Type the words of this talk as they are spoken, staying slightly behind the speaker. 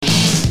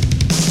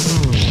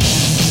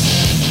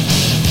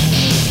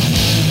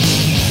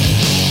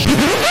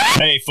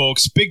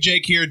folks. Big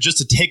Jake here, just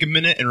to take a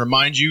minute and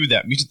remind you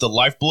that Music the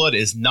Lifeblood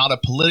is not a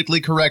politically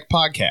correct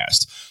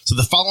podcast, so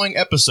the following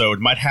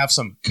episode might have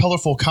some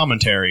colorful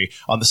commentary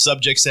on the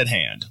subjects at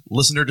hand.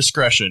 Listener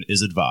discretion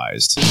is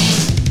advised.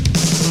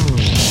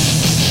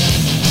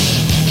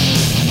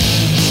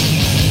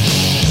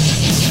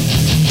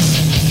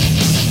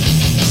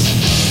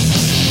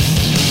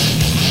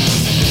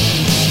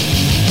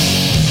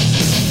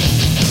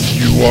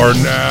 You are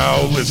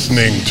now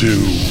listening to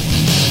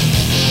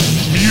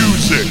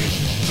Music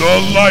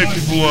the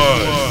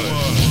Lifeblood.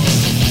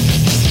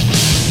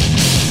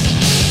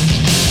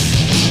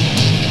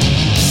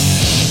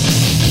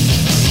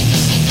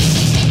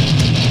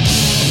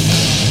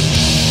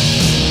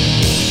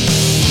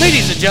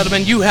 Ladies and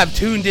gentlemen, you have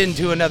tuned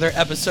into another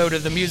episode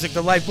of the Music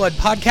the Lifeblood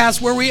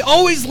podcast, where we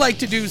always like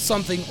to do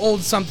something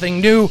old,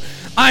 something new.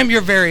 I'm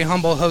your very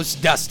humble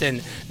host,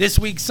 Dustin. This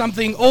week,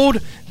 something old,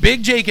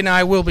 Big Jake and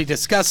I will be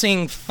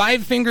discussing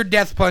Five Finger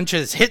Death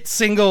Punch's hit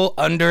single,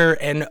 Under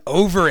and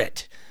Over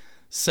It.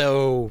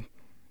 So,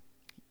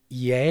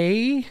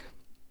 yay,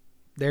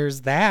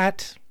 there's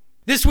that.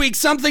 This week,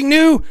 something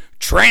new,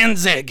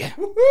 Tranzig.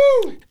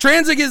 Woo-hoo!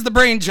 Tranzig is the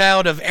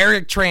brainchild of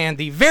Eric Tran,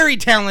 the very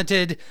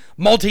talented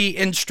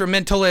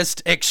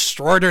multi-instrumentalist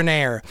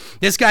extraordinaire.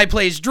 This guy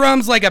plays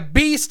drums like a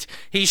beast.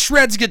 He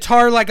shreds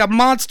guitar like a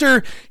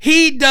monster.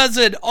 He does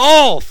it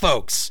all,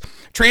 folks.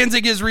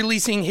 Tranzig is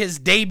releasing his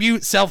debut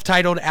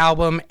self-titled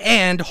album,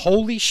 and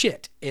holy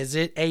shit, is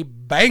it a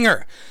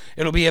banger.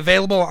 It'll be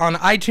available on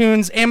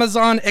iTunes,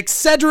 Amazon,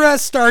 etc.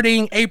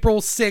 starting April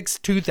 6,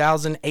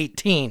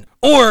 2018.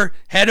 Or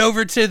head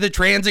over to the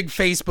Tranzig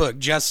Facebook.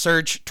 Just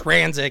search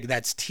Tranzig.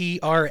 That's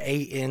Tranzig.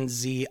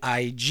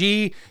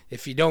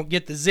 If you don't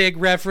get the Zig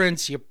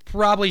reference, you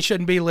probably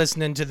shouldn't be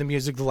listening to the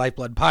Music the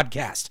Lifeblood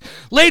podcast.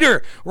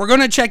 Later, we're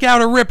going to check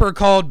out a ripper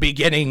called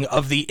Beginning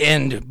of the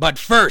End. But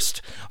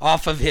first,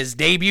 off of his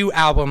debut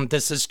album,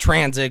 this is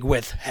Tranzig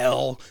with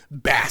Hell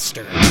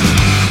Bastard.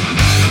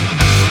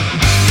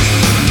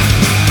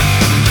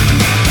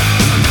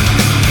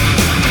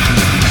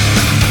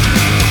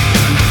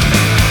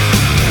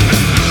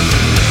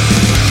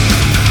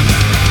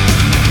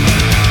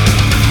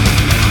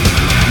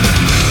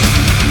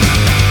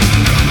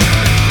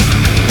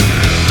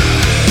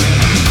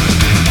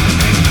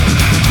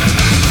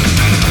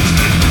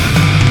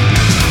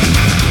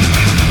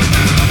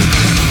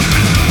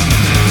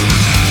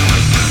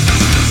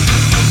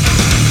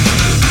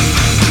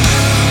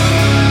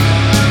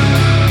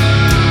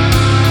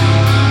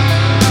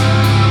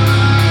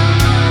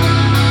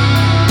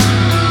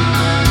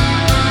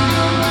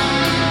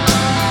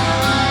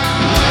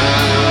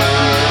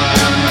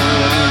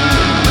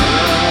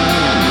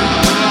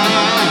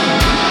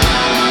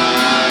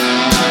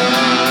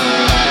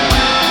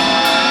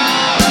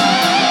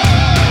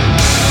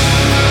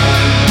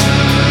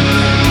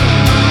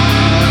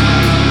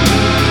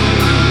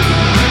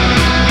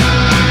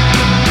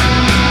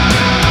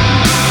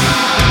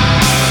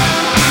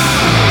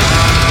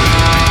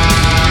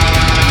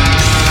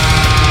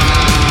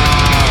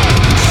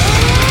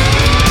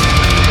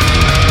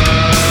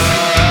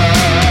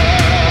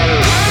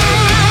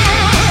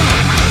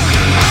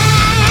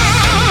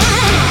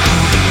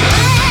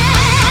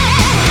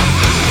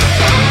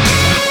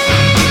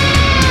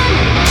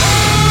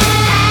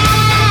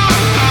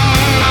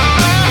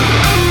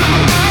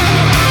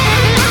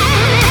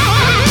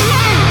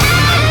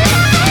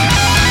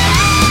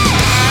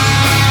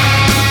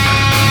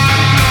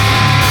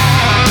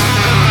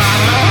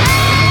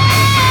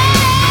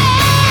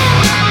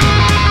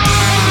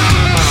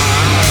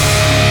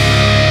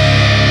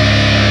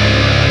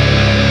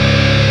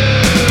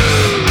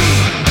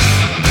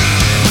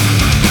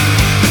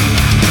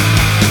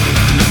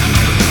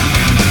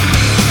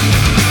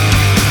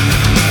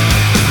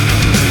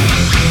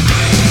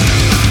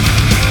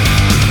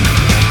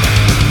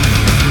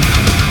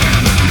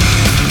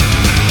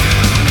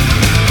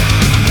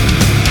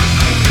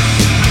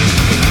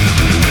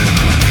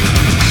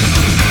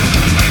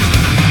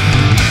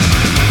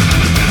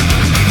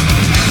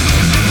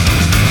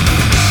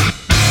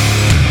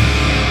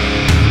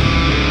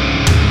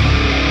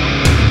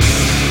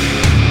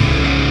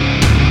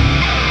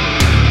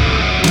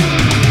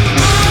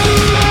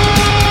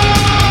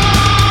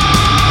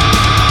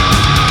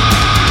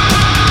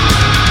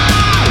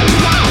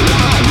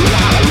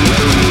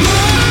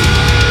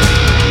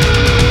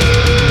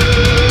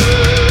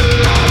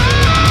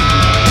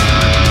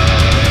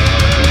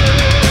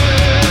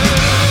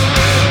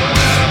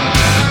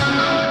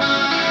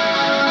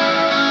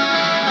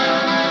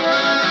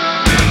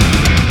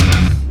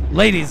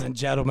 Ladies and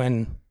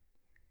gentlemen,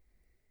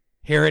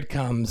 here it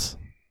comes.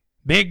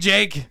 Big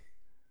Jake,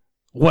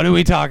 what are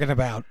we talking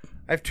about?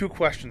 I have two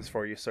questions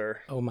for you, sir.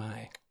 Oh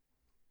my.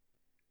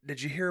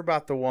 Did you hear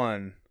about the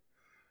one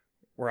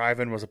where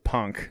Ivan was a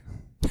punk?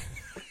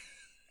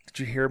 Did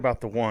you hear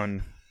about the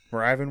one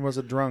where Ivan was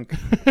a drunk?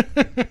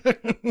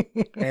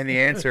 And the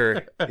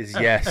answer is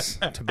yes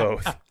to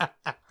both.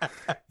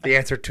 The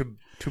answer to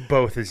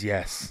both is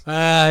yes.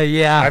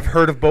 Yeah. I've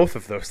heard of both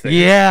of those things.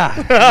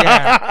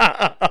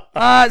 Yeah.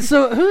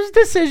 So whose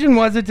decision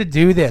was it to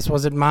do this?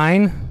 Was it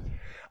mine?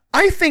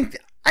 I think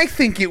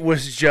it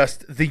was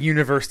just the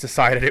universe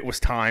decided it was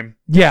time.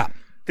 Yeah.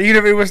 The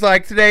universe was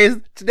like, today is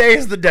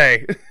the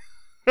day.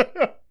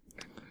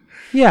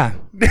 Yeah.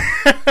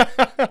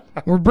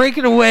 We're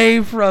breaking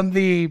away from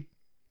the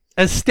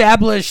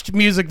established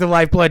Music the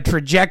Lifeblood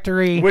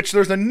trajectory. Which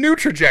there's a new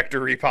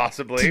trajectory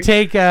possibly. To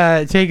take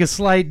a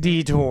slight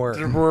detour.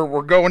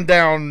 We're going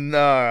down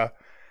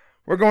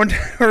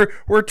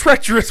we're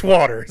treacherous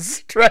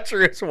waters.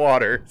 Treacherous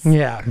waters.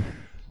 Yeah.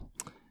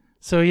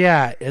 So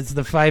yeah, it's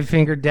the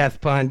 5-finger death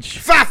punch.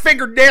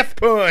 5-finger death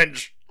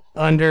punch.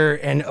 Under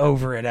and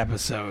over it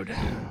episode.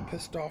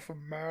 Pissed off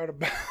and mad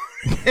about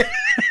it.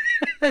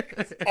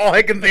 That's all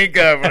I can think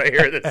of when I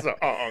hear this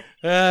song.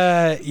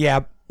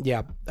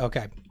 Yeah.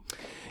 Okay.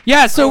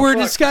 Yeah, so we're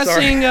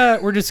discussing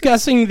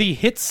the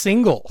hit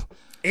single.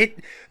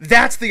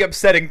 That's the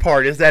upsetting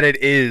part, is that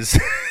it is.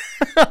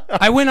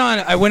 I went on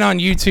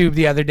YouTube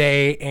the other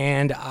day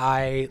and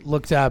I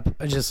looked up,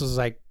 I just was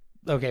like,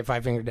 okay,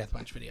 5-finger death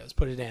punch videos,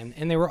 put it in,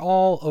 and they were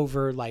all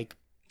over like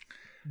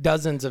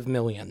dozens of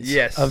millions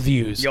of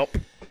views. Yup.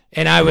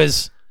 And I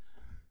was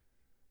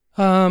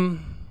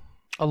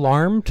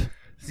alarmed.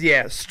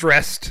 Yeah,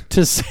 stressed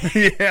to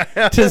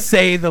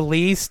say the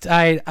least.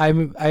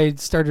 I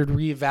started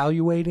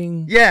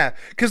reevaluating. Yeah,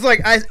 because like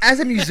as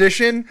a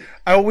musician,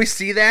 I always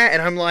see that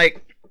and I'm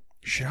like,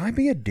 should I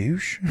be a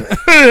douche?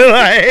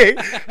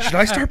 Like, should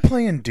I start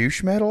playing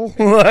douche metal?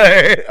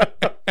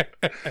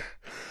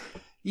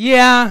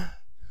 Yeah.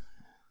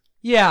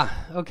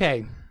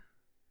 Okay.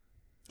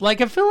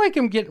 Like I feel like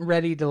I'm getting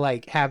ready to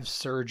like have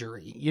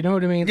surgery. You know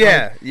what I mean?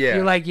 Yeah, like, yeah.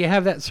 You're like you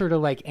have that sort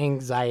of like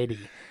anxiety.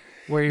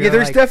 Where you're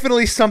there's like,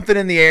 definitely something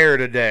in the air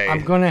today.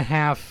 I'm gonna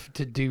have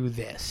to do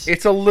this.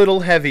 It's a little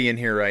heavy in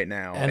here right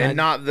now, and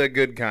not the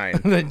good kind.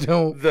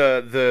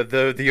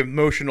 The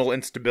emotional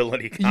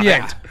instability kind.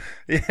 Yeah.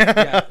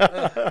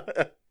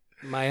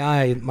 My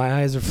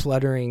eyes are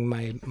fluttering.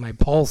 My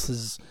pulse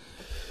is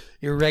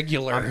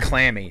irregular. I'm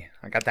clammy.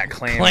 I got that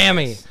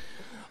clammy.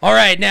 All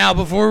right, now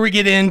before we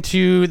get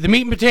into the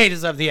meat and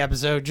potatoes of the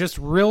episode, just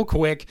real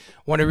quick,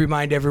 want to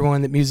remind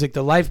everyone that Music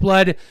the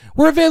Lifeblood,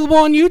 we're available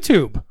on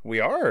YouTube.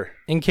 We are.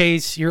 In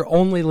case you're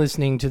only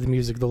listening to the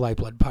Music the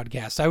Lifeblood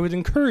podcast, I would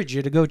encourage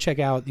you to go check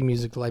out the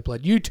Music the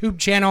Lifeblood YouTube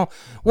channel,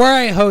 where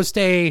I host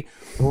a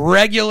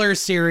regular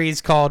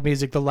series called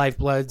Music the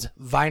Lifeblood's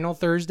Vinyl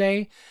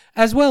Thursday,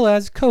 as well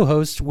as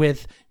co-host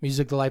with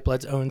Music the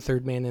Lifeblood's own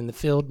third man in the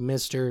field,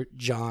 Mr.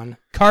 John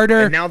Carter.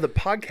 And now the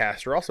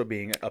podcasts are also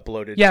being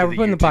uploaded. Yeah, we're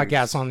putting the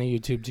podcast on the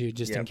YouTube too,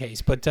 just in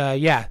case. But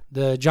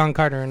the John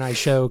Carter and I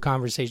show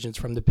Conversations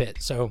from the Pit.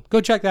 So go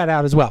check that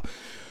out as well.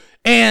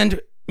 And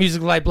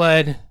Music the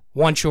Lifeblood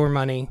wants your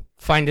money.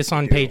 Find us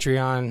on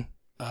Patreon.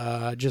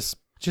 Just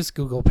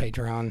Google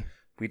Patreon.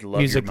 We'd love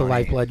Music your the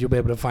money. Lifeblood. You'll be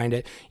able to find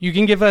it. You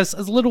can give us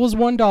as little as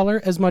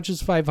 $1, as much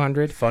as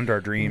 $500. Fund our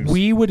dreams.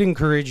 We would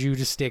encourage you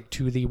to stick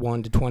to the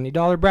 $1 to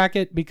 $20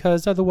 bracket,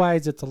 because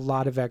otherwise it's a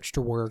lot of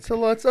extra work.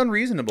 So it's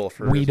unreasonable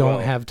for us. We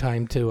don't have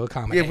time to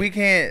accommodate. Yeah, we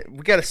can't. We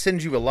got to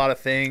send you a lot of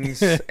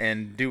things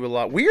and do a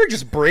lot. We are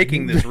just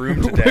breaking this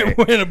room today.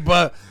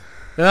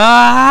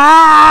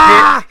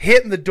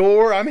 Hitting the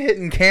door. I'm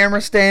hitting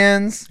camera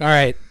stands. All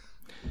right.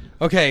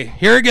 Okay,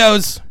 here it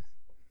goes.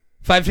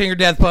 5-finger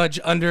death punch,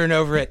 under and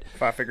over it.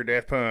 5-finger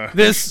death punch.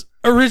 This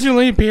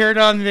originally appeared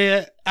on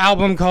the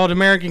album called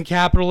American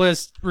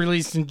Capitalist,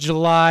 released in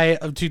July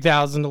of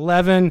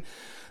 2011.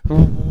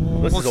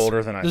 This is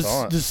older than I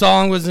thought. The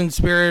song was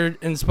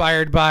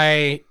inspired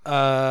by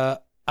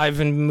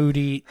Ivan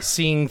Moody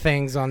seeing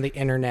things on the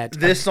internet.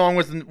 This song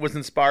was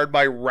inspired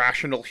by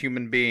rational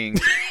human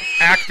beings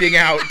acting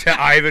out to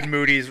Ivan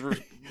Moody's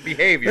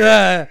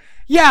behavior.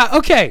 Yeah,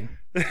 okay.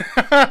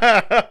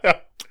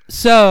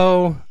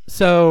 So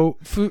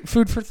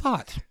food for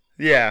thought.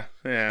 Yeah.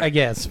 I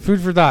guess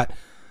food for thought.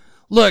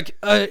 Look,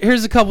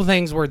 here's a couple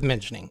things worth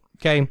mentioning.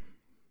 Okay,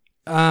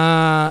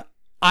 I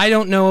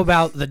don't know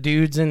about the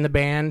dudes in the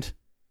band.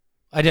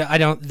 I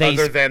don't.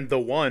 Other than the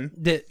one.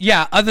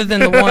 Other than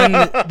the one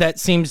that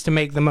seems to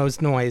make the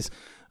most noise,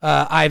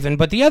 Ivan.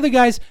 But the other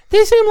guys,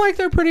 they seem like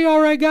they're pretty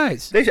all right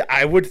guys.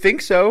 I would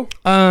think so.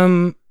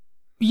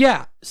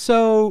 Yeah.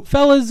 So,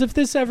 fellas, if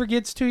this ever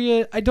gets to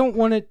you, I don't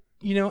want it.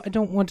 I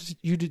don't want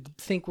you to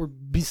think we're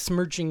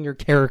besmirching your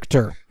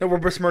character. No, we're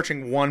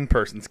besmirching one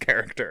person's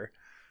character.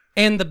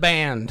 And the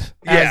band.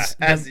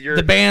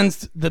 The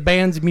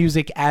band's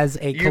music as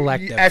a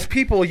collective. As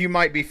people, you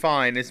might be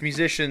fine. As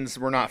musicians,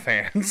 we're not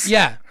fans.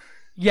 Yeah.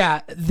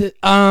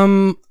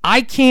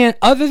 I can't,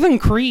 other than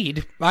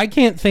Creed, I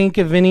can't think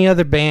of any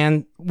other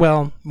band.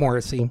 Well,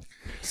 Morrissey.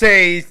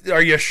 Say,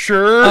 are you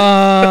sure?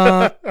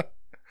 And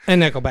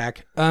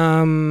Nickelback.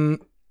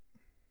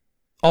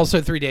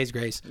 Also 3 Days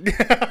Grace.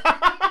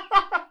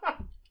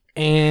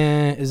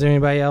 And is there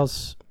anybody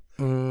else?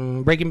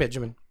 Breaking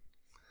Benjamin.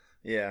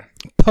 Yeah.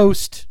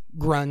 Post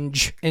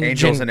grunge and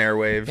Angels and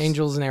Airwaves.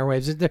 Angels and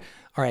Airwaves.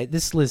 All right,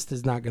 this list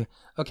is not gonna.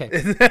 Okay.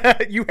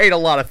 You hate a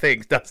lot of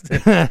things,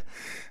 Dustin.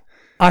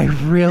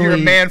 You're a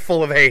man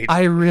full of hate.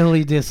 I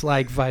really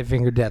dislike Five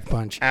Finger Death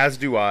Punch. As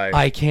do I.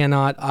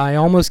 I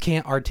almost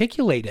can't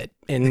articulate it.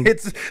 And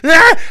It's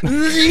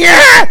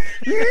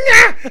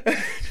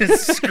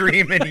just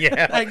screaming,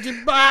 yeah. like,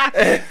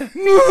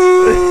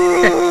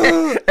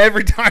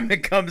 Every time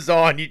it comes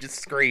on, you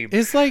just scream.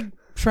 it's like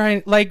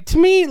trying, like, to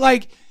me,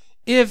 like,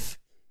 if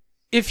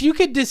you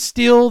could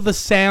distill the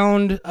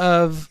sound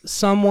of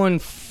someone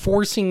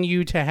forcing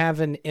you to have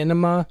an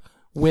enema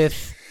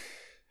with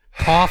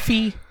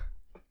coffee,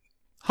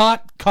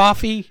 hot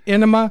coffee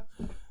enema,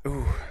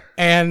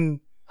 and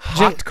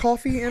Hot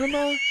coffee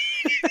enema?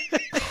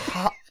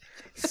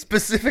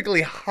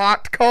 Specifically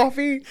hot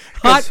coffee?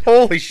 'Cause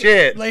holy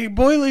shit. like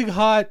boiling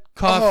hot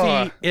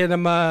coffee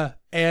enema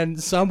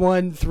and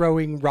someone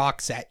throwing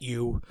rocks at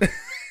you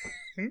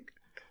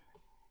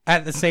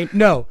at the same,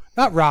 no,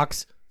 not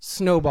rocks,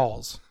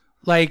 snowballs.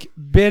 Like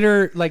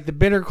the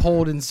bitter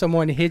cold, and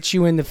someone hits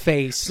you in the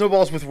face.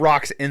 Snowballs with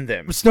rocks in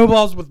them.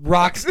 Snowballs with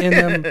rocks in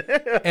them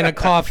and a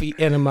coffee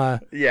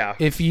enema. Yeah.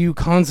 If you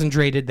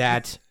concentrated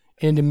that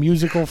into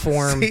musical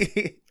form,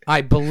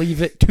 I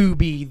believe it to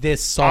be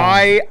this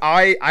song.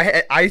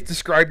 I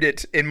described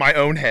it in my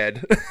own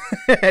head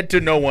to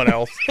no one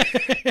else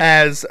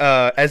as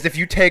if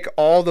you take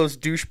all those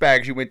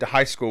douchebags you went to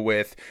high school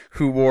with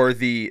who wore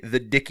the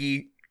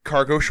Dickie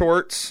cargo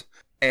shorts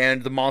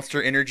and the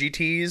Monster Energy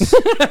tees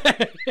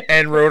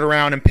and rode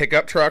around in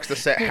pickup trucks that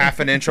set half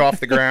an inch off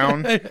the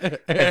ground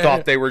and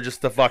thought they were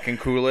just the fucking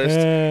coolest.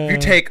 If you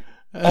take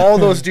all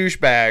those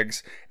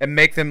douchebags and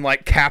make them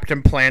like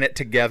Captain Planet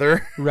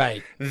together,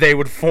 right. they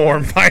would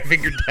form Five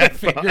Finger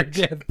Death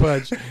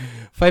Punch.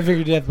 Five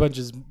Finger Death Punch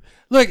is...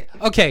 Look,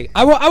 okay,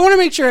 I want to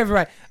make sure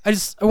everybody... I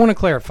want to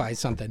clarify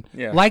something.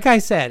 Yeah. Like I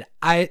said,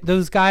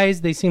 those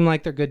guys, they seem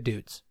like they're good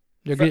dudes.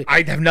 They're good.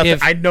 I have nothing.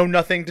 I know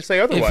nothing to say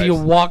otherwise. If you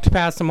walked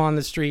past them on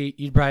the street,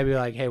 you'd probably be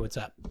like, "Hey, what's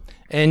up?"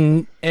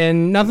 And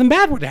nothing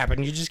bad would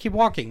happen. You just keep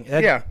walking.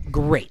 That's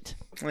great.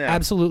 Yeah.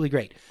 Absolutely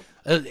great.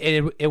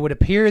 It would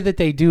appear that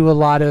they do a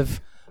lot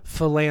of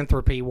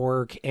philanthropy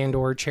work and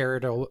or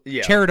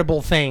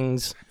charitable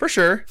things for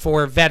sure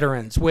for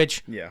veterans.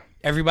 Which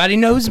everybody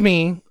knows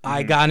me.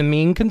 I got a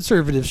mean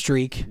conservative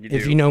streak.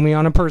 If you know me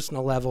on a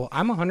personal level,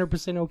 I'm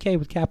 100% okay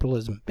with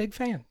capitalism. Big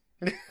fan.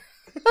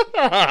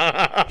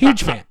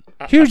 Huge fan.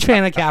 Huge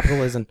fan of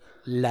capitalism.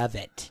 Love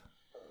it.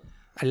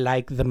 I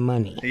like the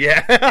money.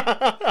 Yeah.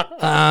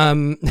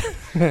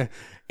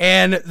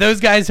 And those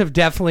guys have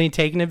definitely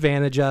taken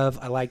advantage of.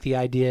 I like the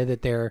idea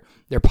that they're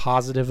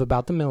positive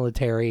about the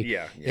military.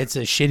 Yeah. It's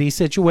a shitty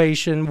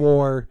situation,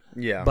 war.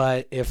 Yeah.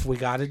 But if we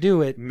got to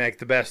do it, make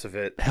the best of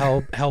it.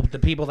 Help the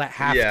people that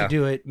have to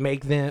do it.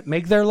 Make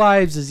their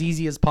lives as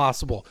easy as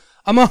possible.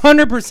 I'm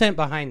 100%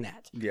 behind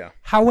that. Yeah.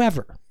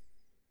 However,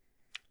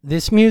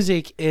 this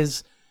music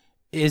is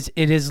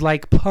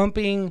like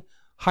pumping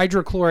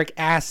hydrochloric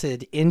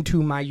acid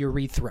into my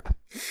urethra.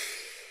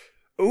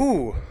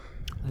 Ooh.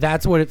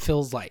 That's what it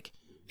feels like.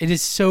 It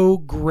is so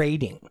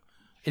grating.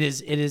 It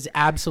is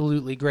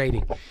absolutely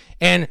grating.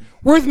 And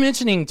worth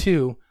mentioning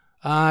too,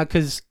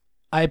 because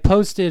I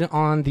posted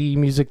on the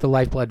Music the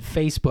Lifeblood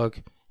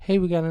Facebook, hey,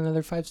 we got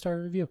another 5-star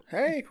review.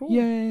 Hey, cool.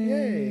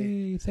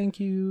 Yay. Thank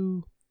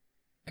you,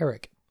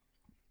 Eric.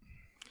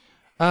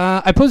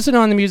 I posted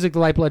on the Music the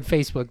Lifeblood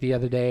Facebook the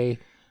other day.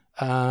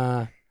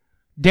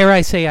 Dare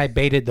I say I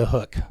baited the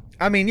hook?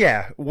 I mean,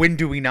 yeah. When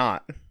do we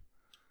not?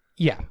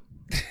 Yeah.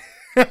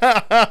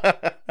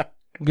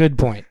 Good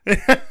point.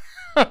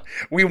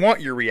 We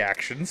want your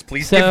reactions.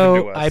 Please give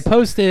them to us. I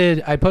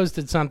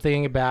posted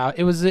something about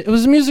it was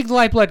a Music the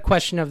Lifeblood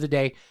question of the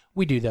day.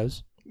 We do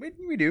those.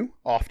 We do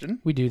often.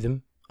 We do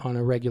them on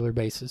a regular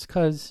basis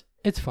because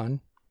it's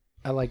fun.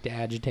 I like to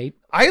agitate.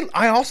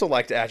 I also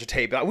like to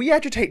agitate, but we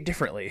agitate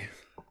differently.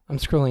 I'm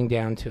scrolling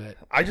down to it.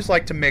 I just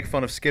like to make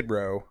fun of Skid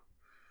Row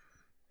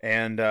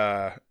and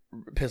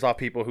piss off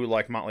people who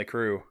like Motley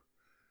Crue.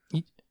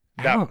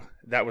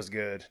 That was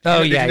good.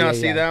 Oh, Did yeah. you not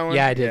see that one?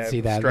 Yeah, I did see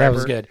that. Stryper. That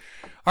was good.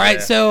 All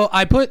right, so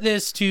I put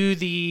this to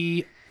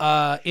the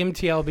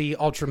MTLB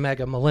Ultra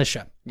Mega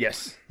Militia.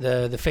 Yes.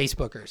 The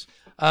Facebookers.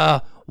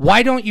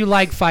 Why don't you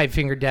like Five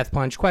Finger Death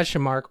Punch? ?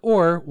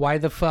 Or why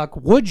the fuck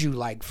would you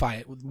like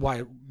Five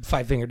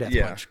Finger Death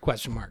Punch? ?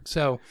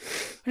 So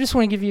I just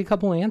want to give you a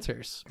couple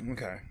answers.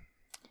 Okay.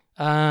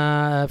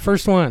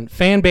 First one,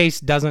 fan base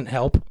doesn't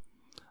help.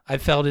 I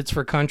felt it's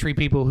for country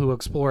people who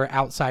explore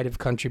outside of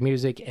country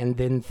music and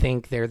then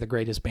think they're the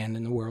greatest band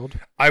in the world.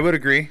 I would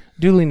agree.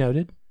 Duly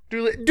noted.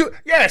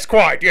 Yes,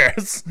 quite,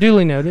 yes.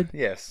 Duly noted.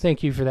 Yes.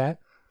 Thank you for that.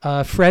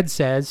 Fred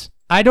says,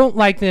 I don't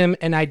like them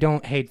and I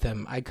don't hate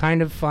them. I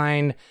kind of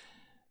find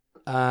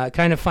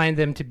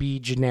them to be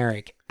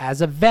generic.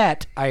 As a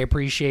vet, I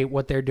appreciate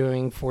what they're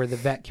doing for the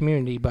vet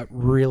community, but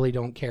really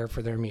don't care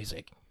for their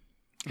music.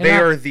 And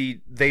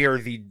they are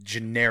the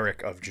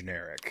generic of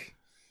generic.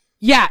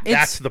 Yeah,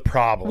 that's the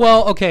problem.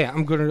 Well, okay,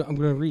 I'm gonna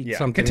read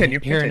something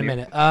Continue. in a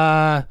minute.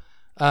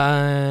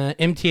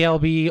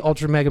 MTLB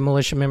Ultra Mega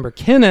Militia member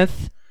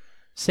Kenneth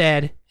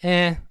said,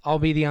 I'll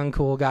be the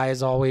uncool guy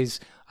as always.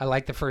 I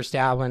like the first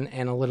album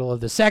and a little of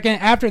the second.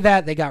 After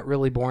that, they got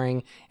really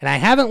boring, and I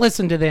haven't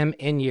listened to them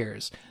in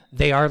years.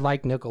 They are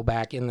like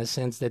Nickelback in the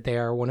sense that they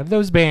are one of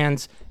those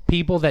bands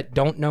people that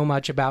don't know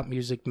much about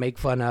music make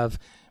fun of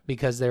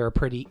because they're a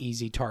pretty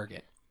easy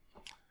target.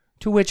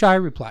 To which I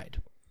replied,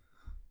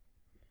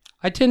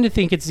 I tend to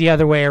think it's the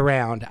other way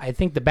around. I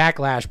think the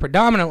backlash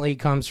predominantly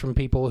comes from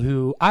people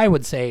who I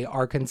would say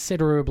are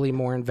considerably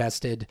more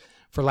invested,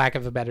 for lack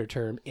of a better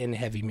term, in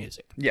heavy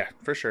music. Yeah,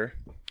 for sure.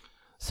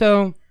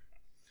 So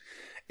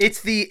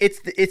it's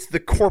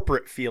the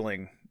corporate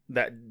feeling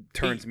that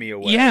turns me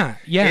away. Yeah.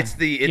 It's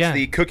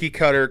the cookie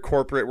cutter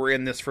corporate. We're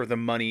in this for the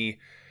money,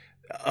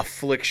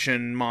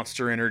 affliction,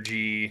 Monster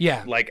Energy.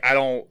 Yeah. Like I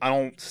don't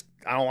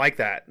like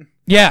that.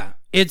 Yeah,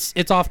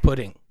 it's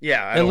off-putting.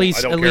 Yeah, at least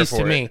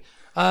to me.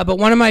 But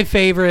one of my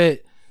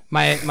favorite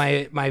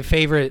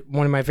favorite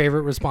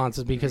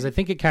responses, because I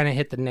think it kind of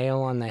hit the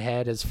nail on the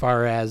head as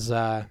far as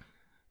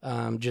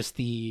just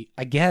the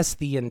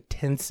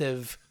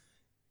intensive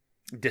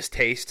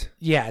distaste.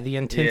 Yeah, the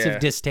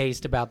intensive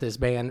distaste about this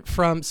band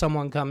from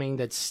someone coming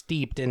that's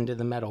steeped into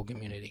the metal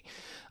community.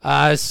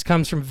 This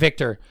comes from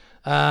Victor.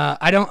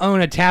 I don't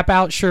own a Tap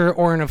Out shirt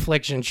or an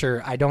Affliction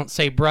shirt. I don't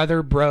say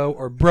brother, bro,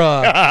 or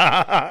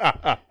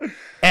bruh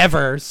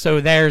ever,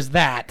 so there's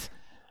that.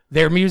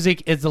 Their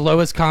music is the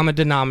lowest common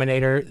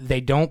denominator.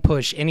 They don't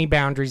push any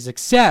boundaries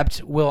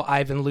except will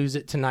Ivan lose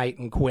it tonight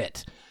and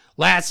quit.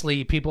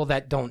 Lastly, people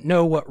that don't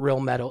know what real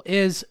metal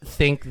is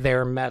think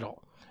they're metal.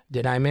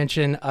 Did I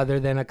mention other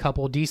than a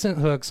couple decent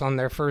hooks on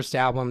their first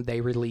album,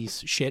 they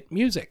release shit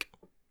music?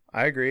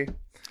 I agree.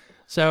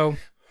 So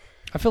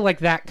I feel like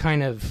that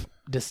kind of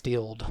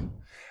distilled.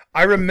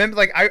 I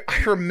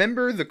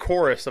remember the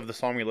chorus of the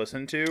song we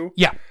listened to.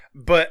 Yeah.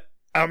 But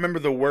I don't remember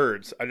the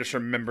words. I just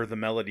remember the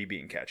melody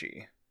being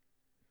catchy.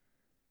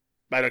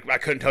 I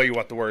couldn't tell you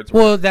what the words were.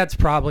 Well, that's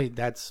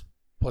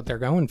what they're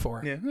going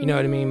for. Yeah. You know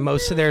what I mean?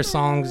 Most of their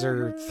songs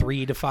are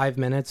 3 to 5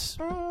 minutes.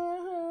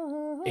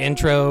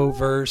 Intro,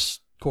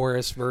 verse,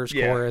 chorus,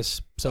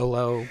 chorus,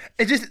 solo.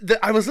 It just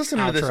I was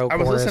listening to this. I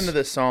was listening to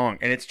this song,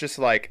 and it's just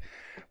like,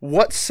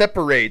 what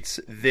separates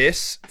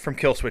this from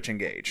Killswitch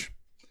Engage?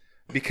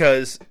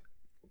 Because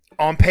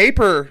on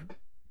paper,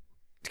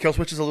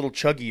 Killswitch is a little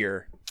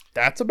chuggier.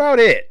 That's about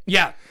it.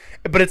 Yeah.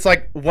 But it's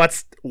like,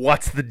 what's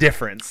the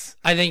difference?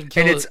 I think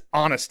and it's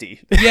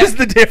honesty. Yeah. Is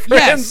the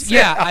difference. Yes,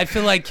 yeah. I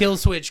feel like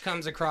Killswitch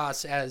comes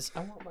across as, I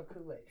want my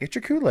Kool-Aid. Get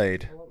your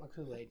Kool-Aid. I want my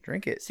Kool-Aid.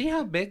 Drink it. See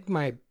how big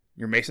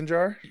your mason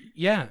jar?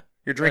 Yeah.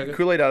 You're drinking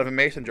Kool-Aid out of a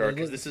mason jar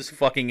because this is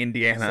fucking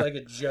Indiana. It's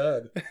like a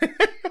jug.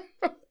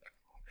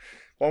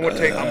 Well, I'm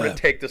gonna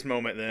take this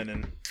moment then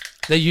and.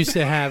 They used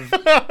to have.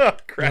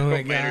 Crap, oh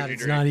my god!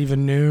 It's not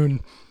even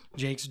noon.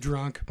 Jake's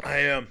drunk. I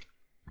am.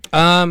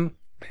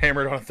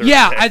 Hammered on a Thursday.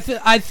 Yeah,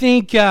 I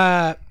think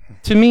to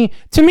me,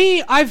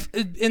 I've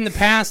in the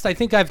past, I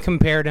think I've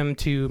compared him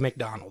to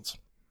McDonald's.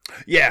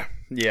 Yeah.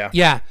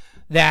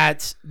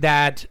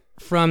 That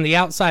from the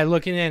outside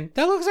looking in,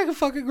 that looks like a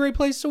fucking great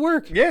place to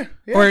work. Yeah.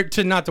 Or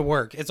not to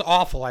work. It's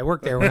awful. I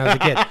worked there when I was a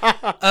kid.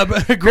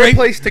 But a great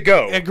place to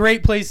go. A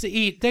great place to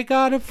eat. They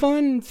got a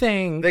fun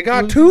thing. They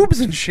got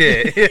tubes and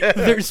shit. Yeah.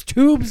 There's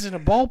tubes and a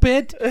ball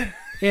pit.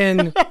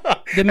 And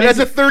as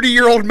a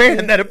 30-year-old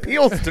man, that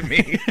appeals to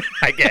me,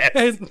 I guess.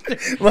 There's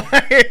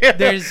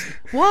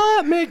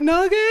what?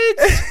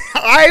 McNuggets?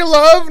 I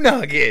love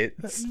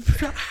nuggets.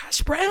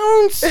 Hash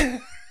browns? They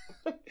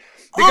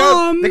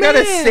got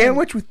a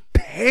sandwich with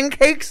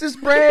pancakes as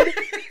bread?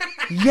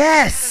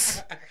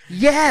 Yes.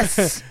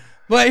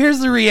 But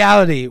here's the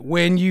reality.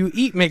 When you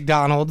eat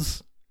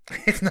McDonald's,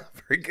 it's not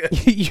very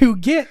good. You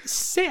get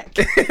sick.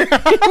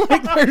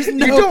 You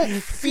don't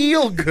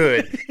feel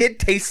good. It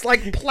tastes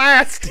like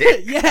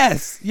plastic.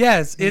 Yes.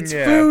 It's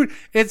food.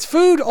 It's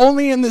food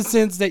only in the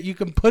sense that you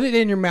can put it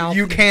in your mouth.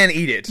 You can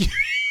eat it.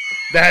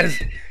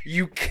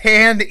 You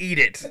can eat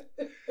it.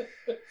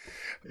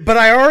 But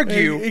I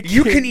argue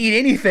you can eat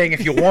anything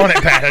if you want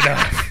it bad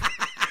enough.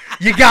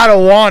 You gotta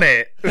want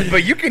it,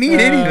 but you can eat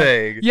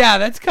anything. Yeah,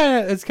 that's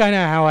kind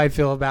of how I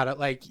feel about it.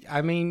 Like,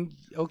 I mean,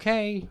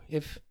 okay,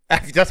 if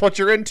that's what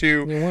you're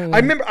into. I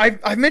remember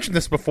I've mentioned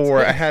this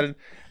before. I had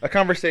a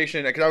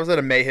conversation because I was at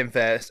a Mayhem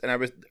Fest,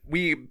 and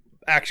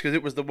because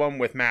it was the one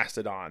with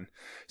Mastodon,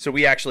 so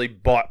we actually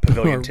bought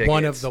pavilion tickets.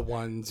 One of the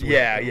ones.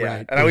 Yeah.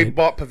 Right, and we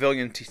bought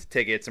pavilion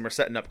tickets, and we're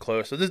setting up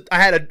close. So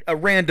I had a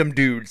random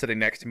dude sitting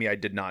next to me I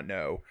did not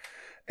know,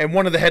 and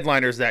one of the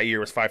headliners that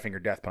year was Five Finger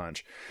Death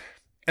Punch.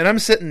 And I'm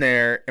sitting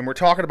there, and we're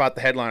talking about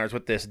the headliners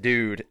with this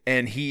dude,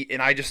 and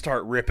I just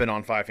start ripping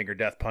on Five Finger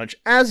Death Punch,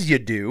 as you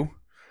do.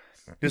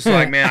 Just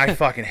like, man, I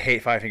fucking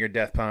hate Five Finger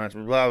Death Punch,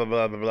 blah, blah,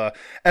 blah, blah, blah.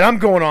 And I'm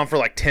going on for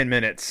like 10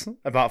 minutes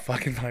about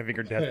fucking Five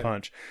Finger Death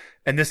Punch.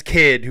 And this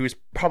kid, who was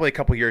probably a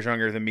couple years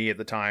younger than me at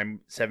the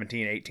time,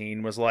 17,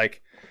 18, was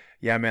like,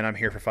 yeah, man, I'm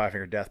here for Five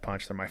Finger Death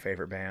Punch. They're my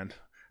favorite band.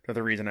 They're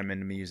the reason I'm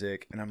into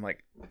music. And I'm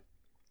like,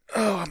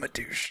 oh, I'm a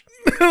douche.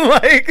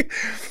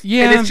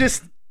 Yeah. And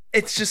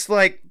it's just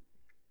like,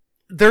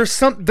 there's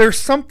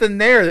something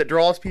there that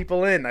draws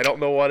people in. I don't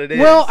know what it is.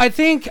 Well, I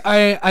think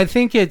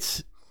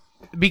it's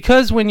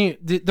because when you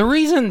the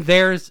reason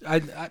there's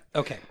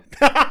okay.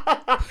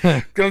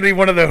 Gonna be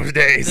one of those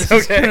days.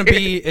 This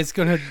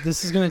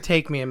is gonna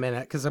take me a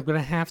minute because I'm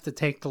gonna have to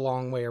take the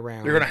long way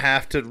around. You're gonna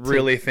have to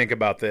really think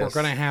about this. We're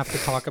gonna have to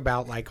talk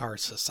about like our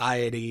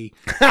society,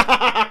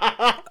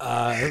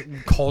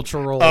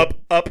 cultural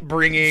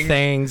upbringing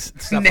things,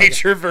 stuff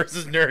nature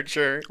versus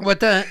nurture.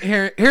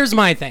 Here's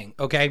my thing.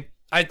 Okay,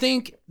 I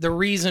think the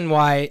reason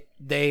why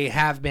they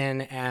have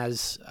been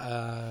as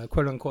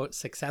quote unquote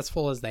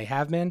successful as they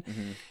have been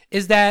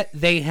is that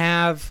they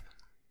have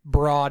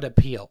broad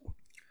appeal.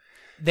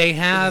 They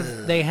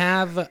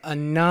have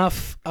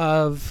enough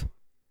of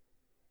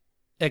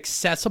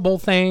accessible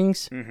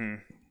things,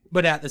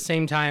 but at the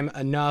same time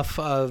enough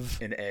of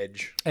an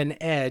edge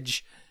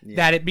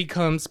that it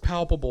becomes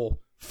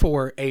palpable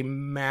for a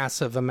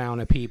massive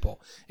amount of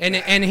people.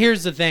 And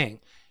here's the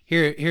thing.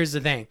 Here's the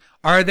thing.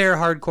 Are there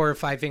hardcore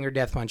Five Finger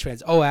Death Punch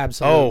fans? Oh,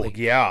 absolutely. Oh,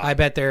 yeah. I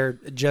bet they're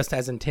just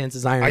as intense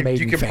as Iron Maiden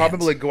You can fans.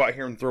 probably go out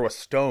here and throw a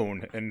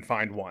stone and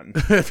find one.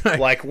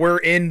 Like, we're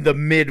in the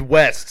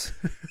Midwest,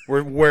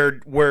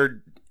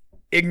 where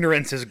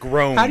ignorance is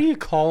grown. How do you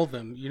call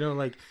them? You know,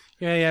 like,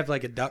 you have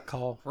like a duck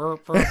call, and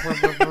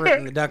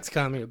the ducks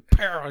come, you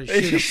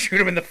shoot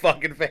them in the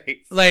fucking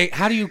face. Like,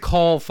 how do you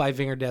call Five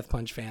Finger Death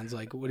Punch fans?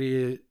 Like,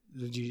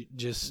 did you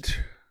just,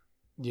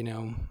 you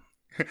know...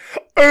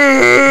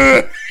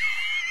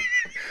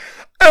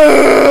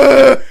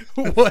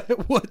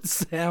 What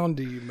sound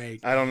do you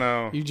make? I don't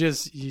know. You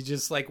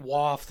just like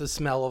waft the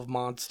smell of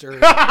Monster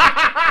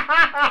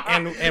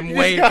and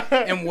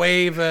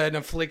wave an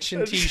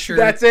Affliction t-shirt.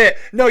 That's it.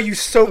 No, you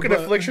soak an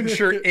Affliction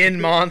shirt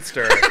in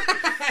Monster.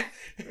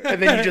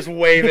 And then you just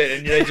wave it,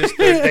 and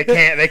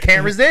they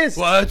can't resist.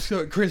 What?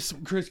 Chris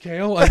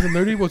Kale, Ivan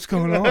Moody, what's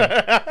going on?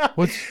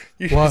 What?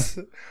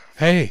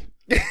 Hey.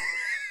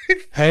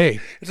 Hey,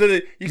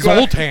 so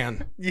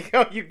Zoltan.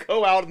 You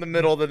go out in the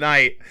middle of the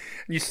night,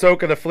 and you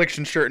soak an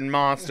Affliction shirt in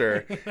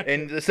Monster,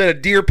 and instead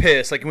of deer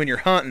piss, like when you're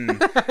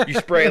hunting, you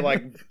spray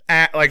bod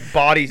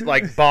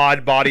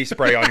body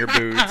spray on your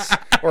boots,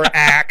 or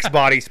Axe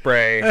body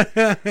spray,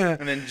 and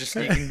then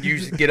you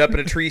can get up in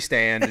a tree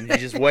stand and you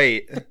just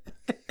wait.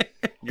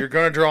 You're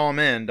gonna draw them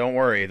in. Don't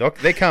worry,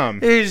 they come.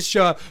 He's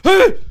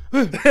hey,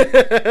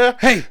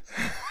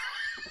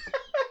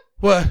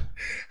 what?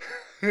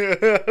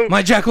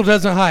 My jackal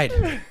doesn't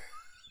hide.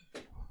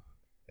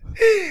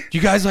 Do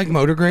you guys like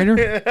Motor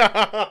Grader?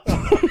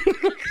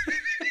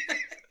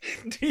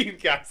 Do you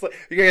guys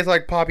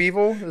like Pop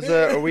Evil? You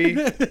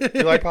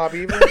like Pop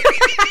Evil?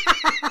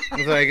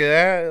 It's like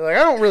that. Like, I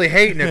don't really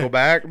hate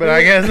Nickelback, but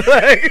I guess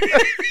like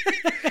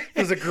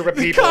there's a group of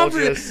people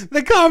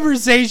the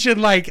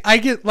conversation, like, I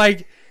get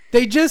like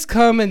they just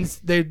come and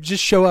they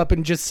just show up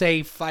and just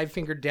say Five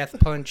Finger Death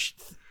Punch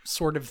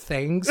sort of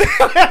things.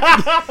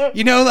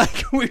 You know,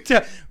 like we've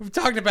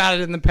talked about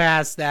it in the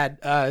past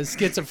that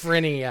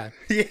schizophrenia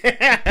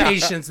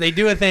patients, they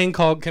do a thing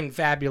called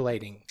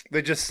confabulating.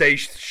 They just say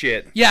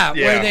shit. Yeah,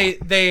 where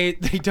they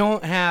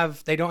don't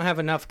have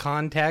enough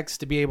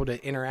context to be able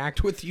to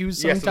interact with you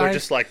sometimes. Yeah, so they're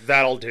just like,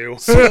 that'll do.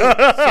 So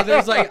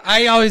there's like,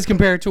 I always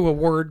compare it to a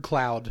word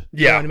cloud.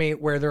 You know what I mean?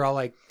 Where they're all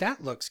like,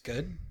 that looks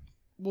good.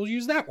 We'll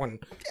use that one.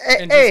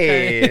 And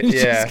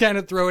just kind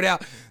of throw it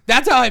out.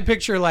 That's how I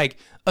picture like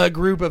a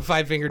group of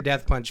Five Finger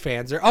Death Punch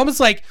fans. They're almost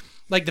like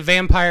the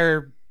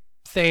vampire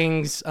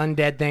things,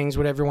 undead things,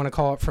 whatever you want to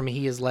call it, from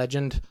He Is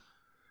Legend.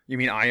 You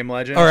mean I Am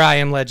Legend? Or I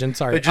Am Legend,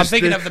 sorry. I'm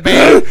thinking of the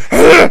band.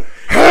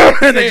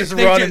 they just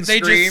run and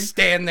scream. They just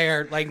stand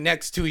there like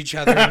next to each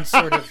other and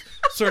sort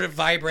of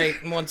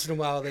vibrate, and once in a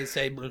while they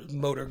say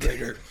Motor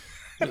Grader.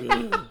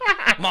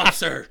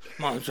 Monster,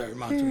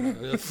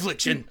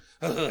 Affliction,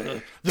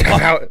 the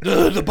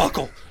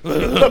buckle.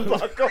 The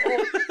buckle.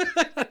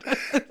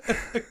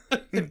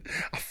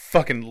 I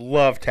fucking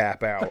love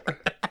Tap Out.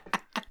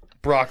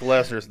 Brock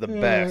Lesnar's the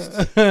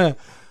best.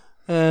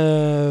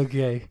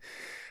 Okay.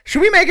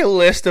 Should we make a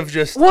list of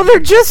just? Well, they're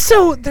just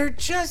so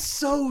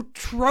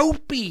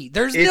tropey.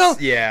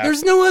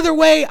 There's no other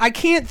way. I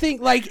can't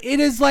think. It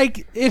is.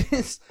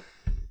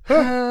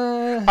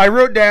 I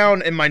wrote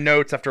down in my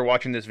notes after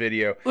watching this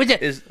video. Wait.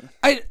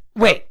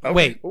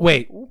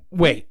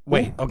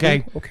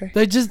 Okay. Okay.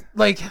 They just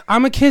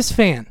I'm a Kiss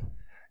fan.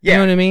 Yeah. You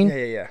know what I mean?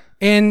 Yeah.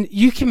 And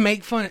you can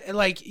make fun,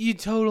 you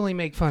totally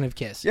make fun of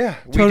Kiss. Yeah,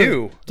 we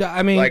do.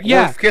 I mean,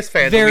 we're Kiss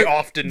fans, and we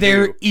often do.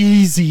 They're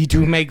easy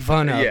to make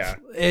fun of. Yeah.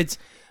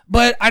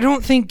 But I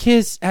don't think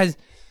Kiss has,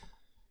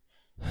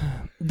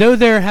 though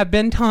there have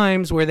been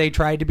times where they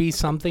tried to be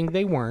something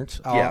they weren't.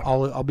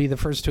 I'll be the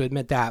first to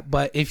admit that.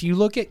 But if you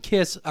look at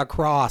Kiss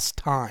across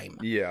time,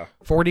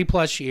 40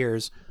 plus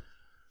years,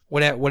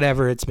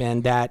 whatever it's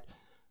been, that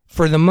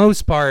for the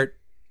most part,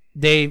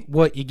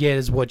 what you get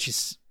is what you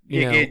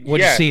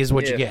see is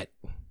what you get.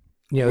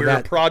 You know, we're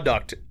a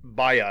product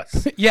by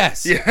us.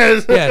 Yes.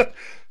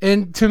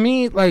 And to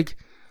me,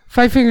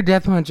 Five Finger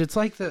Death Punch, it's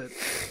like the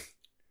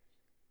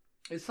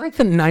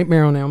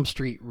Nightmare on Elm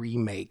Street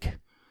remake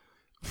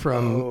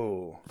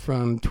from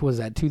was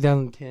that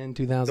 2010,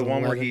 2011? The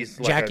one where he's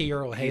Jackie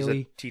Earle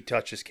Haley. He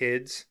touches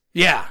kids.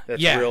 Yeah,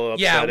 That's yeah, real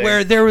yeah. upsetting.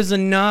 Where there was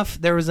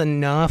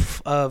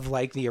enough of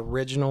like the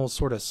original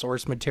sort of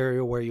source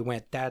material where you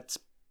went,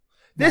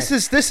 This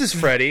is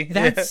Freddy.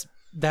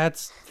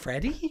 that's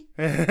Freddy.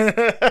 You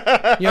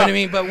know what I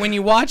mean? But when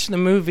you watch the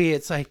movie,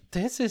 it's like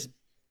this is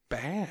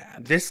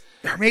bad. This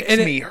makes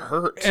me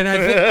hurt. And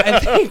I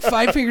think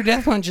Five Finger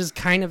Death Punch is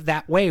kind of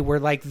that way, where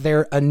like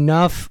they're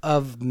enough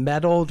of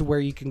metal to where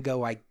you can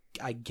go, I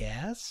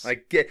guess.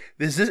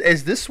 Is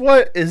this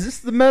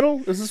the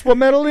metal? Is this what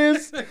metal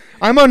is?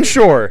 I'm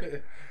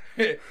unsure.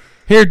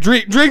 Here,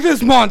 drink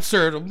this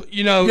monster.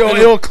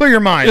 It'll clear your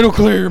mind. It'll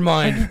clear your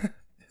mind.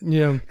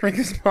 Yeah. Drink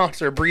this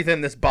monster. Breathe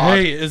in this bog.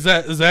 Hey, is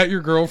that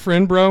your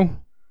girlfriend, bro?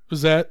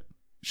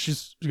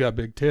 She's got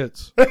big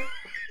tits.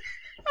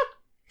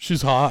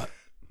 She's hot.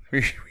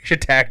 We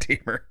should tag team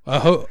her. I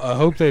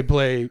hope they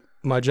play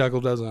My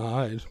Jekyll Doesn't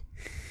Hide.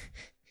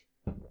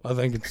 I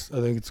think it's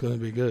gonna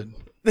be good.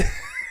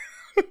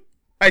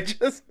 Did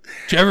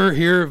you ever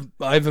hear of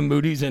Ivan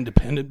Moody's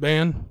independent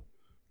band,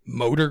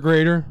 Motor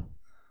Grader?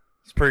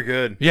 It's pretty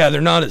good. Yeah, they're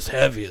not as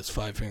heavy as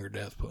Five Finger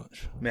Death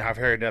Punch. I mean, I've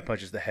heard Death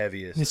Punch is the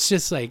heaviest. It's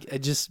just like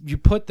you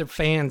put their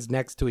fans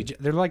next to each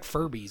other. They're like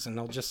Furbies, and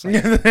they'll just like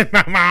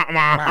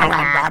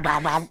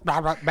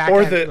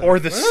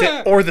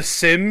or the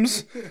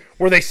Sims,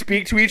 where they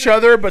speak to each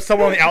other, but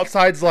someone on the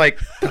outside's like,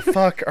 "The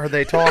fuck are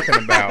they talking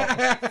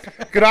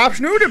about?" Good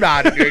afternoon,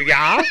 everybody.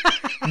 Yeah,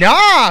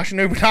 no,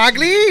 Snoop Dogg.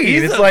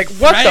 It's like,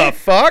 what the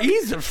fuck?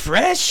 He's a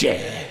freshie.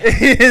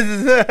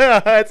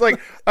 It's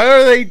like,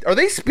 are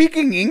they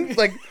speaking English?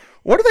 Like,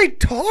 what are they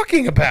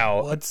talking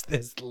about? What's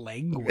this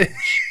language?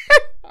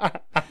 I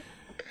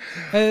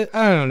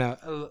don't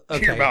know.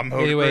 Okay.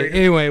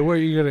 Anyway, what are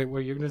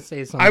you gonna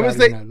say something? I was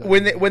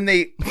when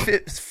they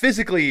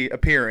physically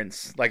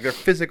appearance, like their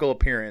physical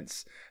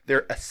appearance,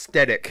 their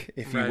aesthetic,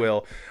 if you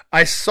will.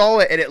 I saw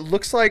it, and it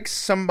looks like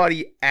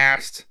somebody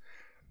asked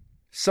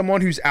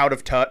someone who's out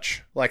of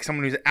touch, like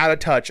someone who's out of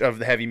touch of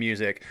the heavy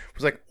music,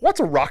 was like, "What's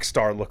a rock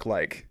star look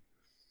like?"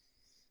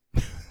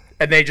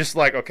 And they just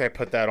like, okay,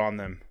 put that on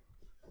them.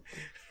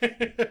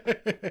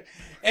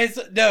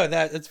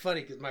 That's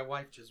funny because my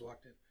wife just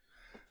walked in.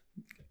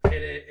 And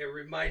it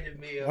reminded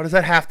me of... What does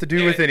that have to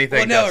do with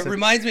anything? Well, no, it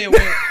reminds me of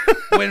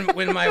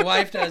when my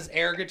wife does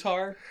air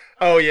guitar.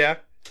 Oh, yeah.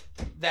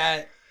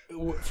 That,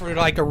 for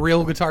like a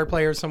real guitar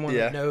player, someone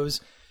that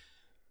knows,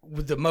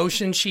 the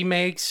motion she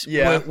makes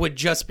would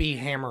just be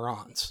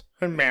hammer-ons.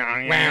 That's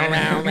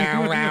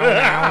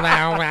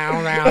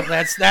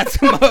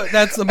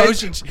the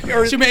motion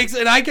she makes,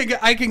 and I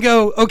can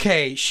go,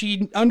 okay,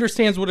 she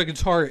understands what a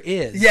guitar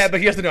is. Yeah, but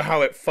he has to know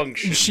how it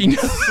functions. She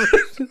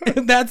knows.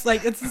 That's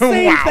like, it's the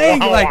same thing.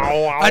 Like,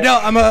 I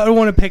don't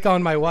want to pick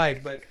on my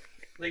wife, but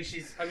like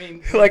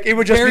like it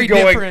would just be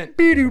going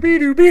be-doo,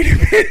 be-doo, be-doo,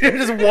 be-doo,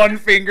 just one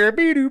finger,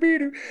 be-doo,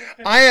 be-doo.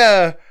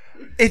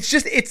 It's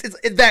just it's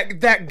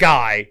that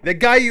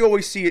guy you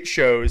always see at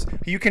shows.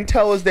 You can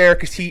tell is there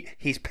because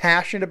he's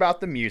passionate about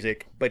the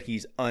music, but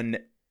he's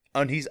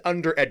he's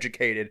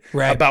undereducated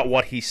about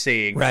what he's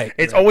seeing. Right.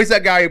 It's always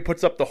that guy who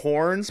puts up the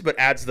horns but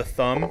adds the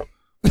thumb.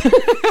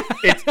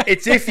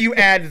 It's if you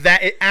add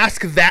that,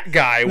 ask that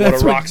guy what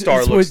a rock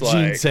star looks like. That's what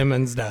Gene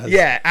Simmons does.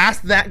 Yeah,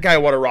 ask that guy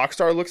what a rock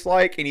star looks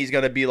like, and he's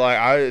gonna be like,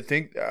 I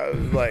think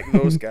like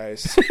those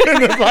guys.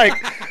 And it's like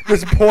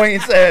this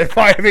points at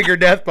Five Finger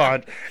Death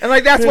Punch, and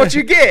like that's what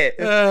you get.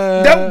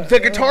 The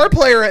guitar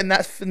player in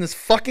this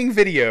fucking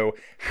video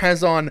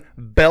has on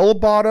bell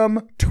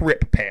bottom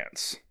trip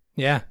pants.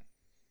 Yeah.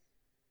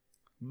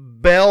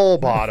 Bell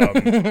bottom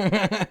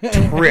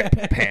trip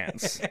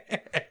pants.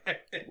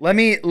 Let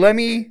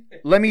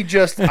me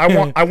just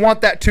I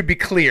want that to be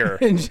clear.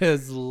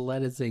 Just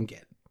let it sink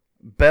in.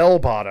 Bell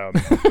bottom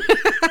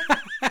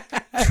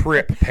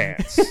trip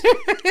pants.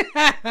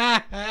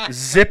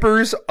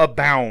 Zippers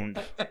abound.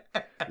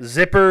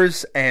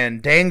 Zippers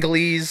and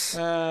danglies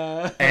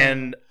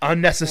and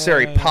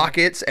unnecessary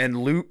pockets and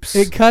loops.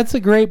 It cuts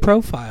a great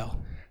profile.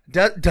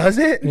 Does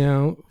it? You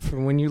know,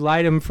 from when you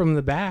light them from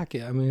the back,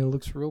 I mean, it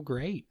looks real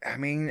great. I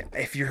mean,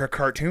 if you're a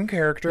cartoon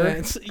character,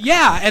 and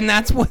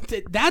that's what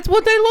they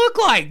look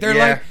like. They're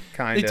like,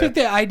 kinda. They took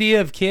the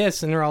idea of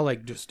Kiss, and they're all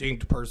like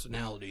distinct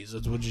personalities.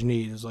 That's what you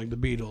need. It's like the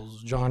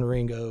Beatles, John,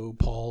 Ringo,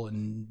 Paul,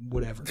 and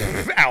whatever.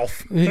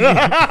 Alf.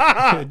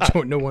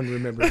 No one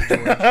remembers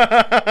George.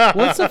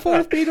 What's the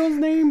fourth Beatles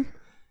name?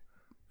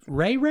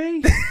 Ray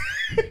Ray?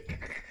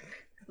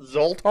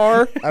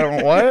 Zoltar? I don't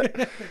know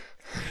what.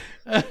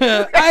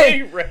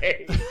 Ray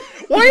Ray.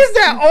 Why is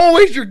that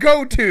always your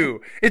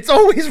go-to? It's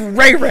always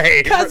Ray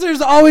Ray. Because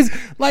there's always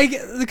like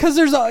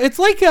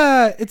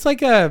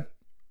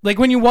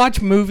when you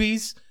watch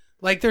movies,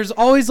 like there's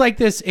always like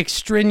this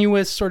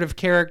extraneous sort of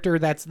character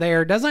that's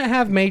there, doesn't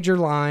have major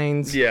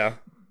lines. Yeah.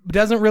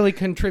 Doesn't really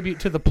contribute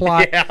to the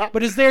plot, yeah.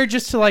 But is there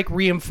just to like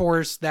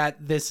reinforce that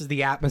this is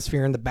the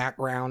atmosphere in the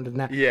background and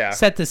that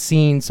set the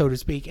scene, so to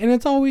speak. And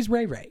it's always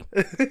Ray Ray.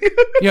 You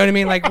know what I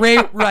mean? Like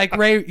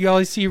Ray, you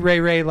always see Ray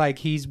Ray like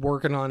he's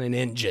working on an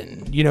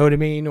engine. You know what I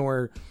mean?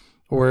 Or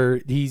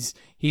he's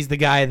the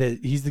guy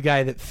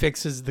that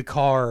fixes the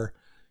car.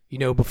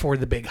 before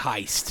the big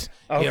heist.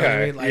 Okay. You know what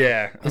I mean? Like,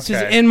 yeah. This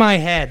okay. is in my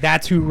head.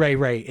 That's who Ray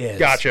Ray is.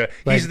 Gotcha.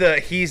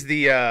 Like, He's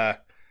the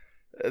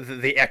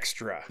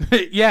extra.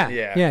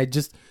 yeah.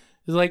 Just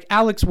it's like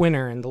Alex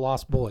Winter in The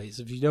Lost Boys.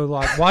 If you know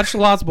watch The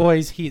Lost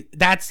Boys,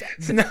 that's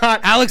not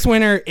Alex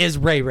Winter is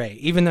Ray Ray,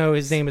 even though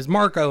his name is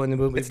Marco in the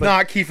movie. It's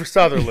not Kiefer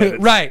Sutherland.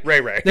 It's right.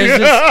 Ray Ray.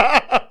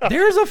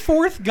 There's a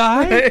fourth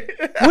guy.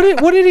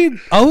 What did he?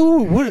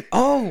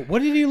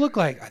 What did he look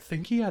like? I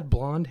think he had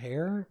blonde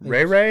hair.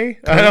 Ray Ray.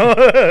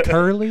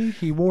 Curly.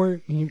 He wore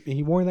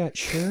that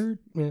shirt.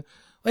 Yeah.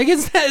 Like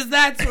it's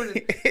that sort of.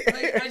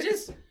 Like, I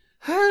just.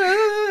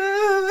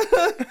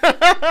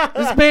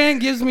 This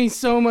band gives me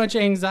so much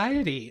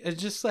anxiety. It's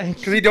just like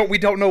because we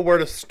don't know where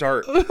to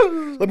start.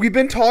 Like we've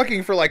been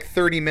talking for like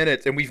 30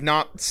 minutes and we've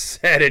not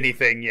said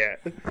anything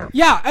yet.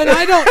 Yeah, and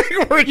I don't.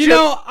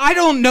 I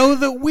don't know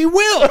that we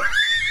will.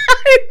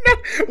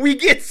 We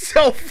get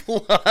so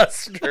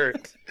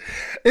flustered,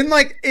 and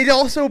like it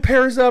also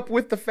pairs up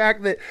with the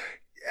fact that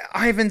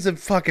Ivan's a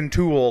fucking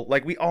tool.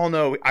 Like we all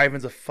know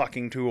Ivan's a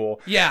fucking tool.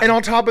 Yeah, and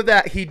on top of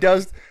that, he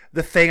does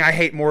the thing I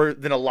hate more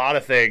than a lot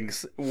of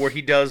things, where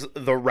he does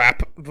the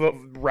rap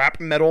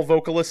metal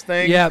vocalist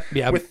thing. Yeah.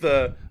 With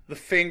the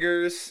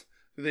fingers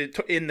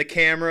in the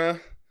camera.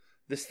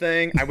 This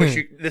thing. I wish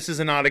this is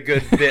not a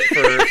good bit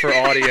for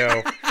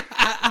audio.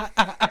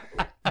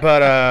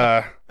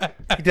 But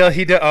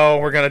he did. Oh,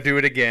 we're gonna do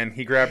it again.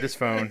 He grabbed his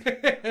phone.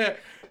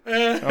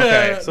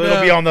 Okay, so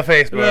it'll be on the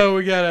Facebook. No,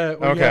 we gotta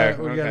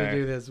Okay.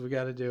 do this. We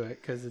gotta do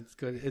it because it's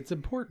good. It's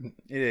important.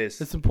 It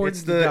is. It's important.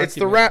 It's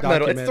the rap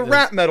metal. It's the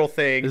rap metal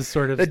thing. This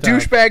sort of the stuff.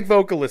 douchebag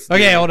vocalist.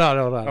 Okay, do. hold on.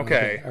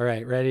 Okay. All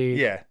right, ready?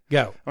 Yeah.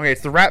 Go. Okay,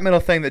 it's the rap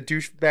metal thing that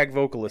douchebag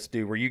vocalists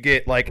do, where you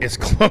get like as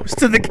close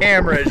to the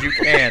camera as you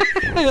can,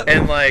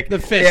 and like the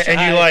fish,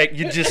 and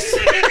you just.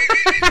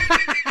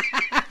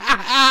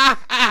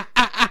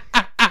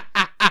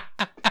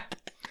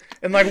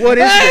 And like, what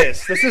is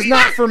this? This is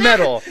not for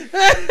metal.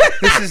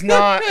 This is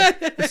not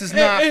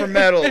for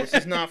metal. This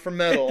is not for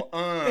metal.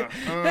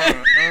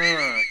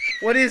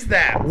 What is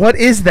that? What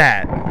is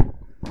that?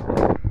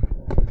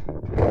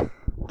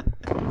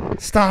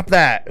 Stop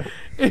that.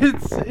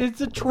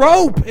 It's a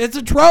trope. It's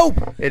a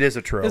trope. It is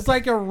a trope. It's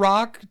like a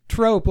rock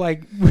trope,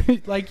 like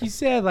you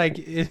said, like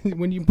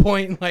when you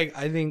point, like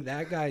I think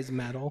that guy's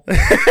metal. And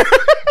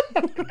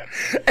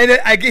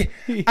I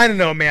don't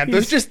know, man.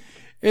 There's just.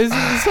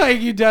 It's like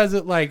he does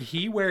it like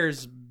he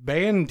wears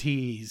band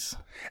tees.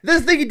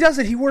 This thing he does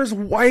it. He wears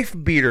wife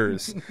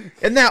beaters.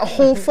 In that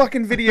whole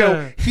fucking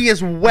video, he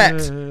is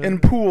wet in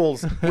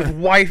pools with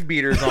wife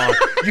beaters on.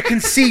 You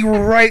can see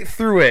right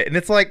through it, and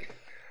it's like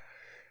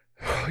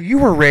you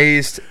were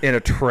raised in a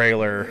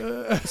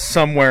trailer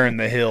somewhere in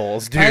the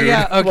hills, dude.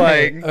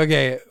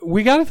 Okay.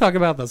 We got to talk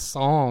about the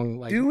song.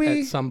 Like, do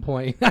we? At some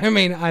point? I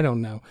mean, I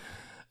don't know.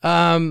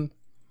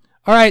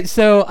 All right,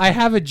 so I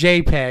have a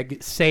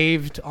JPEG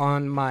saved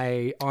on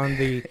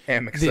the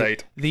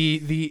Amexite.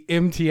 the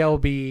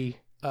MTLB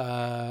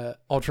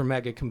Ultra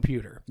Mega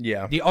computer.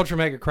 Yeah. The Ultra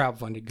Mega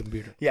crowdfunding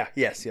computer. Yeah.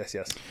 Yes. All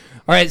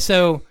right,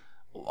 so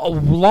a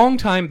long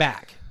time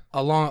back,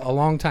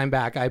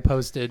 I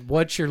posted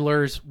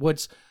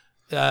what's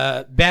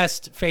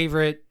best,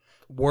 favorite,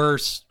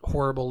 worst,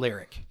 horrible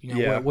lyric.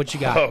 What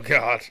you got? Oh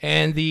God.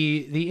 And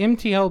the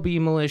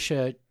MTLB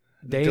militia.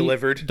 They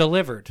delivered. They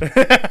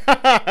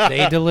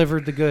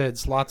delivered the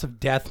goods. Lots of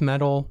death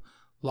metal.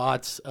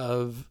 Just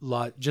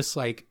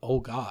like,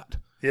 oh God.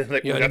 Yeah,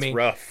 like, you know that's what I mean?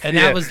 rough. And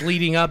that was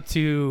leading up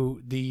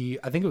to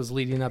I think it was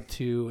leading up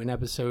to an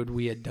episode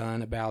we had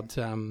done about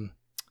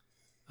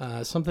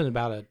something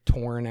about a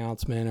tour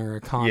announcement or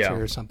a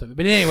concert or something.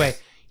 But anyway,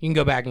 you can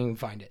go back and you can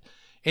find it.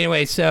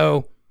 Anyway,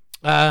 so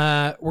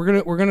we're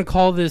gonna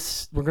call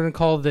this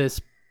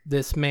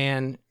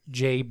man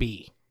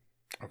JB.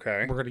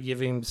 Okay. We're gonna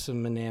give him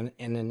some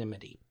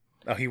anonymity.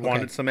 Oh, he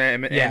wanted some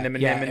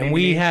anonymity. Yeah, and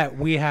we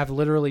have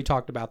literally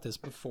talked about this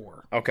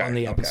before. Okay. On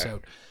the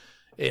episode,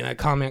 in a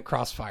comment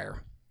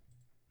crossfire.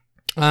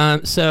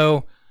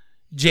 So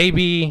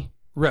JB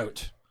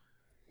wrote,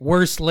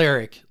 worst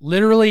lyric,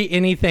 literally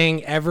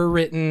anything ever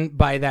written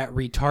by that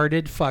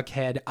retarded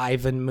fuckhead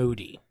Ivan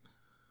Moody.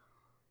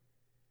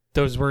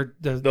 Those are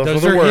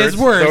his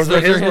words. Those are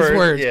his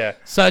words. Yeah.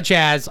 Such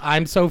as,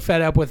 I'm so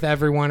fed up with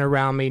everyone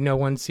around me. No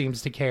one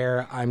seems to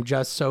care. I'm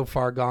just so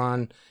far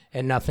gone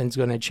and nothing's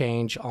going to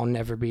change. I'll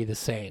never be the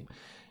same.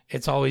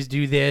 It's always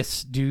do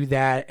this, do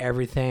that,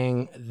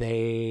 everything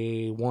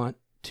they want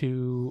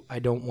to. I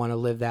don't want to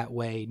live that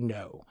way.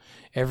 No.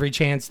 Every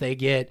chance they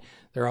get,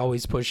 they're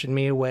always pushing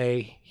me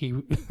away.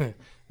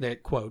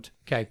 That quote.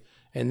 Okay.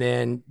 And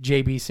then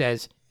JB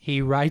says, he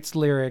writes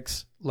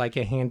lyrics like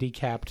a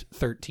handicapped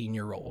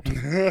 13-year-old.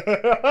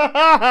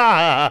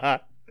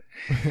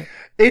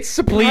 It's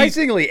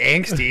surprisingly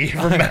angsty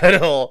for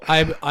metal.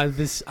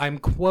 I'm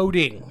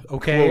quoting,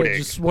 okay? I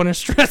just want to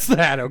stress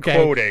that, okay?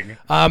 Quoting.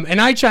 And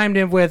I chimed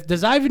in with,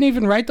 does Ivan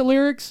even write the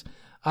lyrics?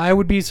 I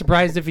would be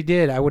surprised if he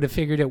did. I would have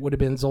figured it would have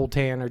been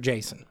Zoltan or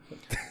Jason.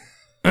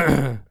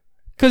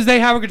 Because they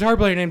have a guitar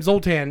player named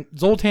Zoltan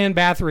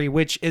Bathory,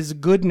 which is a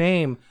good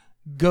name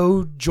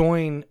go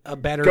join a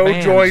better Go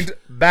band. join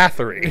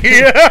Bathory.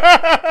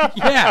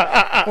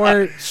 Yeah,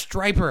 or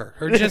Striper,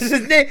 or just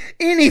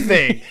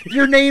anything.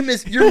 Your name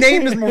is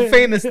more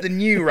famous than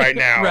you right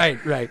now.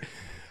 right.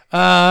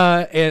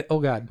 And, oh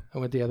God, I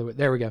went the other way.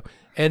 There we go.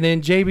 And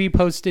then JB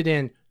posted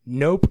in,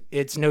 "Nope,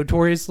 it's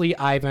Notoriously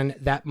Ivan.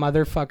 That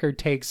motherfucker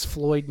takes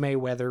Floyd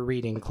Mayweather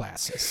reading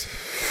classes."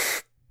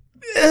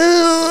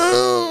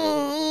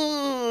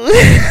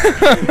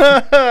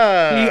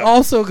 He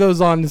also goes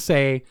on to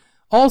say,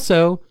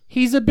 "Also,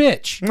 he's a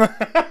bitch."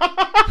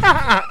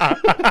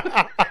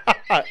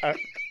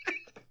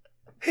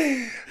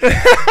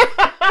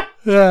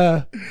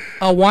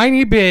 A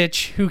whiny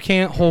bitch who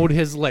can't hold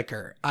his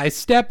liquor. I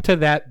stepped to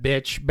that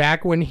bitch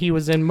back when he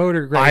was in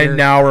Motor I Grader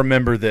now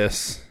remember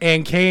this.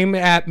 and came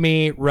at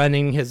me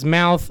running his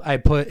mouth. I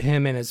put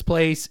him in his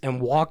place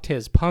and walked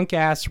his punk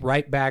ass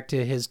right back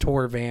to his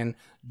tour van,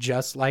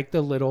 just like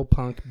the little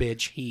punk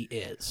bitch he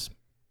is.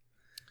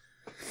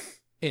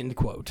 End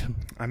quote.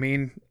 I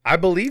mean, I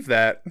believe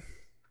that.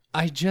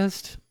 I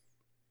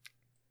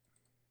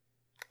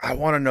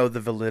want to know the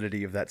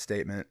validity of that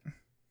statement.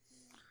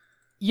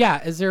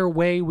 Yeah, is there a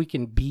way we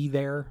can be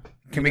there?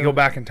 Can we go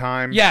back in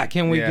time? Yeah,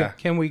 can we Yeah.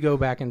 can we go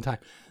back in time?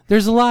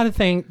 There's a lot of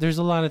things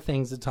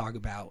to talk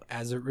about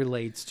as it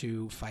relates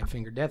to Five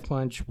Finger Death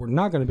Punch. We're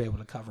not going to be able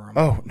to cover them.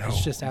 Oh, no.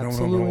 It's just No, no,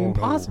 absolutely no,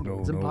 impossible. no,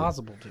 It's no.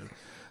 impossible to.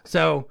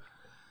 So,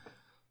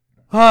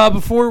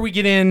 before we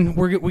get in,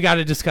 we got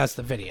to discuss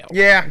the video.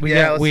 Yeah, we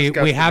let's we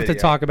discuss the have to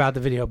video. talk about the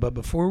video. But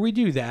before we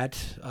do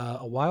that,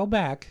 a while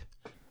back,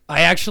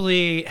 I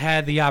actually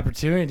had the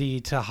opportunity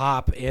to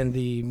hop in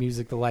the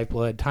Music the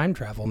Lifeblood time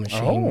travel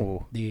machine,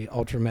 Oh. the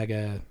Ultra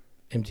Mega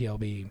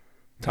MTLB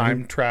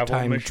Time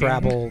travel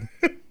machine?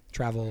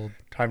 travel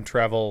Time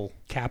travel.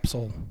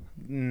 capsule,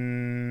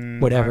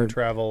 whatever. Time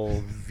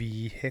travel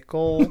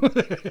vehicle.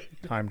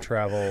 Time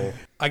travel.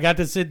 I got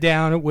to sit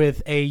down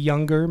with a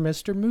younger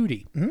Mr.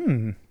 Moody,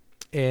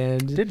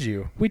 and Did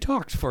you? we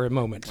talked for a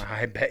moment.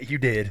 I bet you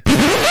did.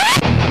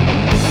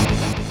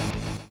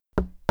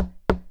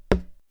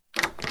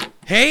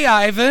 Hey,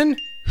 Ivan,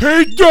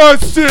 Hey,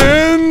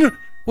 Dustin!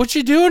 what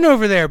you doing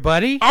over there,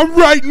 buddy? I'm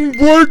writing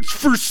words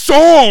for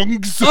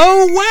songs!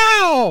 Oh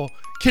wow!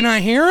 Can I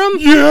hear him?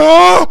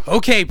 Yeah?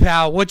 Okay,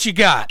 pal, what you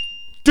got?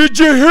 Did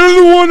you hear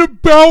the one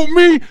about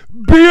me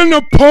being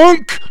a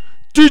punk?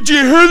 Did you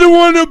hear the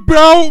one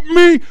about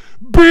me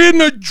being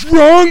a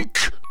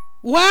drunk?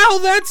 Wow,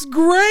 that's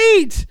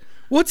great!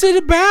 What's it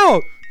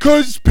about?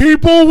 'Cause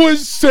people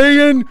was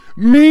saying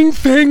mean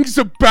things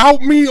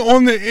about me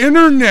on the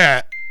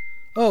internet.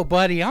 Oh,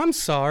 buddy, I'm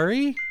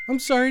sorry. I'm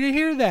sorry to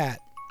hear that.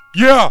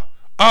 Yeah,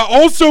 I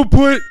also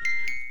put,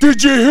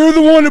 did you hear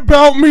the one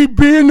about me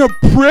being a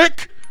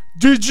prick?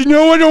 Did you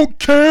know I don't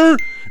care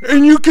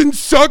and you can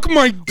suck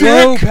my dick?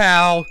 Whoa,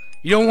 pal.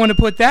 You don't want to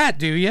put that,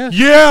 do you?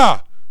 Yeah,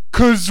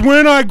 'cause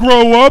when I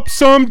grow up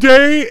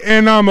someday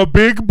and I'm a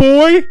big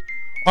boy,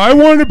 I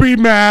want to be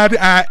mad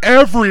at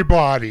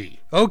everybody.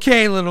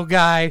 Okay, little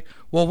guy.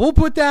 Well, we'll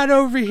put that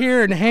over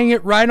here and hang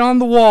it right on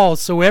the wall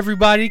so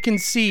everybody can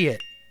see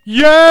it.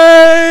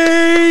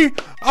 Yay!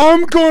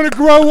 I'm gonna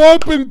grow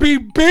up and be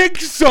big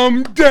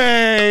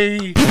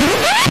someday.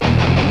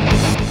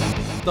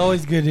 It's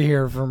always good to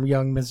hear from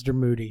young Mr.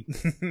 Moody.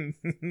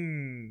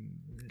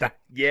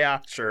 Yeah,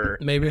 sure.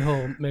 Maybe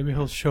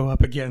he'll show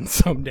up again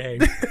someday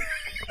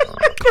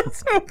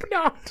Let's hope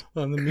not.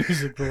 on the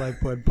Music the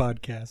Lifeblood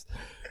podcast.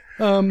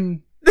 What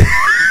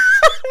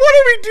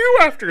do we do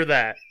after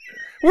that?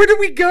 Where do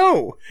we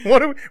go?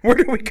 Where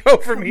do we go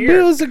from It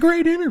here? was a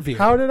great interview.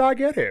 How did I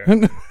get here?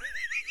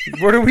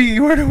 Where do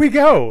we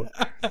go?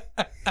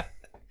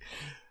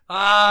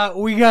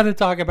 We got to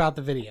talk about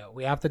the video.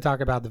 We have to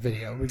talk about the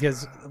video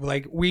because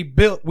like we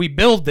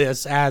build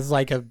this as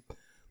like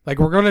we're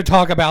going to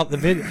talk about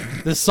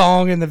the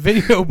song and the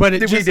video, but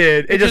it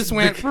just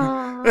went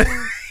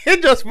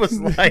It just was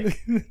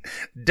like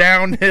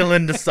downhill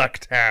into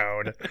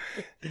Sucktown.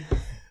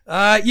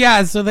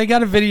 yeah, so they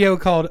got a video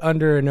called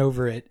Under and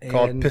Over It.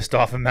 Called And Pissed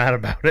Off and Mad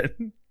About It.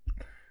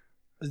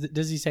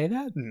 does he say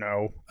that?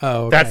 No.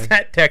 Oh, okay. That's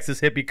that Texas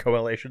Hippie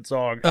Coalition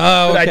song.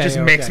 Oh, That okay, just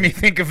makes okay. me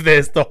think of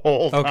this the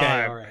whole time.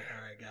 Okay, all right,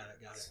 got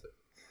it.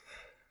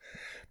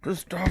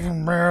 Pissed Off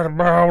and Mad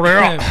About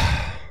It.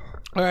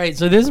 All right,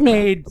 so this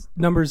made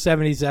number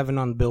 77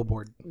 on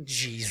Billboard.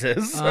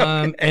 Jesus.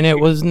 And it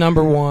was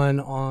number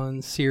 1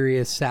 on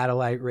Sirius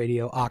satellite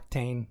radio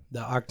Octane, the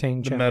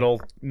Octane The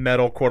channel.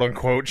 metal quote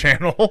unquote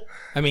channel.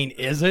 I mean,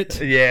 is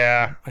it?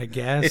 Yeah. I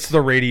guess. It's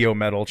the radio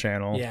metal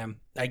channel. Yeah,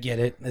 I get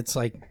it. It's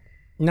like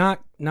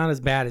not as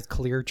bad as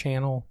Clear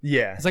Channel.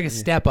 Yeah. It's like a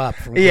step up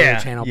from Clear Yeah,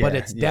 Channel, but yeah,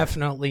 it's yeah.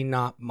 definitely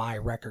not my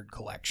record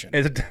collection.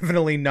 It's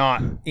definitely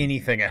not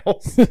anything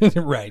else.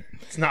 Right.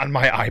 It's not in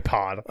my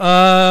iPod.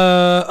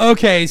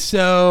 Okay,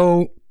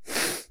 so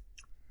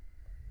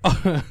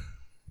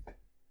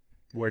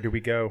Where do we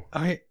go?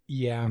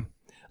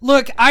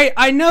 Look,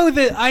 I know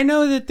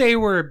that they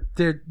were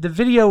the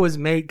video was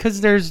made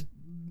because there's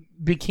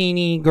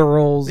bikini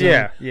girls.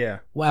 Yeah.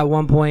 At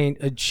one point,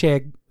 a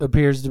chick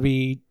appears to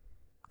be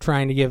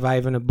trying to give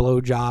Ivan a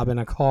blowjob in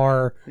a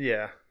car,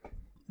 Yeah.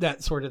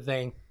 that sort of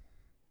thing.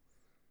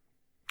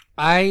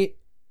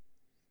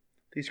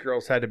 These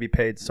girls had to be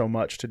paid so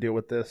much to deal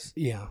with this.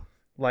 Yeah.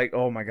 Like,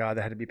 oh my God,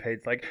 they had to be paid.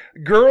 Like,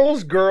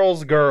 girls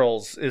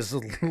is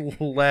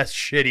less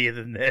shitty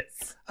than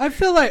this. I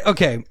feel like,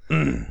 okay,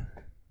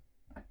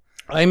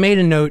 I made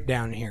a note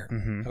down here,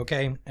 Mm-hmm.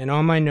 okay? And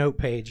on my note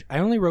page, I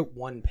only wrote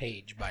one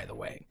page, by the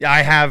way. Yeah,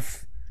 I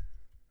have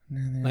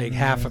Like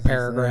half a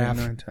paragraph.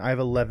 I have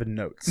 11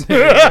 notes. All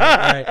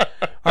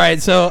right.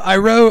 So I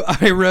wrote,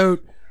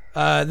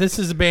 this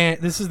is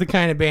the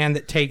kind of band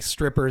that takes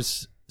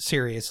strippers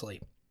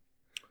seriously.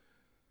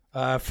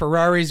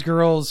 Ferrari's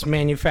girls,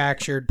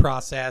 manufactured,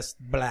 processed,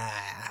 blah.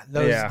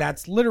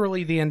 That's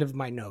literally the end of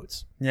my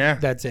notes. Yeah.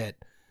 That's it.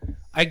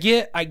 I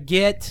get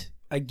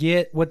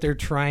what they're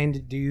trying to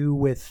do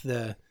with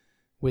the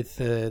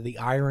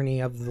irony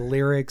of the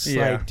lyrics.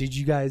 Yeah. Like, did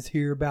you guys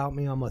hear about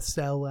me? I'm a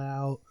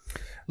sellout.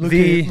 Look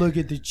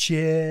at the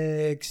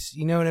chicks.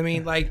 You know what I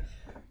mean? Like,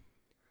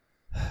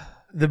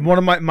 one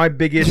of my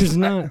biggest. there's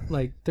not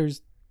like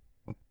there's.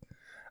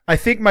 I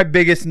think my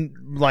biggest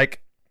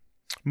like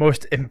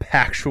most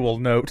impactful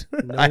note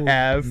I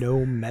have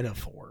no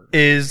metaphor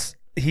is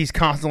he's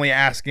constantly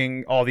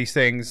asking all these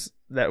things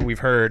that we've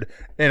heard,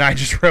 and I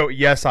just wrote,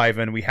 "Yes,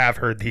 Ivan, we have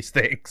heard these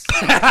things."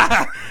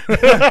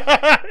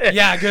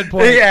 Yeah, good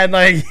point. Yeah, and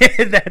like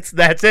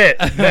that's it.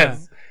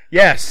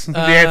 Yes. The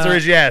answer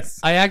is yes.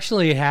 I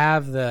actually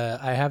have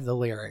the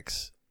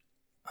lyrics,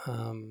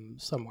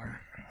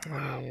 somewhere.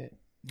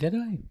 Did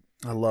I?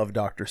 I love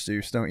Dr.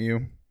 Seuss, don't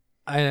you?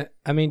 I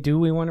mean, do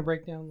we want to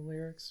break down the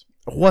lyrics?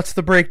 What's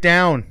the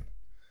breakdown?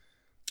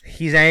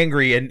 He's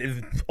angry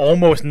and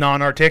almost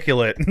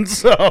non-articulate,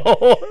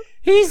 so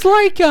He's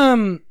like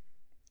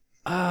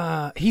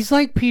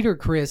Peter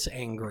Criss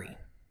angry.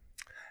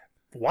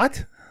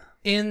 What?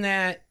 In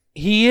that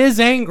he is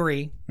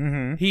angry.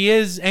 Mm-hmm. He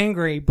is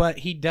angry,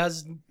 but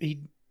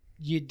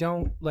you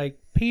don't like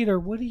Peter.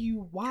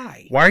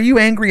 Why? Why are you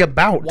angry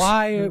about?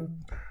 Why?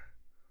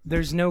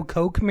 There's no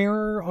Coke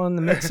mirror on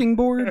the mixing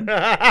board.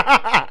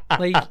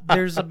 Like,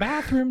 there's a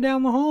bathroom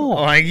down the hall.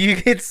 Like,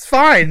 it's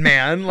fine,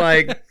 man.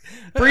 Like,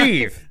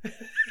 breathe.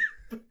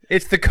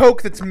 It's the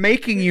Coke that's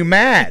making you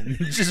mad.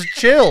 Just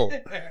chill.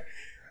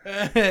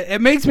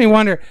 It makes me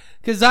wonder,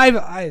 because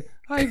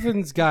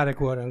Ivan's got a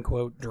quote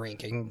unquote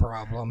drinking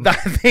problem. I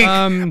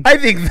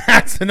think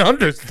that's an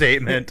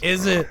understatement.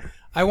 Is it?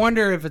 I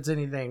wonder if it's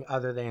anything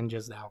other than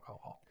just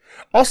alcohol.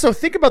 Also,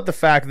 think about the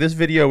fact this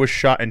video was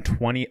shot in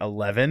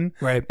 2011,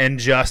 Right. And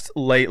just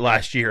late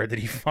last year did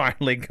he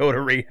finally go to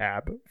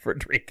rehab for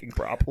drinking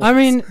problems. I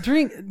mean,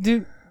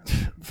 dude,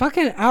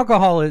 fucking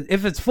alcohol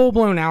if it's full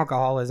blown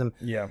alcoholism,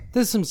 yeah,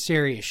 this is some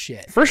serious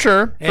shit. for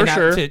sure, And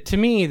sure. To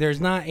me, there's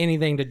not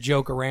anything to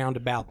joke around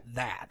about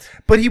that.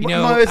 But he, You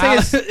know, my thing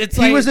is, it's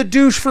he like- was a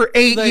douche for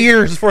 8 like-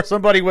 years before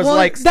somebody was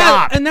like,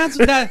 stop.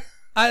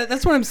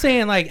 That's what I'm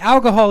saying. Like,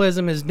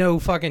 alcoholism is no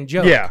fucking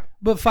joke. Yeah.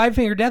 But Five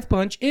Finger Death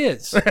Punch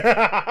is.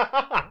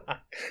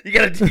 You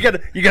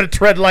gotta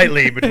tread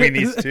lightly between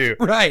these two.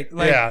 Right.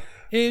 Like, Yeah.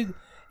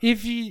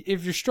 If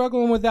you're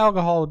struggling with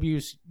alcohol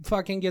abuse,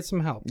 fucking get some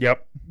help.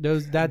 Yep.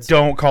 That's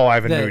Don't call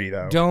Ivan that- Moody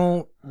though.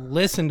 Don't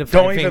listen to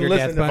Don't Five even Finger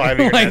listen Death to Punch. Five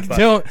Finger Like, Death Punch.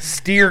 don't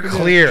Steer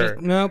clear.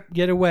 just- nope.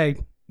 Get away.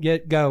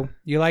 Go.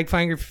 You like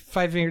Five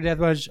Finger Death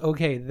Punch?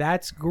 Okay,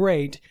 that's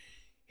great.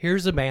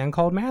 Here's a band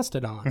called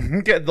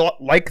Mastodon.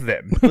 Like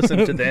them.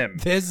 Listen to them.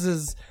 This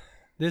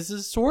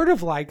is sort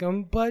of like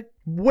them, but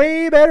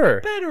Way better.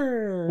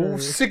 better.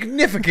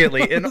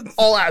 Significantly in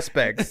all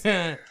aspects.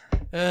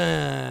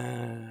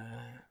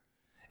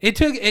 It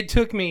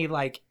took me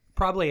like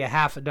probably a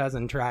half a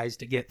dozen tries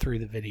to get through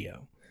the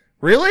video.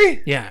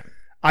 Really? Yeah,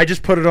 I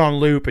just put it on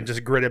loop and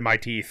just gritted my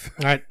teeth.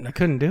 I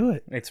couldn't do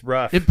it. It's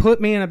rough. It put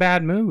me in a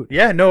bad mood.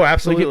 Yeah, no, Like,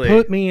 absolutely. it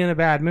put me in a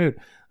bad mood.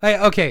 Like,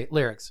 okay,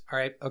 lyrics. All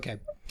right, okay.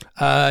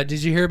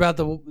 Did you hear about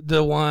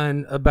the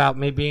one about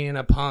me being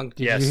a punk?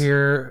 Did Yes. you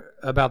hear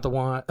about the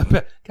one?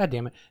 God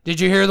damn it!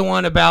 Did you hear the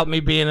one about me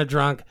being a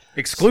drunk?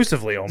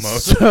 Exclusively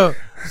almost.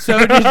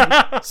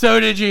 So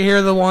did you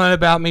hear the one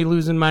about me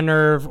losing my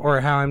nerve,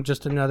 or how I'm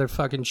just another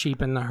fucking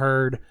sheep in the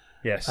herd?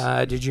 Yes.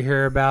 Did you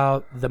hear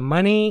about the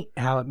money?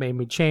 How it made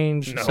me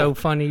change? No. So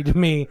funny to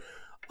me.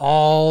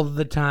 All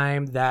the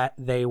time that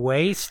they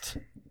waste.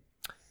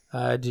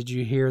 Did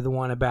you hear the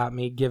one about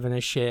me giving a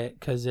shit?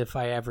 Because if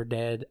I ever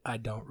did, I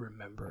don't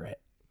remember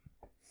it.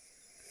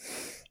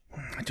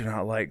 I do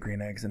not like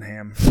green eggs and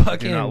ham. I do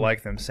Fucking- not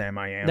like them, Sam.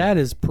 I am. That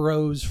is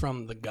prose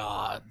from the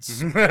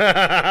gods.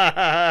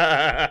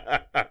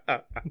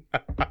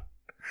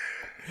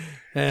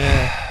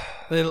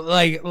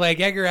 Like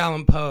Edgar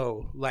Allan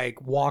Poe,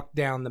 like walked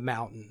down the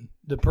mountain,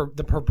 the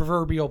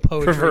proverbial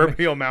poetry,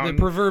 Proverbial mountain. the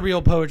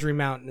proverbial poetry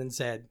mountain, and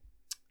said,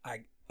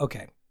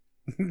 okay,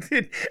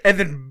 and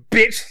then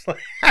bitch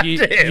slapped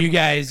him. you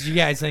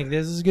guys think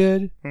this is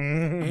good?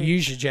 Mhm. You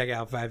should check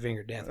out Five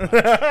Finger Death Punch.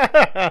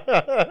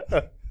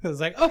 I was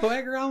like, oh,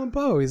 Edgar Allan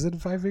Poe. He's in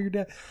Five Finger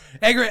Death.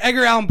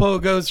 Edgar Allan Poe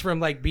goes from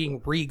like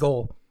being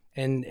regal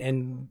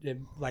and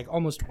like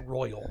almost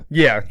royal.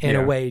 Yeah. In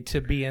a way,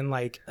 to be in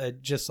like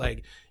just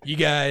like,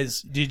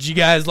 did you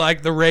guys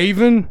like The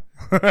Raven?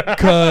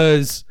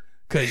 Cause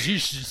you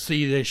should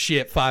see this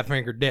shit Five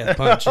Finger Death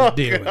Punch is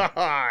doing.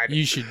 God.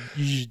 You should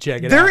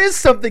check it out. There is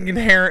something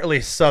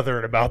inherently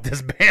Southern about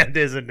this band,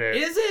 isn't it?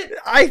 Is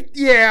it?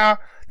 Yeah.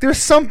 There's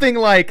something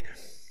like,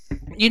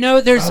 You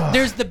know, there's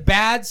the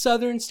bad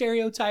Southern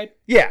stereotype.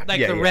 yeah, Like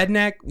yeah, the yeah.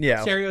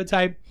 redneck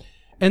stereotype.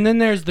 And then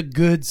there's the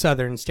good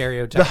Southern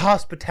stereotype. The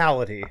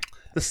hospitality,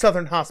 the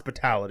Southern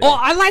hospitality. Well,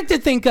 I like to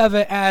think of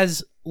it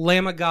as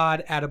Lamb of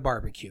God at a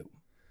barbecue.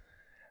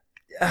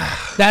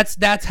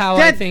 That's how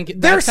I think.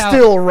 They're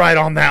still right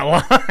on that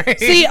line.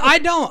 See, I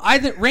don't. I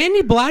think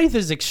Randy Blythe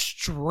is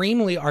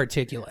extremely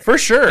articulate. For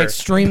sure.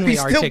 Extremely He's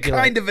articulate. still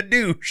kind of a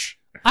douche.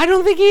 I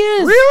don't think he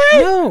is.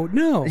 Really?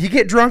 No. You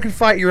get drunk and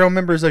fight your own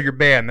members of your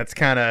band. That's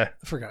kind of.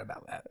 I forgot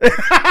about that.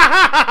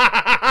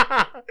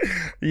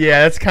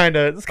 Yeah, that's kind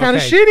of Okay.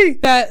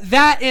 shitty.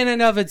 That in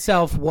and of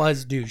itself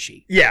was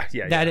douchey. Yeah.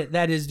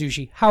 That is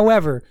douchey.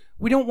 However,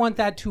 we don't want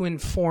that to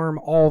inform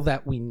all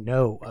that we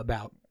know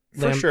about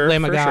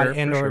Lamb of God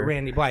and or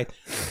Randy Blythe.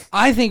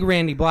 I think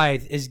Randy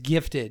Blythe is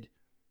gifted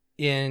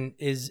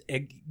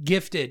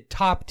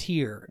top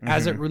tier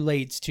as it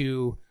relates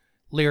to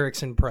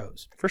lyrics and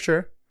prose. For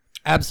sure.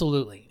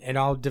 Absolutely. And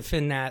I'll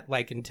defend that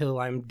like until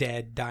I'm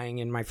dead, dying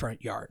in my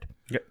front yard.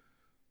 Yep.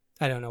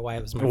 I don't know why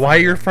it was my Why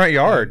your front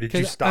yard? Did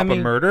you 'Cause, stop a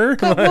murder?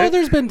 Well,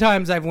 there's been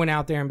times I've went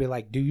out there and be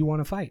like, do you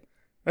want to fight?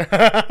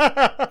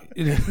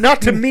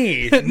 Not to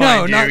me. No,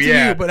 mind not to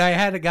yeah. you, but I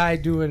had a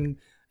guy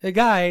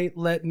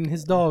letting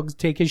his dogs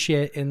take his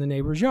shit in the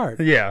neighbor's yard.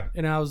 Yeah.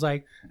 And I was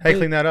like, Hey,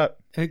 clean that up.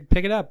 hey,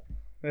 pick it up.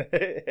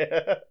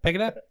 Pick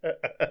it up.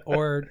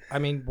 Or, I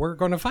mean, we're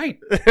going to fight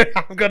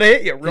I'm going to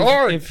hit you real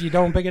hard. if you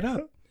don't pick it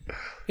up.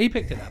 He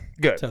picked it up.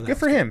 Good. So Good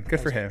for him. Good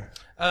for him.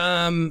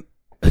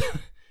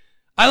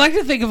 I like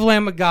to think of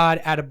Lamb of God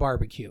at a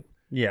barbecue.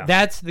 Yeah.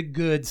 That's the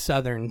good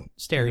Southern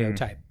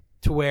stereotype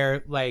to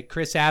where, like,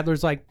 Chris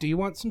Adler's like, do you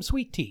want some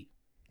sweet tea?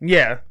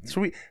 Yeah.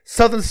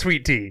 Southern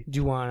sweet tea. Do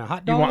you want a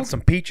hot dog? You want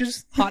some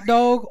peaches? hot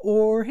dog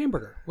or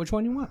hamburger? Which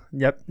one you want?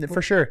 Yep,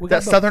 for sure. we got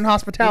That's both. Southern We got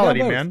hospitality,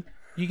 both. man.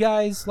 You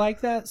guys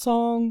like that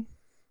song?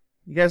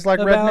 You guys like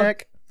About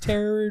redneck?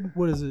 Terror?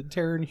 What is it?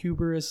 Terror and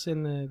Hubris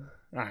in the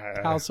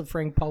House of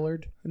Frank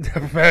Pollard?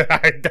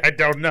 I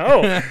don't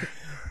know.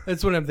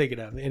 That's what I'm thinking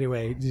of.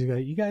 Anyway,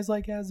 you guys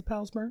like As the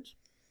Palace Burns?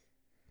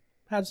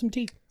 Have some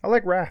tea. I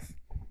like Wrath.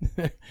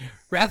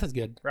 Wrath is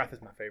good. Wrath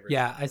is my favorite.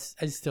 Yeah, I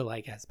still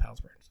like As the Palace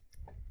Burns.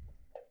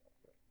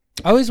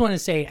 I always want to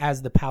say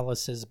As the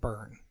Palaces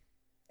Burn.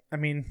 I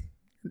mean,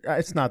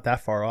 it's not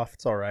that far off.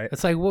 It's all right.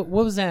 It's like, what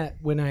was that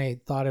when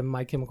I thought of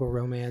My Chemical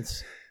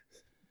Romance?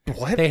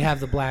 What? They have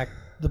the Black Parade.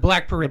 The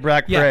Black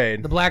Yeah,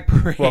 Parade. the Black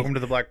Parade. Welcome to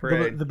the Black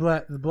Parade. The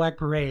Black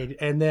Parade.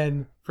 And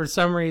then, for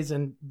some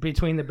reason,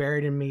 between the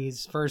Buried in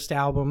Me's first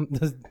album,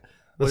 The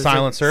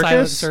Silent Circus?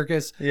 Silent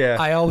Circus. Yeah.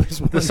 I always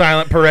want The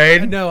Silent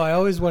Parade. No, I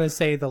always want to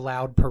say the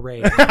Loud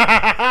Parade.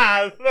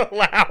 The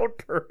Loud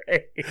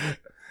Parade.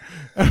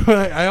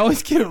 I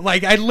always get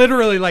like, I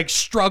literally like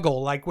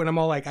struggle like when I'm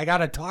all like, I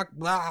gotta talk.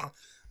 Blah.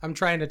 I'm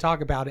trying to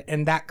talk about it,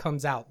 and that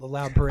comes out, the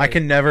Loud Parade.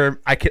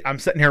 I'm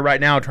sitting here right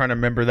now trying to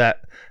remember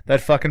that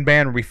fucking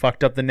band where we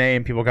fucked up the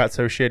name. People got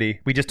so shitty.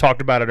 We just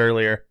talked about it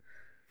earlier.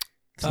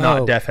 It's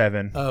not Deaf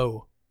Heaven.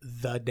 Oh,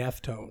 the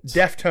Deftones.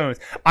 Deftones.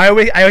 I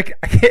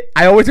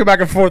always go back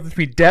and forth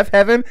between Deaf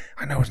Heaven.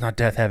 I know it's not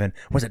Death Heaven.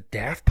 Was it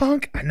Daft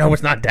Punk? I know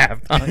it's not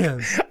Daft Punk.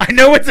 I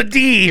know it's a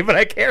D, but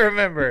I can't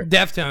remember.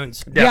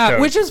 Deftones. Yeah,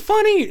 which is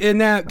funny in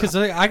that because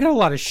I got a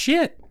lot of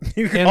shit.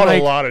 You got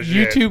a lot of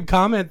shit. YouTube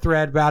comment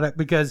thread about it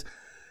because,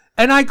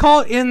 and I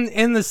call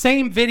in the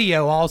same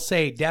video, I'll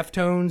say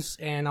Deftones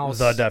and I'll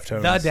The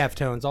Deftones. The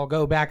Deftones. I'll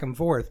go back and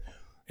forth,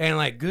 and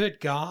like, good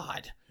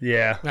God.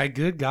 Yeah. Like,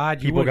 good God,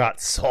 People got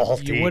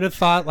salty. You would have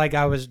thought like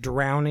I was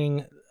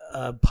drowning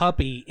a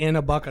puppy in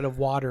a bucket of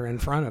water in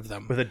front of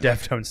them. With a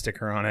Deftone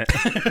sticker on it.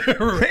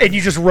 And you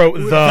just wrote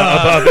the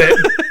above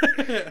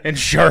it. And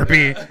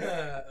Sharpie.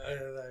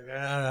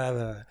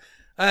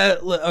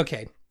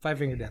 Okay, Five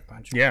Finger Death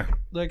Punch. Yeah.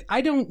 Look,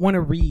 I don't want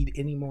to read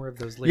any more of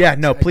those lyrics. Yeah,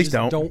 no, I please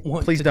just don't.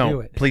 want Please to don't. do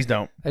it. Please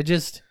don't.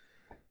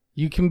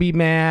 You can be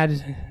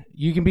mad.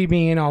 You can be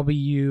me and I'll be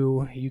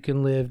you. You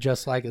can live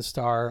just like a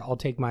star. I'll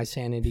take my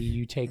sanity.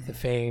 You take the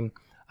fame.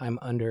 I'm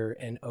under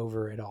and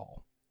over it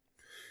all.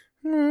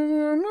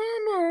 I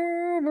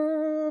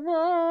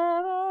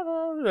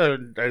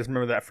just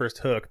remember that first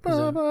hook. That's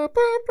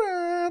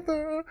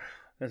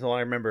all I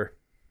remember.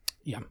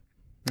 Yeah.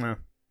 No.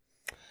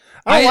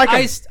 I don't like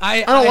him.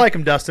 I don't like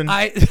him, Dustin.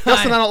 Dustin,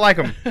 I don't like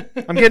him.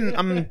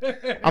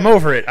 I'm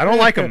over it. I don't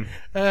like him.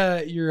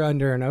 You're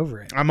under and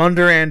over it. I'm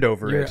under and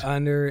over You're it.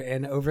 under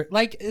and over it.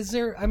 Like, is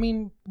there, I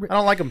mean. I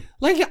don't like him.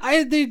 Like,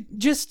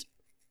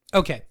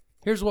 okay,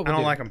 here's what we'll do. I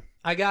don't like him.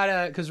 I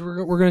gotta, because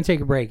we're going to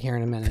take a break here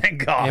in a minute.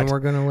 Thank God. And we're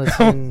going to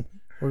listen.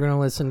 We're going to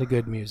listen to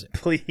good music.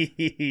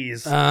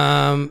 Please.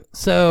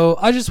 So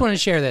I just want to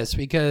share this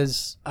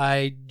because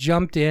I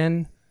jumped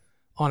in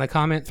on a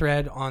comment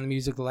thread on the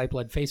Music the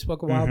Lifeblood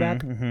Facebook a while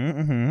back.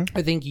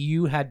 I think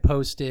you had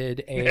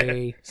posted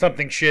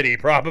something shitty,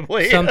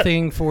 probably.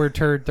 something for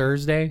Turd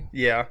Thursday.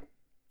 Yeah.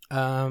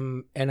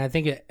 And I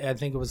think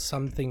it was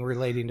something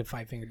relating to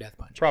Five Finger Death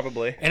Punch.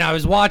 Probably. And I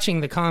was watching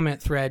the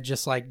comment thread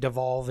just like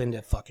devolve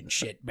into fucking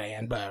shit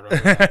band,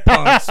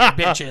 punks,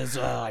 bitches.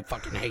 I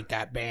fucking hate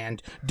that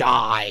band.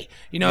 Die.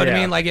 You know what I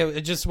mean? Like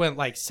it just went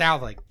like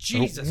south. Like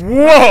Jesus.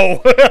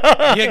 Whoa.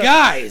 You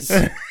guys.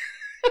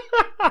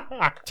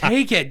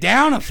 Take it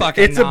down a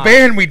fucking It's notch. a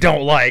band we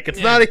don't like.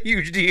 It's not a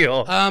huge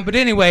deal. But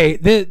anyway,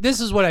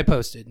 this is what I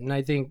posted, and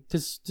I think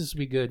this will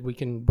be good. We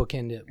can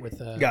bookend it with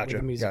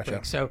a music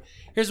break. So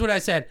here's what I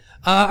said.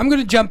 I'm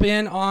going to jump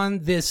in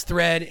on this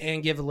thread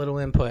and give a little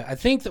input. I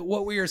think that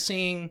what we are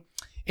seeing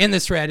in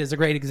this thread is a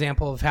great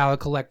example of how a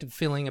collective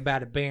feeling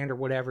about a band or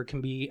whatever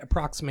can be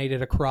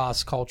approximated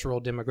across cultural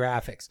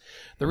demographics.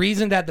 The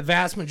reason that the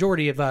vast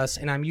majority of us,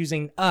 and I'm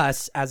using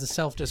us as a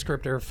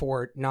self-descriptor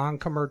for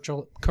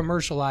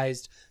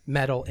commercialized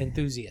metal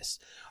enthusiasts,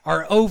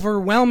 are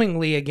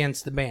overwhelmingly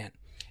against the band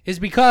is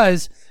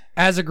because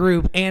as a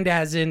group and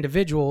as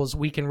individuals,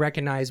 we can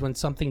recognize when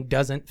something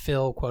doesn't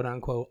feel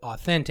quote-unquote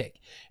authentic.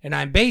 And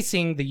I'm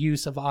basing the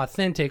use of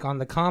authentic on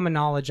the common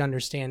knowledge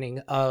understanding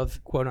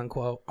of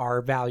quote-unquote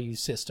our value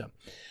system.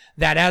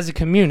 That as a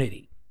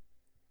community,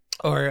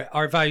 or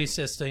our value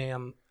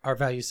system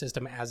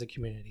as a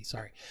community,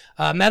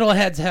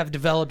 metalheads have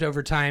developed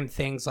over time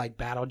things like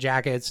battle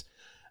jackets.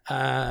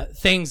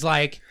 Things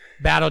like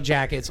battle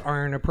jackets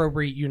are an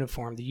appropriate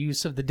uniform, the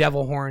use of the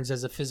devil horns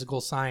as a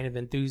physical sign of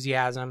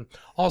enthusiasm,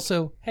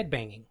 also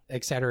headbanging,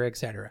 etc.,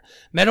 etc.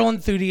 Metal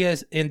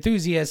enthusiasts /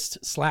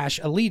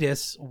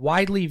 elitists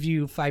widely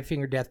view Five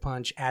Finger Death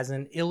Punch as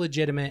an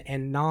illegitimate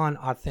and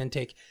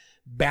non-authentic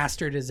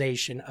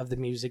bastardization of the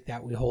music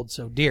that we hold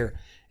so dear.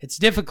 It's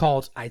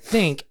difficult, I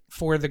think,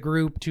 for the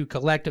group to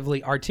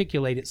collectively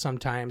articulate it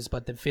sometimes,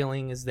 but the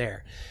feeling is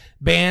there.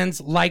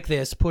 Bands like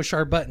this push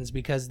our buttons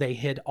because they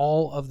hit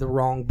all of the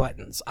wrong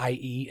buttons,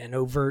 i.e. an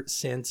overt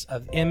sense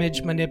of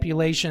image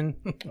manipulation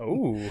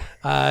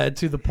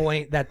to the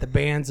point that the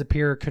bands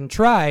appear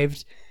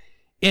contrived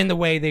in the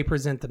way they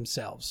present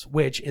themselves,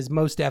 which is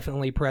most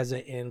definitely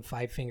present in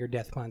Five Finger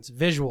Death Punch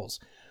visuals.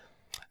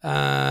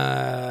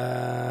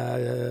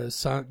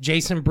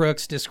 Jason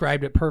Brooks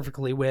described it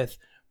perfectly with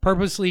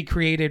purposely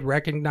created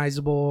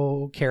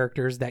recognizable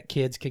characters that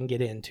kids can get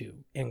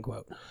into, end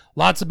quote.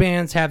 Lots of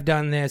bands have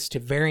done this to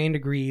varying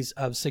degrees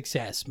of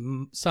success.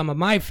 Some of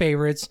my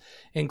favorites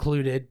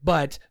included,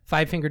 but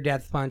Five Finger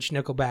Death Punch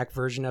Nickelback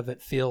version of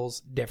it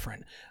feels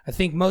different. I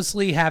think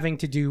mostly having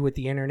to do with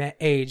the internet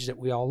age that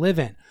we all live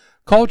in.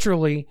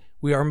 Culturally,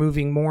 we are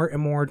moving more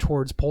and more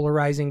towards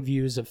polarizing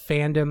views of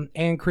fandom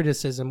and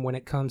criticism when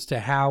it comes to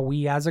how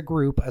we as a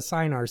group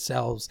assign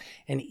ourselves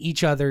and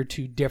each other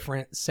to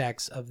different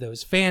sects of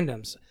those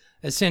fandoms.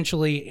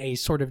 Essentially a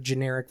sort of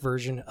generic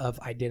version of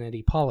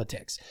identity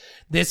politics.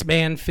 This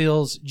band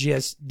feels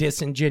just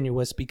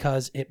disingenuous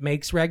because it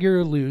makes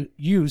regular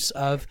use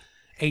of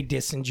a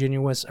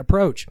disingenuous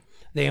approach.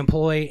 They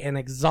employ an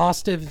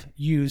exhaustive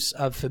use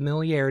of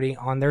familiarity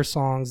on their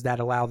songs that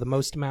allow the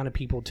most amount of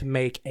people to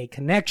make a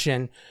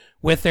connection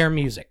with their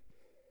music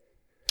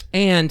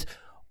and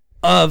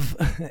of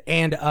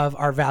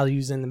our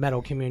values in the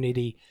metal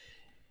community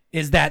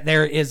is that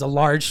there is a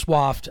large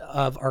swath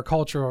of our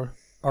culture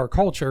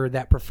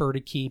that prefer to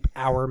keep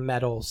our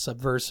metal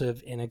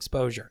subversive in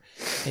exposure.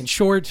 In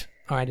short,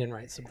 I didn't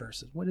write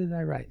subversive. What did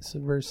I write?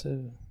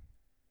 Subversive.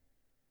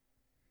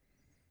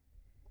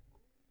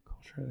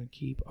 To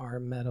keep our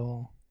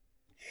metal.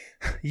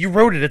 You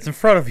wrote it. It's in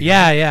front of you.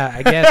 Yeah.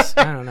 I guess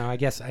I don't know. I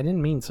guess I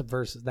didn't mean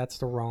subversive. That's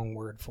the wrong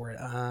word for it.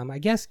 I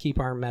guess keep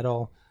our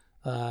metal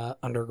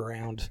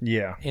underground.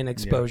 Yeah. In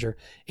exposure.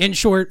 Yeah. In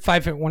short,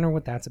 wonder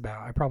what that's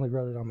about. I probably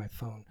wrote it on my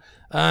phone.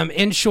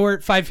 In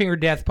short, Five Finger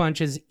Death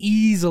Punch is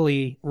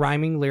easily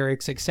rhyming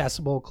lyrics,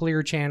 accessible,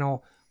 clear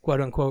channel,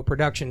 quote-unquote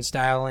production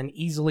style, and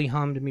easily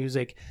hummed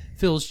music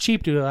feels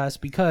cheap to us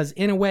because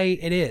in a way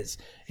it is.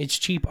 It's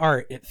cheap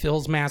art. It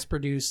feels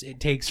mass-produced. It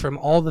takes from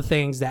all the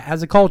things that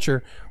as a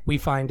culture we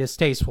find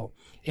distasteful.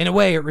 In a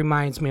way, it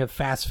reminds me of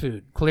fast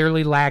food.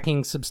 Clearly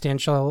lacking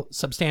substantial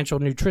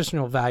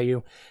nutritional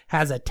value,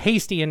 has a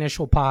tasty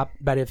initial pop,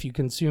 but if you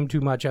consume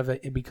too much of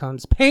it, it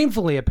becomes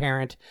painfully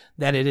apparent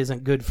that it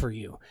isn't good for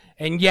you.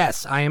 And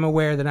yes, I am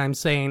aware that I'm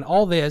saying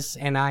all this,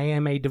 and I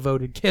am a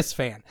devoted Kiss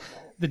fan.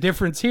 The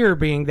difference here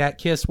being that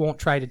Kiss won't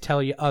try to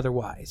tell you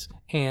otherwise.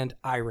 And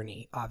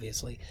irony,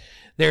 obviously.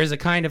 There's a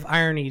kind of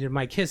irony to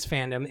my Kiss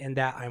fandom in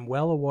that I'm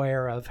well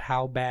aware of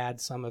how bad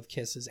some of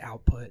Kiss's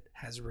output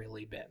has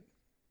really been.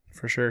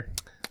 For sure.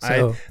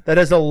 So, that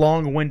is a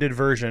long-winded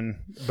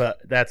version, but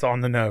that's on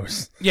the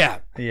nose.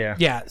 Yeah.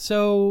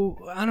 So,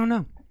 I don't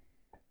know.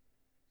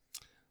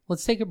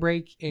 Let's take a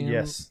break and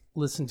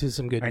listen to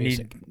some good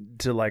music. I need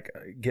to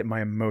get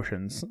my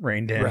emotions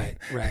reined in. Right.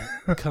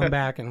 Come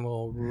back and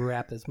we'll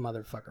wrap this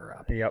motherfucker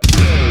up. Yep.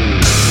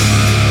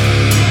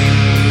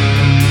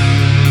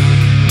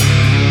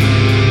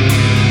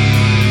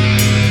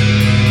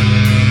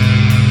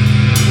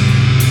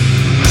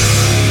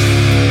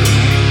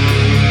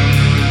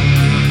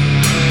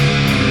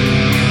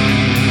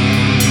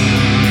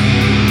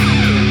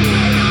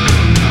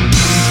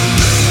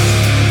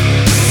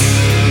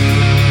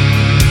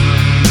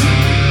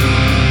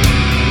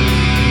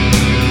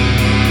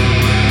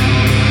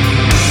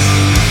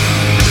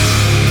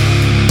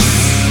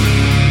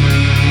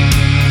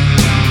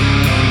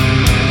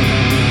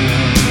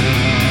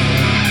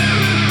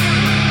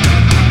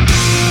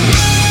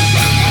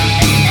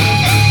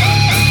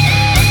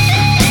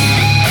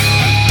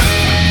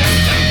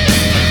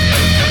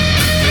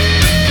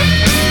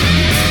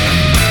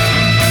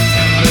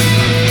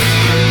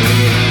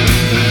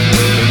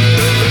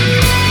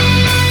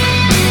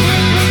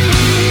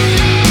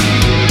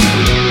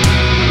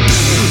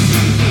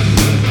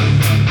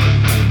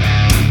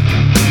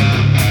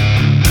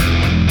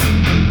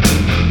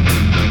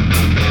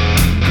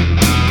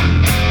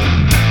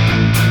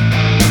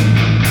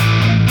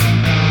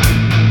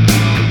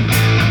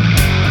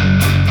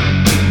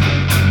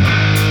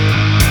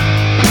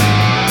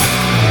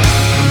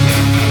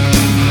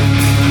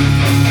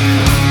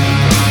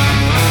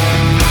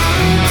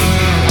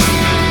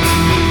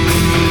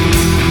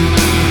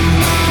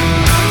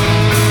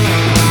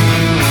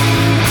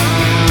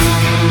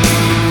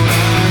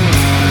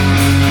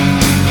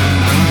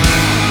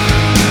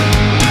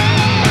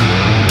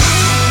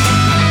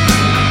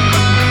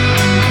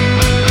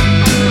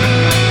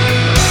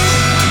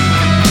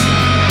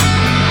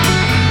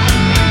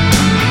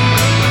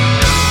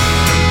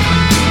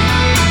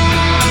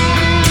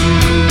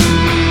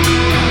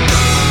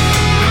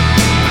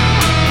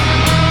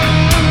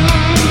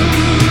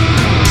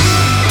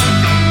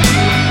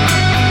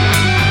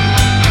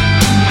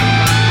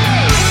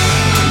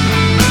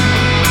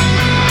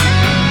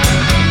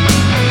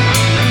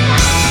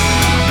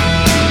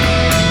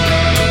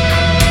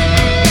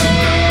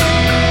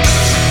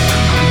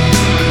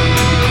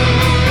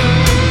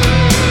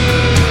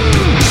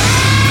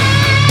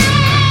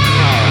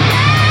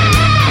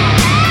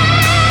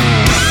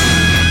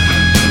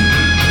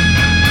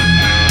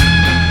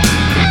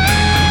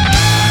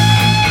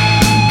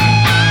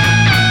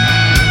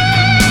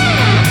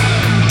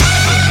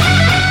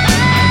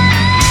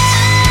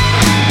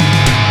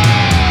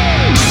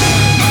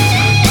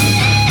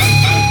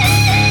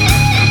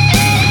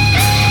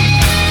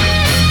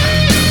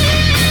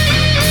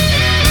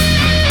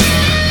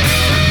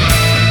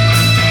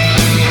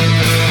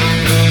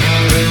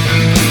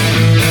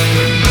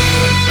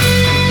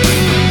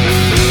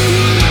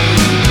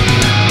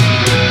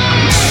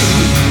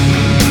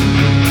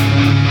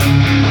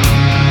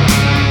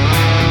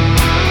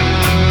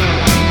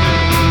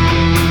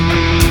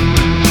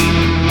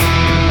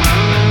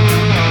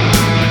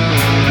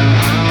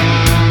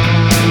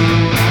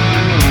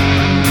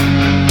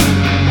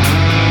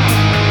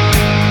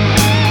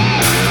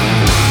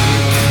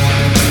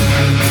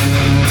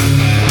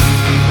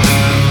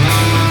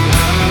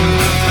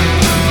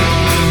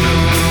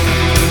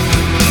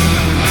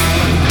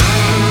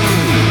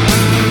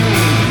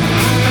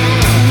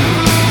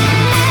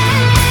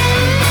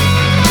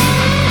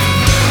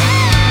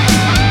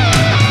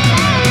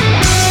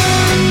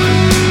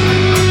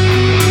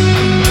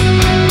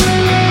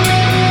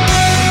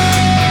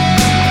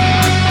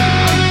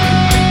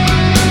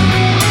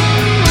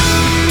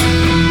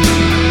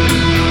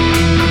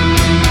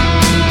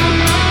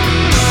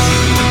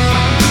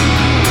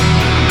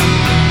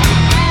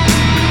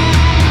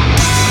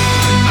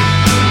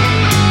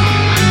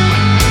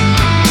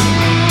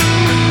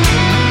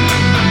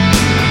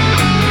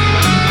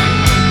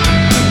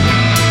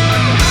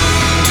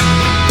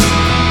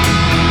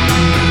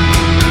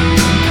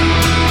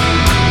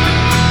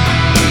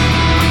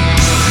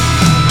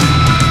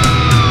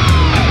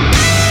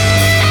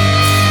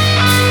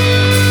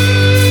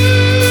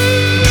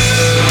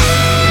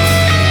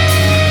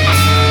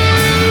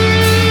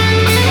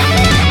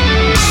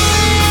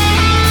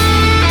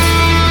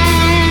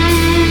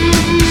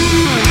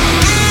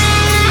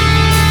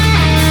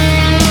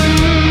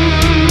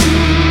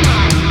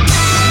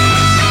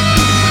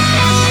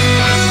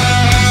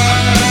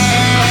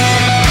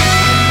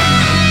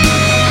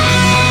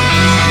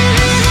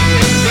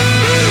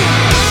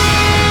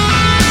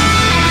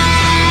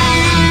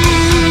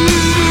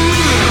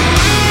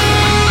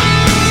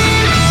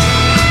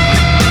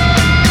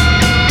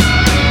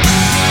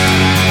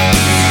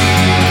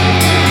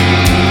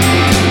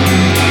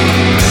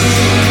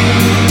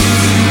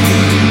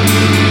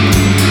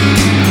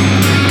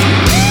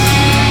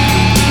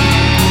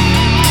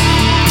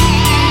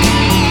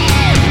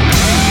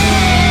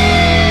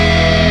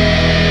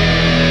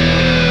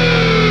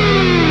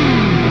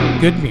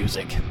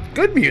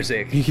 good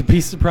music. You could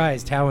be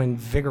surprised how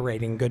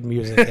invigorating good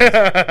music is.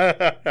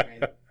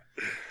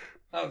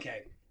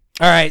 Okay.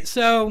 All right,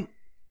 so,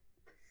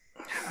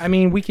 I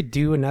mean, we could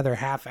do another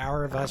half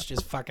hour of us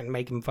just fucking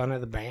making fun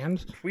of the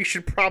band. We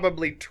should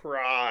probably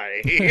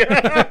try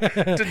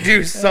to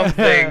do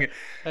something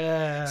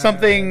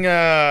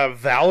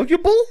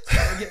valuable.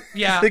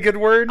 Yeah. Is a good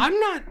word.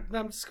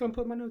 I'm just going to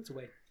put my notes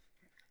away.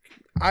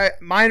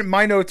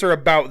 My notes are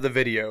about the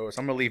videos.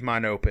 I'm gonna leave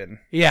mine open.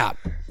 Yeah.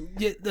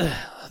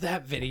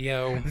 That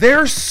video.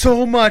 They're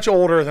so much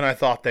older than I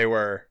thought they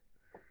were.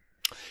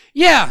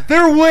 Yeah.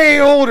 They're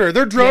way older.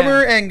 Their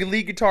drummer and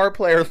lead guitar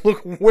player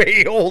look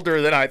way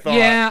older than I thought.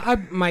 Yeah,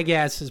 my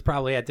guess is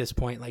probably at this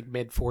point like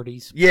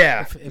mid-40s.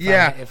 Yeah.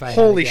 If I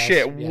Holy had to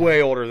shit, guess.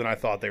 way older than I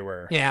thought they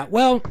were. Yeah,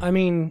 well, I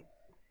mean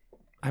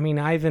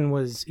Ivan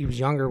was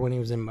younger when he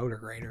was in Motor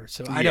Grader,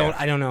 so I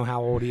don't know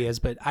how old he is,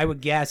 but I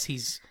would guess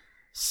he's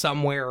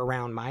somewhere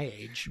around my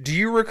age. Do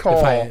you recall?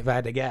 If I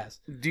had to guess.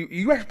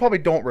 You actually probably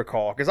don't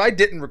recall, because I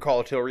didn't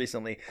recall till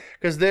recently.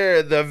 Because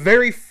they're the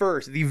very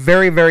first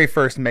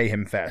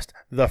Mayhem Fest,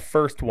 the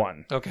first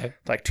one. Okay.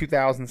 It's like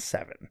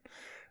 2007.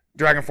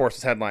 Dragon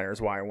Force's headliner is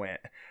why I went.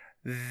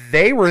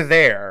 They were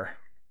there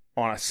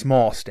on a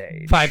small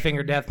stage. Five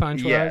Finger Death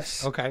Punch was?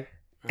 Yes. Okay.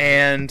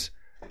 And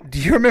do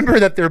you remember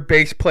that their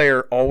bass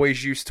player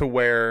always used to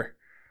wear,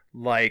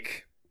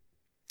 like...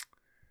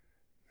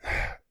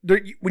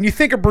 When you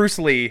think of Bruce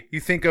Lee, you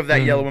think of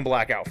that yellow and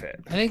black outfit.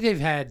 I think they've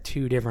had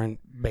two different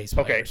bass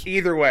players. Okay,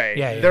 either way,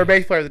 Yeah. their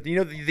bass player,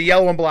 the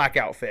yellow and black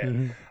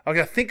outfit.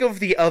 Okay, think of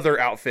the other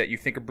outfit you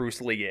think of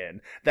Bruce Lee in.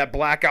 That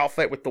black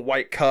outfit with the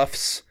white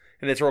cuffs,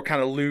 and it's real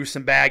kind of loose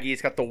and baggy.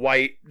 It's got the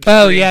white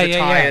strings to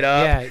tie it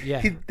up.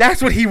 Yeah.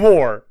 That's what he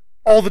wore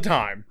all the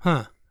time.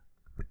 Huh.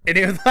 And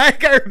it was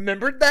like, I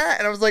remembered that,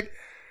 and I was like,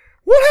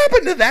 what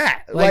happened to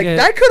that? Like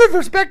I could have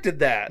respected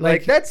that.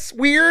 Like that's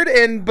weird,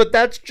 but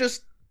that's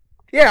just...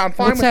 Yeah, I'm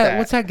fine with that.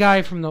 What's that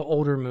guy from the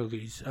older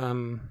movies?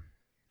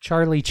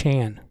 Charlie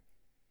Chan.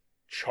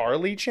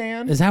 Charlie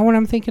Chan? Is that what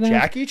I'm thinking of?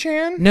 Jackie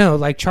Chan? No,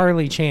 like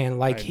Charlie Chan.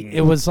 Like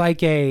it was like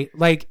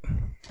the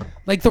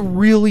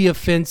really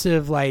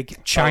offensive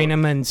like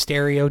Chinaman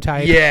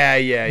stereotype.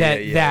 Yeah.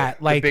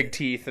 That like the big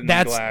teeth and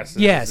that's, the glasses.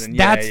 Yes, and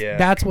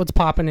that's what's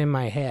popping in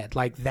my head.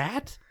 Like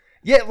that.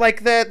 Yeah,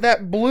 like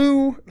that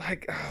blue.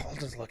 Like I'll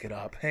just look it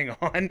up. Hang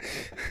on.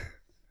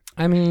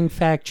 I mean,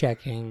 fact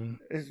checking.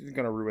 This is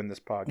gonna ruin this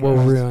podcast. Will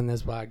ruin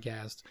this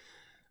podcast.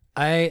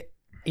 I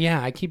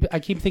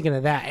keep thinking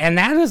of that, and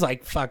that is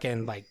like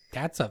fucking like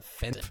that's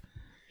offensive.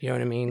 You know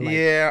what I mean? Like,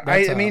 yeah,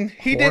 I mean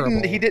he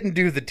horrible. didn't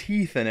do the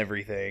teeth and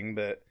everything,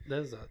 but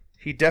There's a,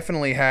 he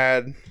definitely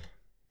had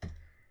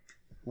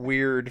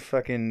weird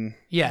fucking.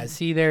 yeah.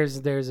 See, there's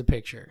a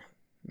picture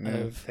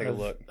Take a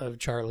look of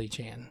Charlie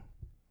Chan,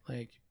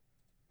 like.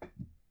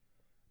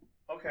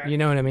 Okay. You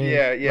know what I mean?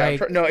 Yeah.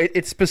 Like, No,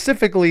 it's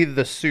specifically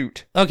the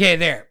suit. okay,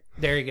 there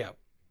you go.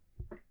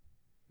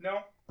 No?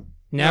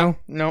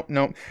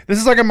 No. This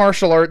is like a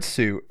martial arts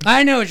suit.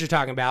 I know what you're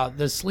talking about.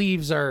 The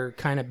sleeves are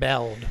kind of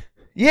belled.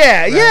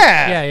 Yeah, Right?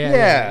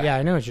 yeah. Yeah,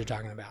 I know what you're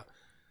talking about.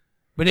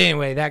 But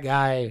anyway, that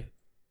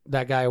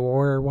guy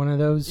wore one of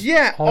those.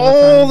 Yeah,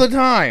 all the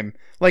time.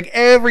 Like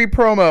every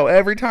promo,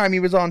 every time he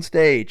was on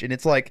stage, and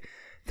it's like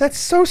that's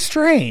so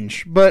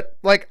strange, but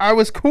like I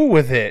was cool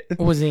with it.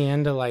 Was he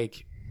into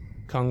like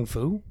kung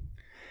fu?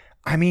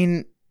 I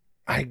mean,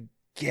 I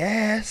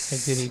guess.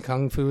 Like, did he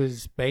kung fu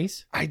his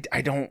bass? I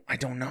don't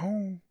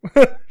know.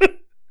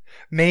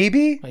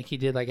 Maybe. Like he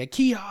did like a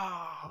Kia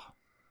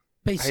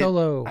bass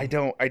solo. I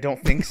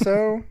don't think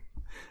so.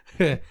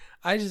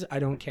 I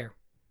don't care.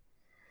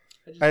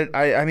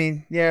 I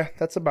mean, yeah,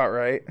 that's about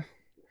right.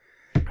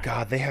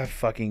 God, they have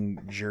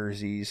fucking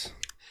jerseys.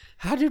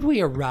 How did we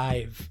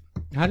arrive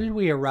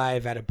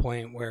at a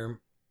point where,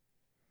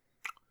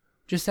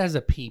 just as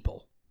a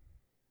people,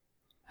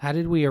 how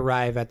did we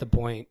arrive at the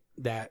point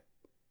that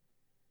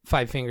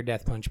Five Finger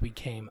Death Punch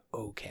became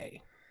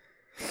okay?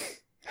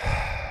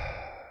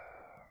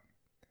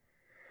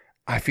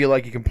 I feel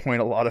like you can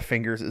point a lot of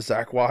fingers at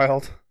Zakk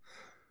Wylde.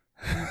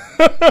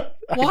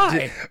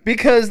 Why?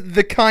 Because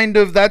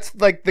that's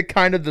like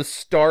the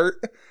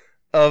start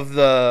of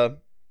the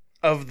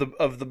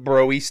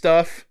bro-y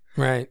stuff.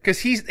 Right. Because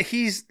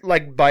he's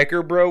like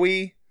biker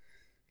bro-y.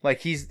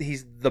 Like he's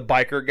the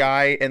biker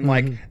guy, and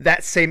like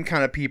that same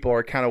kind of people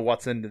are kind of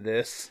what's into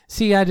this.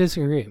 See, I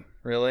disagree.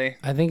 Really?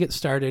 I think it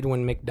started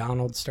when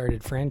McDonald's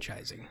started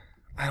franchising.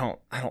 I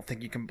don't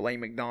think you can blame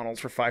McDonald's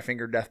for Five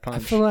Finger Death Punch. I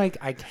feel like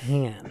I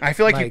can. I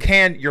feel like you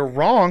can. You're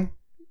wrong,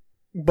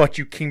 but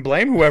you can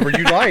blame whoever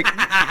you like.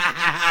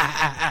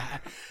 I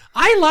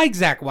like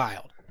Zakk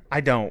Wylde. I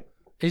don't.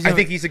 I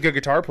think he's a good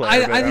guitar player.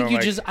 I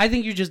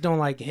think you just don't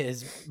like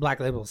his Black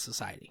Label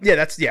Society.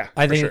 Yeah,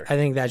 I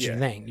think that's your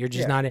thing. You're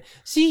just not.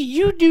 See,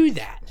 you do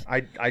that.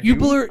 You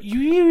blur.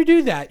 You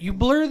do that. You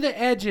blur the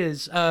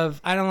edges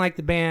of I don't like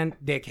the band,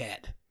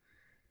 dickhead,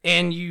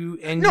 I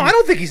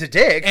don't think he's a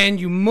dick. And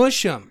you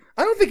mush him.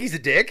 I don't think he's a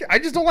dick. I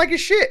just don't like his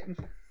shit.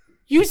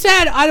 You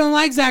said I don't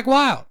like Zakk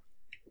Wylde.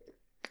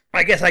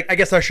 I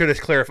guess I should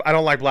have clarified. I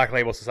don't like Black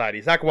Label Society.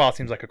 Zach Wild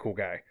seems like a cool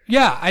guy.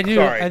 Yeah, I do.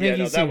 Sorry, I think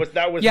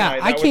that was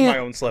my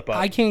own slip up.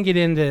 I can't get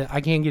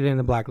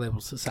into Black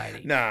Label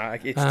Society. Nah,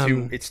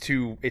 it's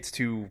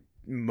too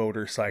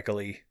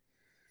motorcycle-y.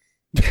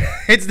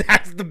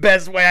 That's the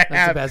best way I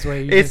have. The best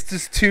way. It's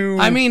just too.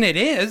 I mean, it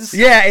is.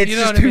 Yeah, it's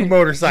just too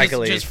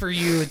motorcycle-y. Just for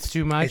you, it's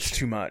too much. It's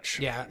too much.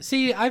 Yeah.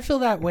 See, I feel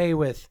that way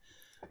with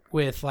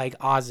like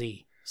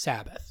Ozzy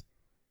Sabbath.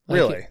 Like,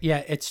 Really?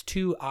 Yeah, it's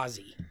too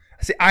Ozzy.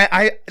 See,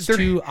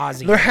 Too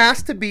Ozzy. There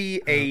has to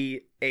be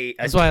a.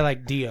 That's why I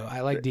like Dio. I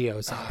like Dio.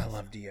 I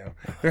love Dio.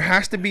 There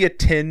has to be a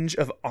tinge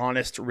of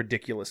honest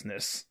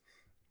ridiculousness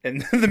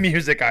in the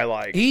music I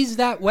like. He's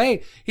that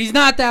way. He's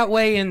not that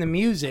way in the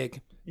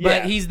music,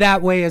 but Yeah. he's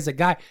that way as a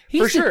guy.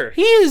 For sure.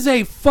 He is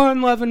a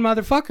fun-loving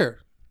motherfucker.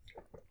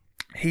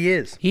 He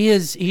is. He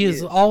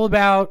is all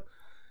about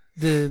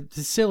the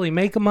silly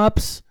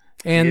make-em-ups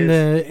and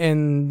the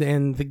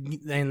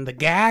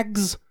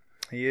gags.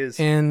 He is.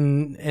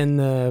 And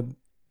the,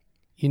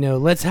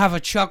 let's have a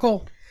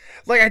chuckle.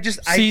 Like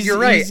you're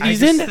right.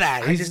 He's into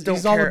that. I just don't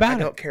he's care. all about I it.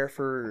 don't care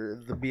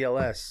for the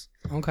BLS.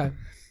 Okay.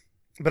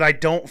 But I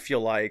don't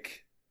feel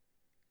like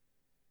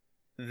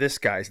this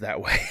guy's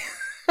that way.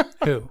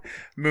 Who?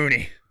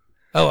 Mooney.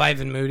 Oh,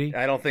 Ivan Moody.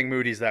 I don't think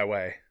Moody's that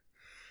way.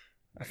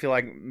 I feel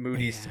like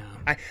Moody's.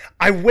 Yeah.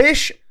 I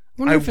wish. I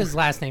wonder if his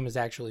last name is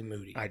actually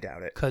Moody. I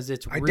doubt it. Because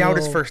it's. I doubt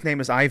his first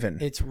name is Ivan.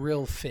 It's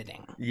real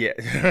fitting. Yeah.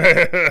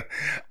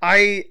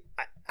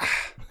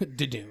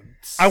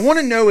 Dudes. I want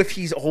to know if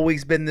he's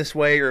always been this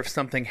way or if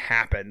something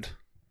happened.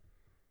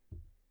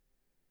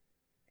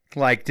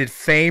 Like, did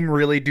fame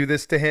really do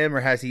this to him, or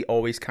has he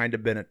always kind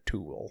of been a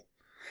tool?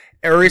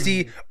 Or is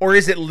he, or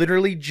is it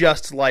literally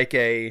just like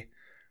a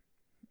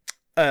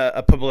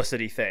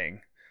publicity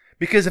thing?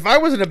 Because if I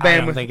was in a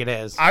band I think it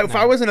is. If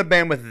I was in a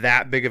band with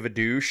that big of a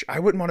douche, I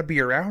wouldn't want to be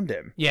around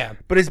him. Yeah.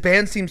 But his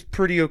band seems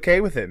pretty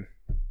okay with him.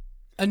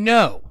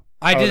 No.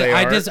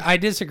 I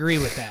disagree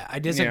with that. I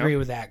disagree Yeah.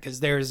 with that because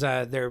there's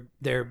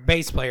their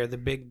bass player, the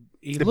big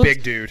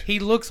dude. He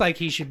looks like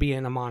he should be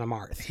in Amon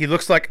Amarth. He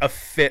looks like a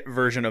fit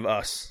version of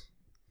us.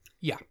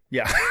 Yeah.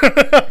 Yeah.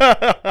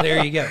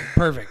 There you go.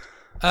 Perfect.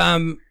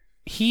 I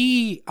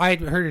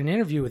heard an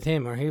interview with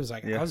him where he was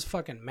like, Yeah. I was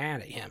fucking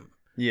mad at him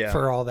Yeah.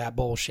 for all that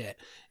bullshit.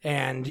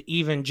 And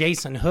even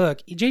Jason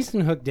Hook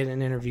did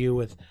an interview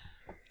with,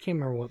 I can't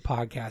remember what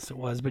podcast it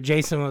was, but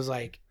Jason was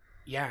like,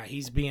 yeah,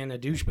 he's being a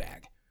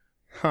douchebag.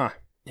 Huh.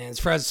 And it's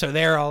Fred, so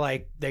they're all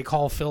like, they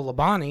call Phil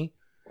Labonte,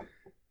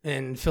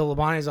 and Phil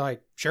Labonte's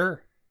like,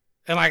 sure.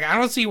 And like, I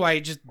don't see why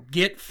you just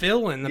get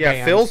Phil in the band.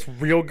 Yeah, Phil's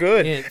real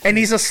good. And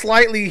he's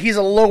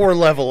a lower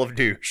level of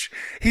douche.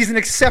 He's an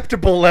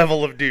acceptable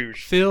level of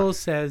douche. Phil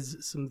says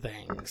some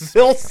things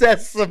Phil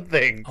says some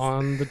things.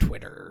 on the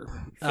Twitter.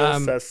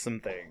 Phil says some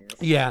things.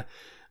 Yeah.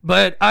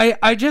 But I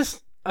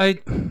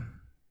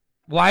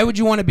why would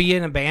you want to be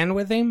in a band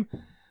with him?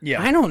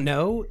 Yeah. I don't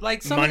know.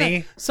 Like some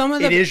Money. Some of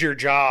the It is your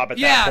job at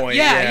that point.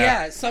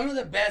 Yeah. Some of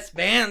the best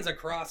bands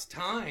across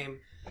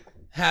time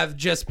have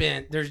just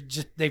been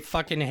they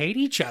fucking hate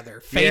each other.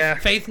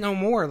 Faith No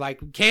More.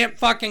 Like, we can't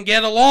fucking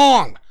get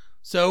along,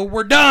 so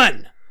we're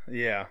done.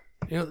 Yeah.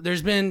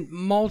 There's been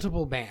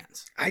multiple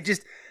bands.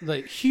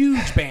 Like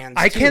huge bands.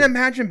 I can't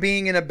imagine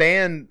being in a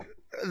band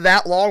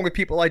that long with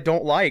people I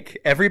don't like.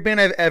 Every band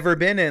I've ever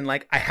been in,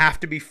 like, we have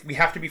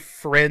to be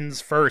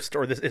friends first,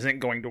 or this isn't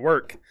going to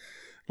work.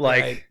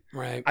 Like,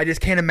 right. I just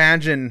can't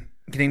imagine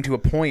getting to a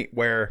point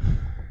where,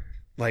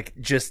 like,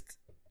 just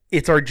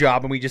it's our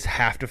job and we just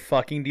have to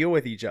fucking deal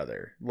with each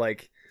other.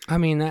 Like, I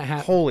mean, that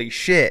happened. Holy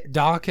shit.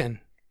 Dawkins.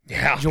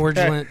 Yeah. George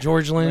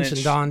Lynch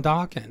and Don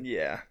Dawkins.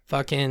 Yeah.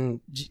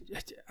 Fucking,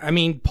 I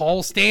mean,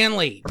 Paul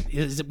Stanley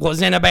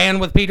was in a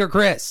band with Peter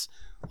Criss.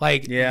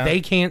 Like,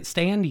 they can't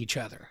stand each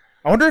other.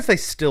 I wonder if they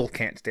still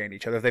can't stand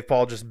each other. If they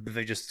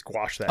just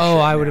squash that. Oh,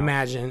 shit I would now.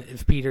 imagine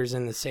if Peter's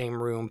in the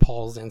same room,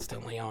 Paul's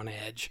instantly on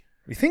edge.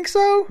 You think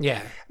so?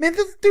 Yeah. Man,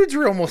 this dude's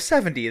almost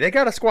 70. They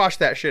got to squash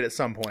that shit at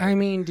some point. I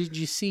mean, did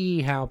you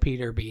see how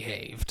Peter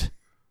behaved?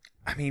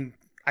 I mean,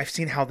 I've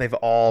seen how they've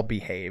all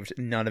behaved.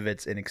 None of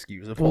it's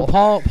inexcusable.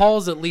 Well,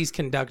 Paul's at least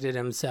conducted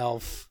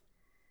himself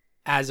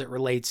as it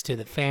relates to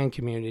the fan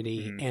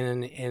community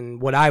in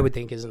what I would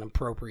think is an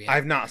appropriate.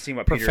 I've not seen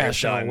what Peter has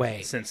professional done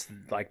way. since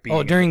like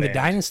being. During in the band.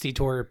 Dynasty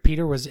tour,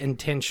 Peter was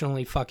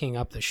intentionally fucking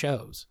up the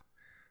shows.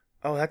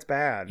 Oh, that's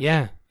bad.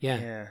 Yeah.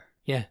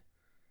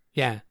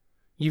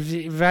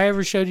 Have I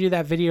ever showed you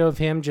that video of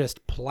him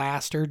just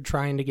plastered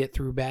trying to get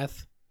through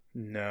Beth?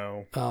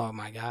 No. Oh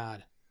my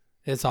God,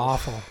 it's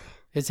awful.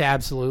 It's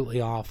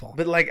absolutely awful.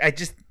 But like, I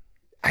just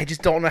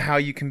don't know how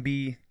you can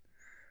be.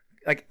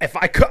 Like, if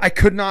I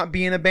could not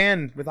be in a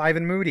band with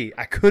Ivan Moody.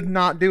 I could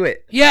not do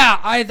it. Yeah,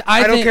 I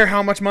don't care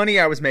how much money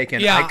I was making.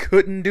 Yeah, I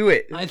couldn't do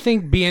it. I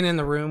think being in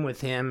the room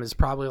with him is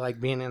probably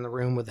like being in the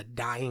room with a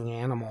dying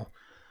animal.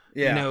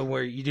 Yeah.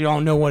 Where you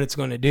don't know what it's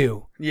going to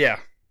do. Yeah.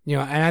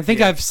 And I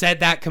think I've said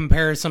that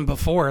comparison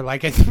before.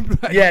 Like,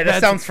 yeah,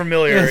 that sounds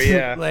familiar.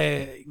 Yeah.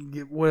 Like,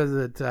 what is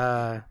it?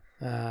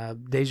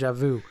 Deja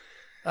vu.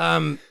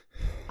 No.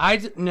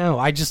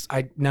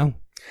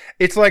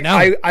 It's like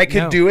No, I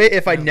could no, do it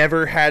if I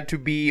never had to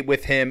be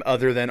with him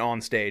other than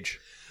on stage.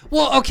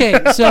 Well, okay,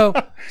 so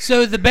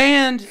the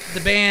band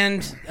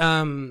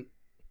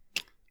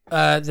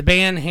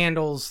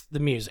handles the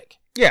music.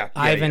 Yeah,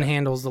 Ivan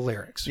handles the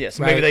lyrics. Yes,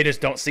 right? maybe they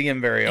just don't see him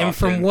very often. And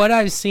from what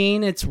I've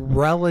seen, it's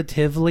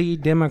relatively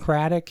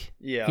democratic.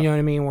 Yeah. You know what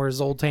I mean? Where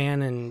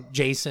Zoltan and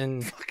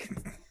Jason.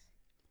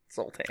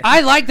 Zoltan.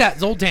 I like that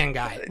Zoltan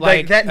guy.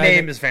 Like that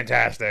name is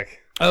fantastic.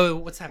 Oh,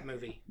 what's that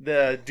movie?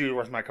 The dude,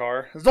 where's my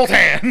car?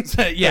 Zoltan.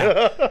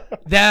 Yeah.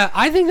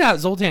 I think that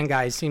Zoltan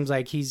guy seems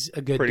like he's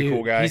a good Pretty dude.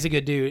 cool guy. He's a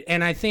good dude.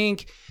 And I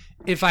think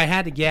if I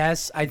had to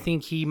guess, I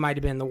think he might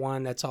have been the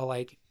one that's all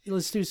like,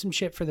 let's do some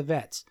shit for the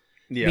vets.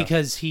 Yeah.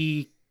 Because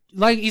he's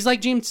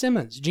like Gene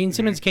Simmons. Gene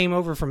Simmons came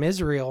over from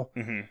Israel.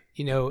 Mm-hmm.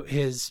 You know,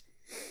 his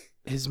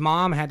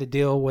mom had to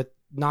deal with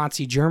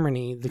Nazi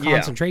Germany, the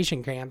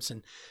concentration camps,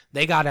 and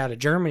they got out of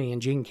Germany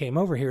and Gene came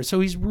over here. So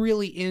he's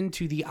really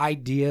into the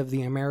idea of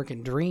the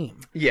American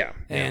dream. Yeah.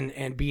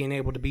 And being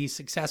able to be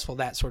successful,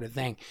 that sort of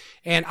thing.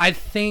 And I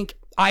think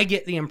I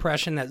get the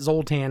impression that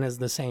Zoltan is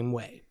the same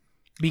way.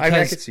 Because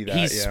I could see that,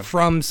 he's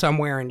from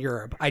somewhere in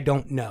Europe. I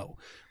don't know.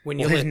 When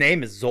you his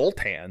name is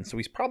Zoltan, so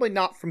he's probably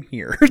not from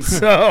here.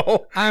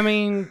 So I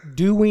mean,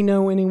 do we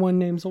know anyone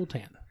named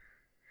Zoltan?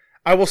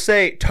 I will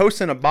say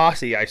Tosin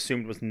Abasi, I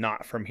assumed, was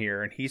not from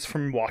here, and he's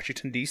from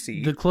Washington,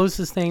 D.C. The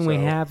closest thing we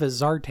have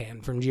is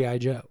Zartan from G.I.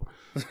 Joe.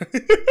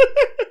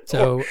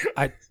 So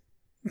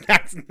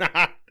That's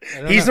not.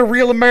 He's a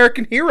real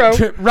American hero.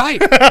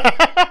 Right.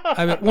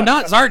 I mean, well,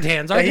 not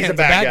Zartan. Zartan's He's a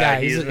bad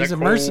guy. He's a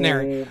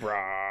mercenary.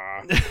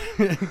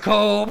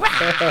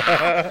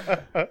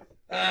 Cobra.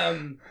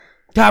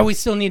 God, we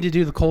still need to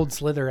do the Cold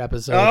Slither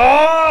episode.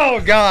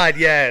 Oh, God,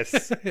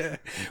 yes.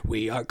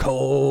 We are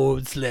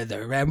Cold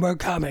Slither, and we're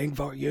coming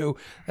for you.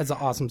 That's an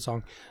awesome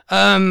song.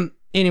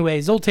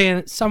 Anyway,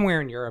 Zoltan,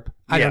 somewhere in Europe.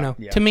 I don't know.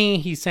 Yeah. To me,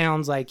 he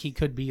sounds like he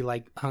could be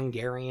like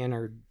Hungarian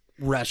or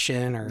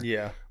Russian or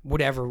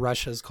whatever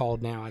Russia's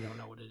called now. I don't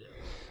know what it is.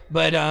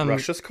 But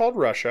Russia's called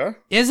Russia.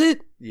 Is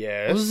it?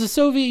 Yes. It was the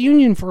Soviet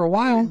Union for a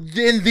while.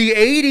 In the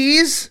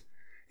 80s?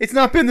 It's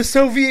not been the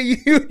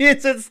Soviet Union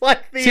since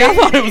like the 80s. I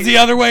thought it was the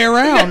other way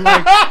around.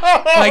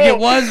 Like it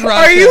was Russia.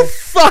 Are you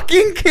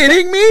fucking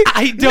kidding me?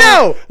 I don't.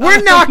 No,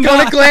 we're not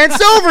going to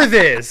glance over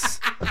this.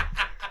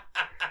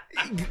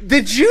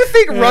 Did you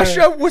think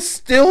Russia was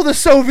still the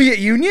Soviet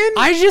Union?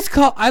 I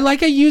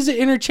use it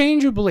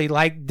interchangeably,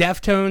 like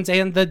Deftones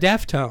and the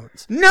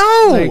Deftones.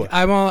 No. Like,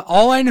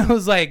 all I know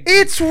is like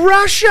it's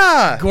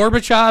Russia.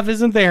 Gorbachev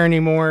isn't there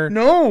anymore.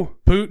 No.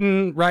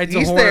 Putin rides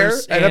He's a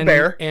horse there, and a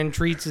bear. And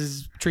treats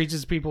his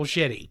people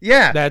shitty.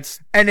 Yeah.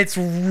 And it's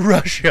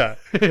Russia.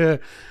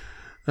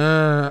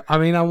 I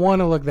mean, I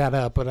want to look that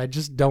up, but I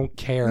just don't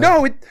care.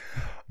 No,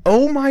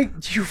 oh my!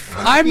 You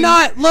fucking, I'm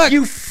not. Look,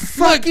 you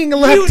fucking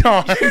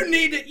lepton.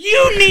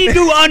 You need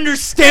to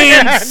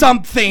understand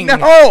something.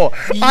 No,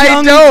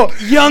 I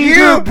don't.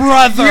 Younger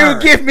brother. You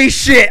give me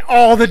shit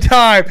all the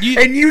time,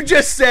 and you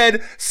just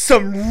said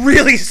some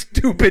really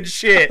stupid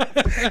shit,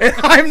 and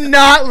I'm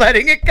not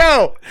letting it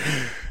go.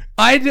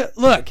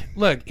 Look.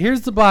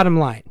 Here's the bottom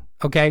line.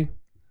 Okay,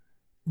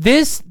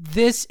 this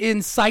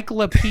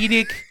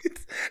encyclopedic.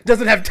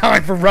 Doesn't have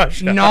time for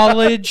Russia.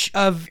 Knowledge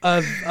of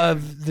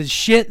the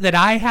shit that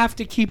I have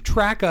to keep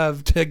track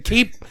of to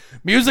keep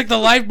Music the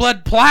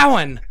Lifeblood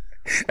plowing.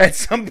 At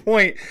some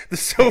point, the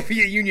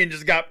Soviet Union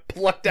just got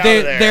plucked out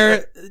of there.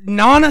 Their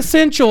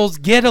non-essentials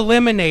get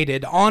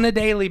eliminated on a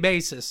daily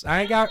basis.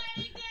 I'm not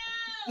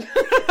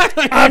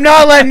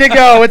letting it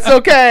go. It's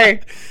okay.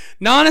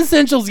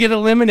 Non-essentials get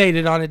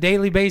eliminated on a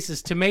daily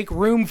basis to make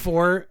room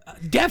for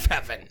Death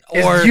Heaven.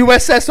 Or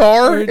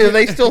USSR? Are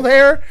they still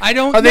there? I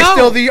don't know.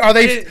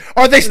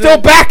 Are they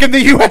still back in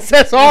the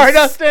USSR,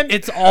 Dustin?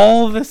 It's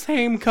all the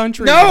same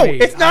country. No,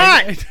 it's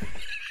not.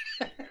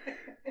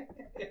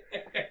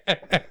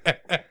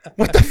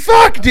 What the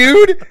fuck,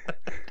 dude?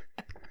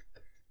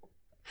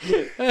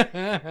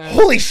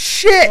 Holy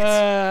shit!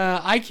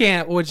 I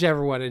can't.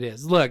 Whichever one it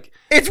is. Look,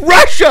 it's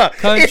Russia.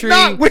 It's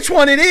not which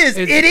one it is.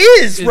 It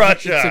is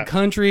Russia. It's a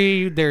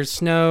country. There's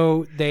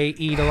snow. They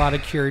eat a lot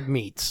of cured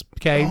meats.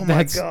 Okay, oh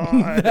my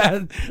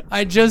god.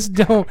 I just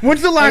don't.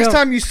 When's the last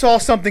time you saw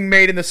something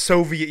made in the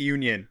Soviet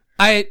Union?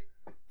 I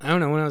don't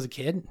know. When I was a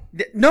kid.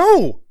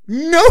 No.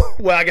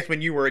 Well, I guess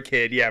when you were a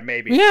kid, yeah,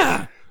 maybe.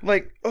 Yeah.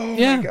 Like, oh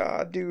my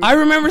god, dude. I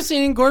remember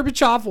seeing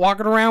Gorbachev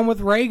walking around with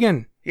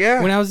Reagan.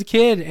 Yeah. When I was a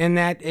kid, and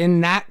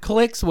that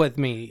clicks with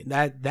me.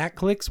 That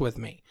clicks with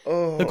me.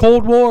 Oh. The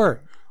Cold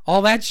War,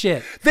 all that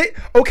shit.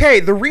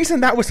 The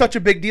reason that was such a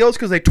big deal is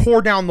because they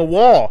tore down the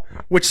wall,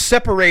 which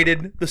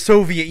separated the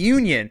Soviet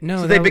Union.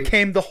 So they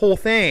became the whole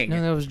thing.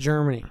 No, that was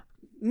Germany.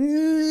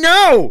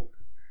 No,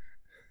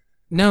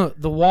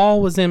 the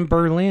wall was in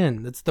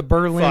Berlin. That's the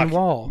Berlin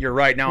Wall. You're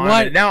right.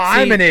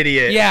 I'm an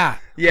idiot. Yeah.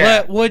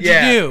 What'd you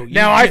do?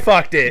 Now I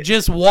fucked it.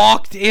 Just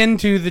walked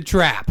into the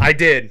trap. I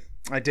did.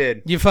 I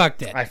did. You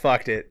fucked it. I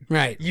fucked it.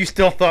 Right. You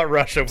still thought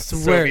Russia was the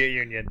Swear. Soviet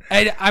Union.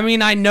 I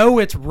mean, I know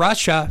it's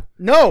Russia.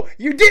 No,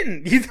 you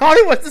didn't. You thought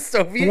it was the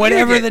Soviet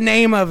Whatever Union. the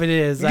name of it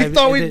is. You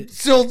thought we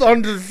still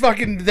under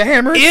fucking the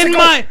hammer? in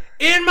my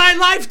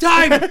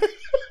lifetime.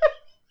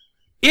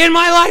 In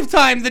my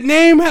lifetime, the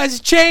name has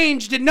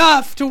changed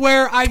enough to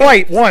where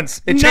I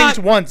once. It changed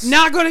once.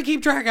 Not going to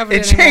keep track of it.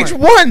 It anymore. changed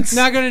once.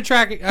 Not going to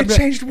track it. It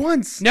changed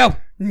once. No,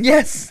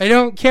 Yes. I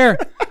don't care.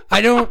 I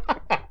don't.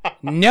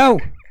 No.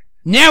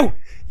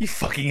 You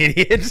fucking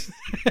idiot.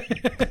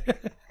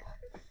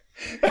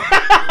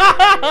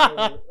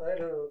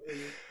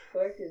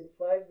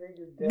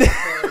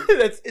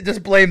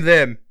 Just blame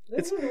them.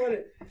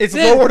 It's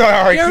lowered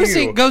our IQ. You ever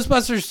seen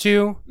Ghostbusters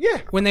 2?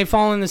 Yeah. When they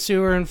fall in the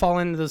sewer and fall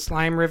into the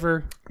slime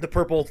river? The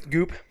purple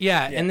goop.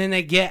 Yeah, and then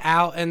they get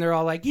out and they're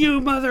all like,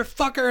 "You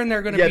motherfucker!" and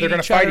they're gonna they're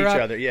gonna fight each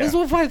up. other. Yeah. This is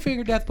what Five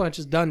Finger Death Punch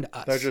has done to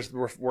us. They're just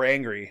we're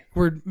angry.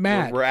 We're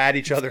mad. We're at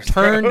each other's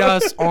Turned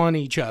throats. us on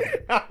each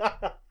other.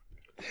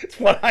 It's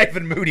what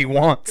Ivan Moody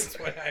wants.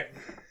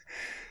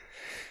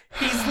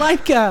 He's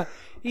like I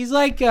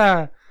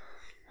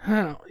don't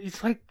know,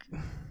 he's like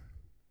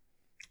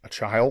A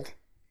child?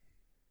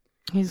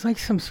 he's like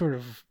some sort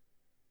of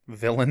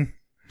Villain?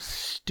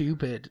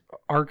 stupid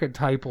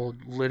archetypal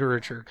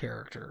literature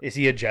character. Is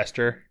he a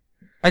jester?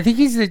 I think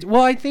he's the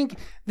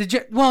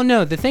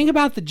thing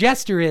about the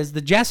jester is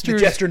the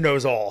jester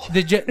knows all.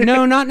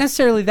 no, not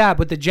necessarily that,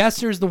 but the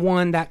jester is the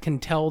one that can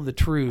tell the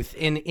truth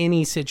in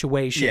any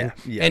situation,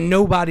 Yeah. and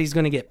nobody's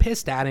going to get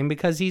pissed at him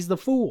because he's the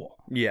fool.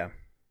 Yeah.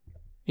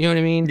 You know what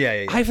I mean?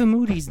 Yeah. Ivan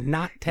Moody's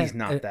not. He's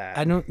not that.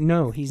 I don't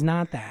know. He's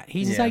not that.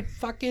 He's Yeah. like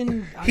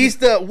fucking. He's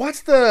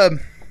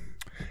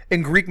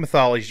in Greek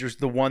mythology, there's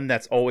the one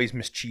that's always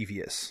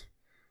mischievous.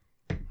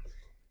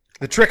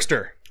 The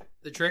trickster.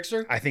 the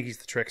trickster I think he's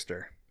the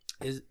trickster.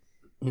 is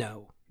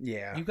no.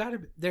 Yeah. You got to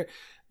there.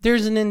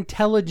 There's an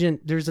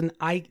intelligent. There's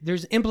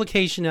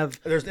implication of.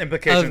 There's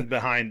implication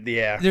behind,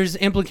 There's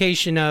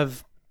implication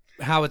of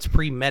how it's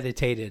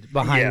premeditated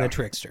behind Yeah. the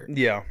trickster.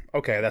 Yeah.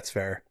 Okay, that's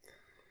fair.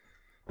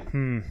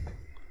 I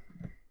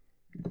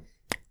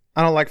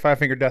don't like Five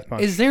Finger Death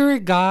Punch. Is there a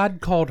god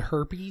called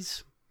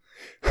Herpes?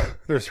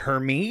 There's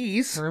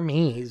Hermes.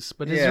 Hermes,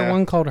 but is Yeah. there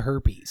one called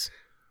Herpes?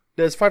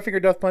 Does Five Finger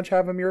Death Punch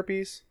have a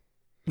Herpes?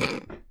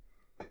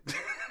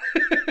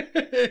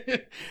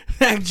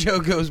 That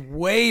joke goes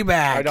way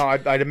back. I know.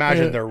 I'd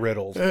imagine they're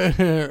riddled.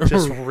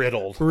 Just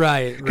riddled.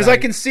 Right. Because I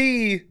can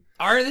see.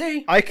 Are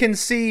they? I can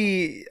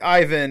see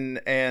Ivan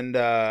and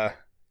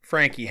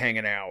Frankie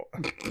hanging out.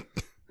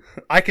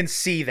 I can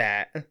see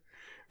that, and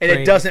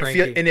it doesn't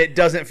feel. Frankie. And it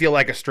doesn't feel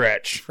like a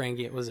stretch.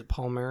 Frankie, was it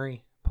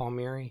Palmieri?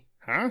 Palmieri?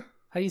 Huh?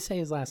 How do you say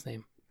his last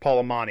name?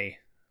 Paulamani.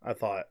 I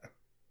thought.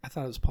 I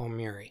thought it was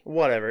Palmieri.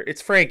 Whatever.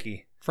 It's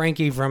Frankie.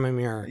 Frankie from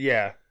Amir.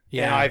 Yeah.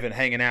 Yeah. And Ivan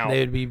hanging out. They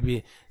would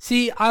be.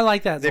 See, I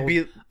like that. They'd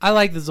be. I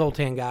like the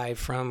Zoltan guy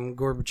from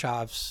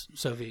Gorbachev's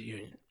Soviet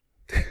Union.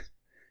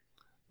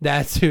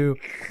 That's who.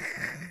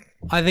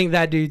 I think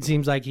that dude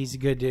seems like he's a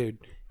good dude.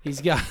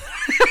 He's got.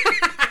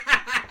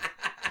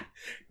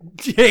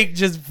 Jake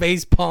just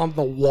face palmed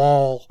the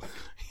wall.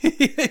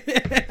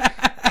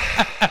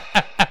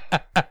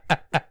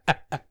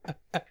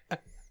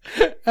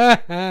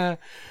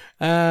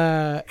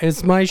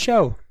 It's my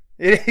show.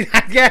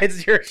 Yeah,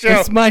 it's your show.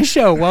 It's my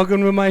show.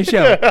 Welcome to my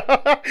show.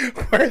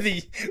 where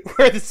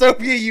the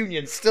Soviet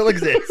Union still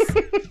exists.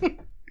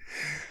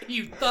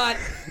 You thought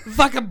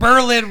fucking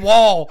Berlin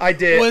Wall. I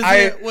did.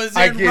 Was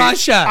in did.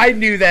 Russia. I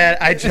knew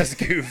that. I just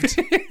goofed.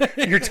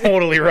 You're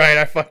totally right.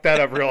 I fucked that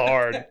up real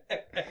hard.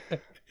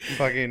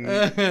 Fucking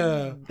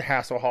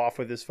Hasselhoff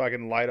with his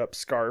fucking light up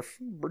scarf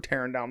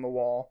tearing down the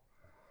wall.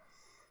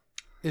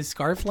 Is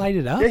scarf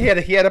lighted up? Yeah,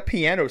 he had a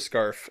piano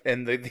scarf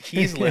and the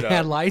keys lit It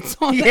had up. lights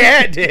on.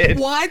 Yeah, it did.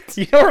 What?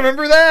 You don't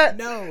remember that?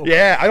 No.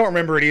 Yeah, I don't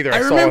remember it either.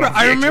 I saw it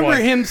on remember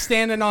VH1. him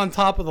standing on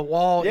top of the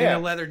wall in Yeah. a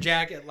leather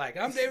jacket, like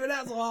I'm David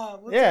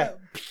Hasselhoff. What's Yeah. up?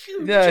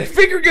 Yeah,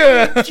 finger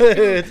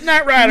good.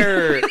 Knight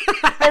Rider.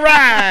 All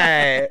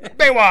right.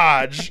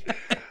 Baywatch.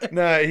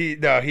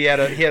 He had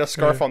a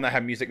scarf on that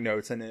had music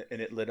notes and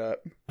it lit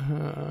up.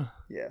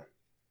 Yeah.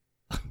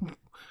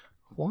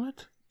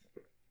 What?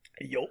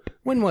 Yup.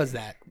 When was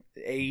that?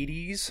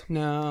 80s.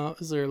 No, it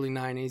was the early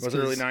 90s. Was it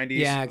early 90s?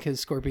 Yeah, because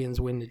Scorpions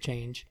Wind to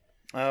Change.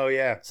 Oh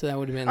yeah. So that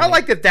would have been. I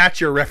like that. That's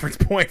your reference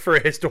point for a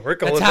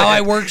historical. That's event. how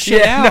I work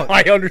shit out. No,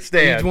 I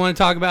understand. You want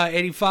to talk about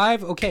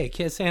 85? Okay,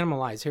 Kiss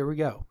Animalize. Here we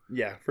go.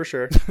 Yeah, for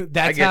sure.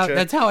 That's I how. getcha.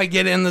 That's how I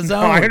get in the No,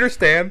 zone. I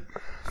understand.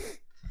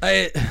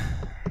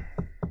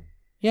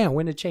 Yeah,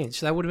 Wind to Change.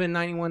 So that would have been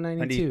 91,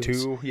 92.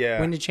 92. Yeah.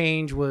 Wind to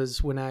Change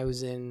was when I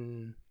was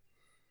in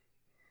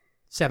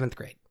 7th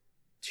grade.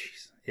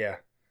 Jeez. Yeah.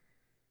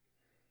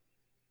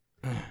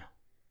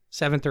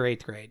 7th or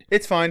 8th grade.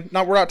 It's fine.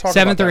 No, we're not talking.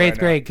 7th about that or 8th right now.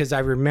 grade, because I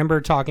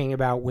remember talking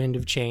about Wind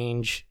of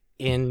Change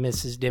in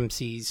Mrs.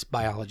 Dempsey's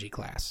biology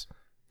class.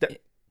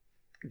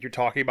 You're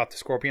talking about the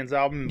Scorpions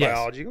album, Yes.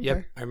 Biology? Okay.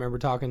 Yep. I remember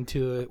talking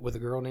to it with a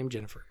girl named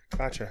Jennifer.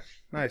 Gotcha.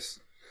 Nice.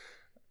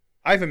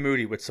 Ivan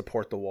Moody would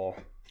support the wall.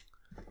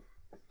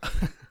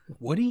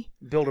 Woody?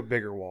 Build a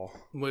bigger wall.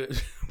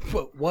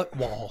 What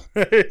wall?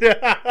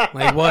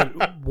 Like what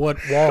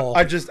wall?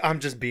 I'm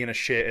just being a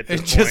shit at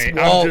this It's just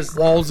point.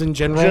 walls in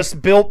general.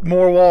 Just built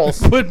more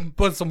walls.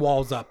 Put some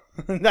walls up.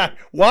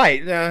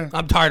 Why?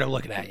 I'm tired of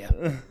looking at you.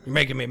 You're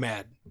making me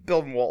mad.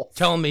 Building walls.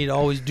 Telling me to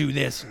always do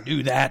this and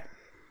do that.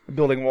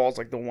 Building walls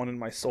like the one in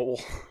my soul.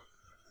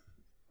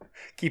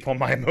 Keep all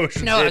my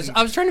emotions. No, in.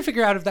 I was trying to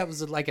figure out if that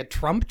was like a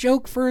Trump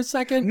joke for a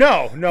second.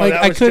 No, Like,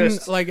 that I was couldn't,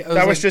 just like, I was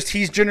that was like- just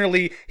he's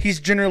generally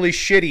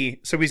shitty,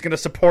 so he's gonna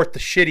support the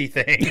shitty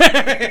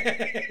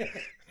thing.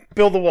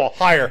 Build the wall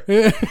higher.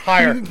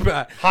 Higher.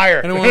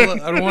 I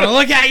don't want to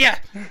look at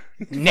you,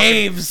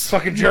 knaves,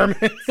 Fucking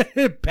Germans.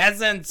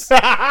 peasants.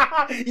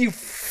 You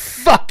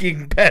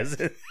fucking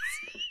peasants.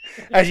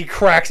 As he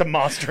cracks a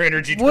Monster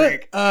Energy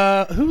drink.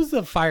 Who was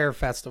the Fire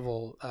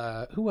Festival?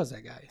 Who was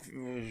that guy?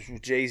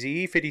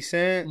 Jay-Z, 50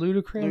 Cent,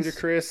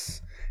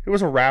 Ludacris. It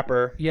was a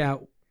rapper. Yeah.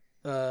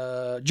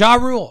 Ja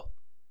Rule.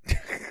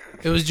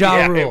 It was Ja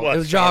Yeah, Rule. It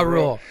was Ja Ja Rule.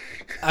 Rule.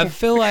 I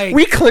feel like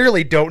We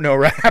clearly don't know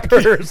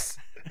rappers.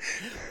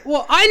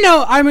 well, I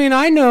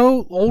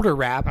know older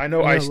rap. I know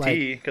You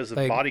Ice-T because of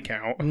like- body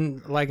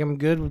count. Like I'm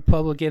good with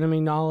Public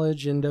Enemy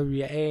knowledge,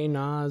 NWA,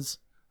 Nas.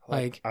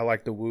 Like I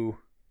like the woo.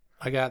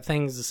 I got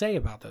things to say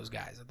about those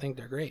guys. I think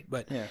they're great.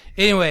 But Yeah.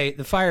 anyway,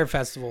 the Fire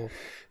Festival.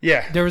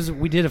 Yeah.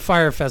 We did a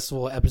Fire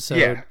Festival episode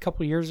Yeah. a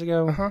couple years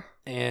ago. Uh-huh.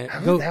 And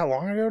Was that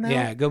long ago now?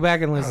 yeah, go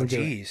back and listen Oh, to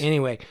jeez. it.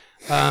 Anyway,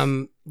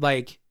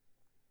 like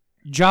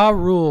Ja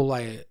Rule,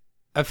 like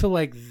I feel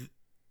like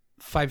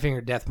Five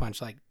Finger Death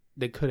Punch, like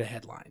they could have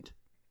headlined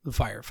the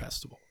Fire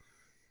Festival.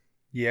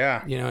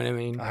 Yeah. You know what I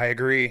mean? I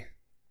agree.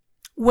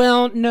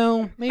 Well,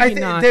 no, maybe I think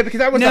not. because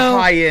that was No.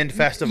 a high-end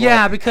festival.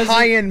 Yeah, because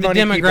high-end the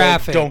money demographic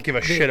people don't give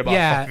a shit about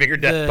Five Finger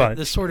Death Punch.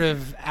 The sort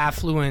of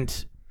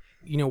affluent,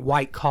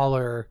 white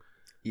collar,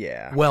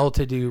 Yeah.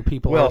 well-to-do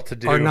people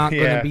Well-to-do, are not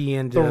going yeah. to be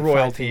into The Five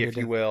royalty, Finger if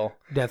you will.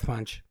 Death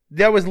Punch.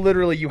 That was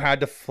literally you had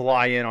to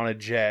fly in on a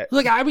jet.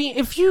 Look, I mean,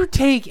 if you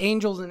take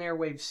Angels and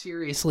Airwaves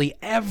seriously,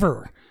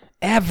 ever,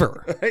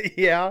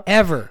 Yeah.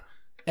 ever,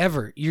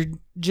 you're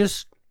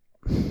just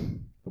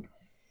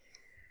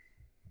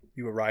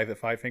You arrive at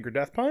Five Finger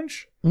Death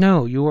Punch?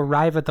 no. You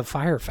arrive at the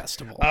Fire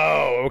Festival.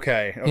 Oh,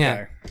 okay. Okay.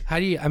 Yeah.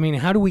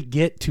 How do we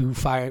get to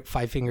Five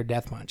Finger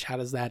Death Punch? How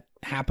does that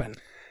happen?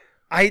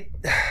 I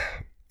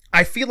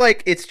feel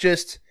like it's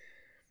just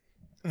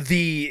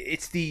the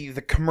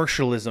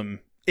commercialism.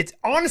 It's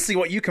honestly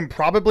what you can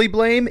probably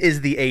blame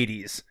is the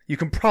 80s. You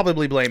can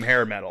probably blame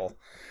hair metal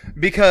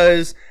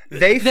because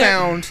they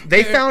found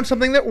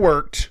something that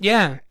worked.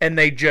 Yeah. And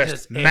they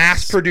just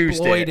mass produced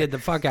exploited it. the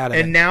fuck out of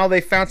it. And now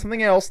they found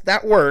something else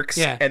that works.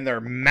 Yeah. And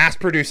they're mass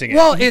producing it.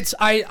 Well,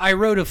 I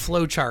wrote a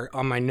flowchart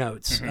on my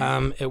notes.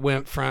 Mm-hmm. It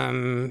went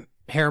from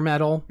hair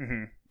metal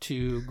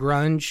to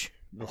grunge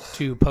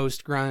to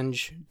post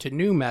grunge to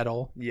new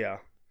metal, yeah.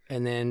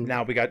 and then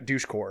Now we got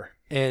douchecore.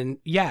 and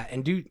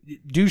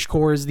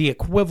douchecore is the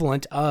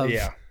equivalent of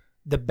Yeah.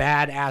 the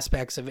bad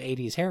aspects of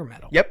 80s hair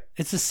metal. Yep.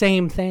 It's the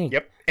same thing.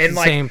 Yep. It's And the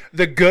like same.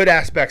 the good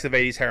aspects of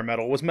 80s hair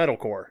metal was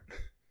metalcore.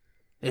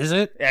 Is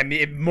it? I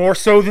mean, more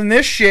so than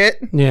this shit.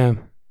 Yeah.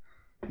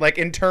 Like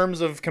in terms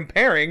of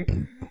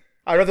comparing,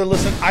 I'd rather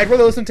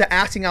listen to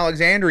Acting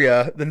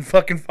Alexandria than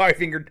fucking Five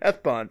Finger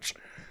Death Punch.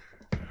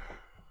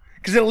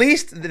 Because at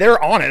least they're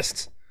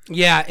honest.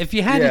 Yeah, if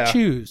you had Yeah. to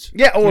choose.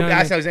 Yeah. Oh, You know what I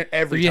Acting mean? Alexandria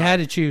every If you time. had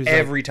to choose,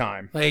 every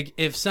time. like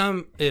if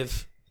someone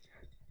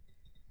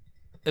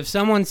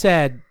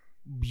said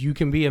you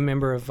can be a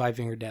member of Five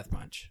Finger Death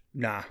Punch,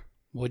 Nah.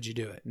 would you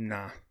do it?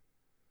 Nah.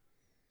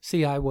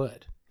 See, I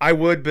would. I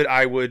would, but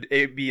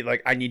it'd be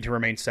like I need to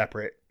remain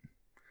separate.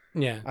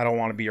 Yeah, I don't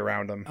want to be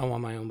around them. I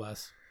want my own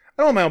bus.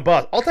 I don't want my own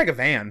bus. I'll take a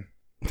van.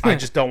 I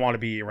just don't want to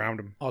be around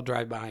them. I'll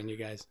drive behind you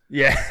guys.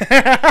 Yeah.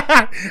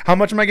 How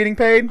much am I getting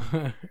paid?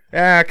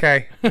 Yeah,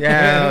 okay.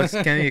 Yeah, let's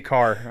get me a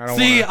car. I don't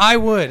See, wanna...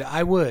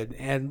 I would,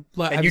 and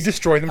And you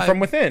destroy them from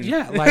within.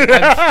 Yeah, like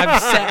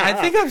I've said, I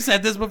think I've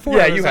said this before.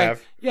 Yeah, I was you like,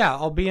 have. Yeah,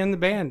 I'll be in the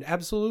band,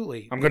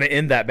 absolutely. I'm going to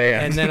end that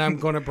band. And then I'm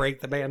going to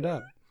break the band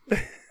up.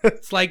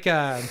 It's like,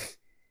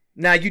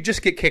 Now you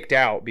just get kicked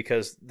out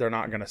because they're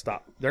not going to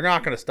stop. They're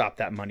not going to stop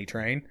that money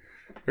train.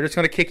 They're just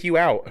going to kick you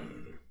out.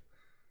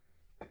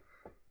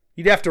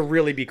 You'd have to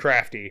really be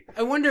crafty.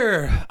 I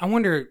wonder,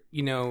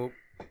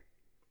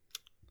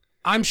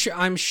 I'm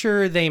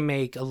sure they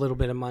make a little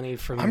bit of money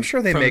from. I'm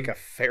sure they make a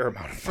fair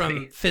amount of money.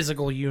 from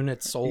physical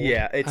units sold.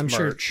 Yeah, it's I'm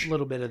merch. sure a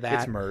little bit of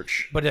that. It's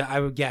merch. But I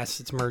would guess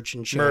it's merch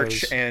and shows.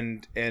 Merch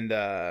and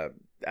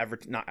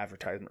not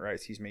advertisement, right?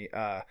 Excuse me.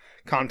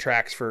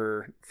 Contracts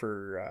for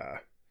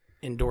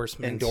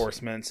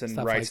endorsements and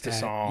stuff rights like to that.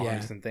 songs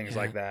Yeah, and things yeah.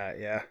 like that.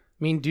 Yeah.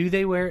 I mean, do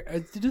they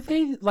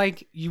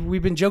like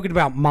we've been joking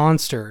about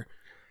Monster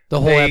the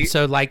whole They-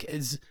 episode. Like,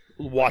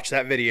 Watch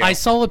that video. I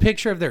saw a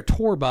picture of their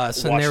tour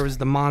bus and Watch- there was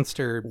the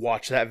Monster.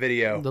 Watch that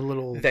video. The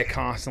little- They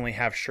constantly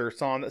have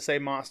shirts on that say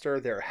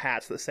Monster. There are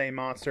hats that say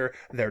Monster.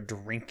 They're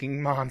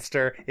drinking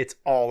Monster. It's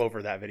all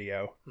over that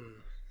video.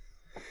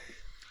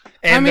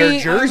 And their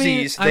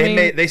jerseys,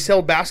 they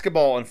sell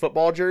basketball and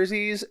football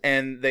jerseys,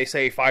 and they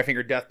say Five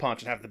Finger Death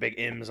Punch and have the big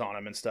M's on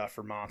them and stuff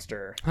for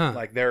Monster. Huh.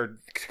 Like, they're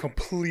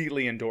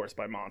completely endorsed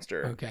by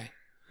Monster. Okay.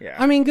 Yeah.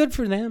 I mean, good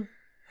for them.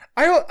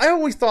 I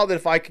always thought that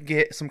if I could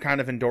get some kind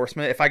of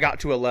endorsement, if I got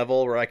to a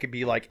level where I could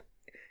be like,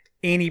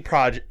 any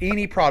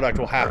product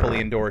will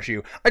happily endorse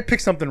you, I'd pick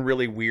something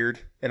really weird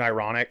and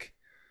ironic.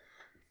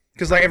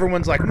 Because like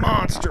everyone's like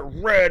Monster,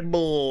 Red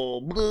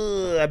Bull,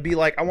 blah. I'd be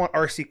like, I want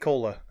RC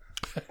Cola.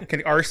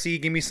 Can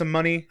RC give me some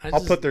money?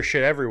 I'll put their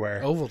shit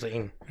everywhere.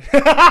 Ovaltine.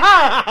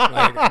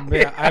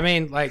 I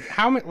mean,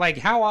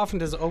 how often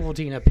does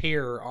Ovaltine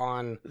appear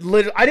on?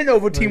 I didn't know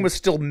Ovaltine was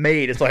still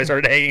made until I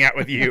started hanging out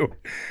with you.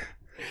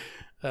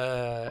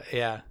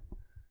 Yeah.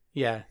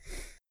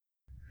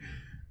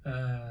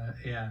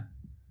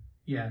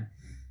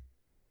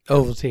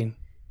 Ovaltine.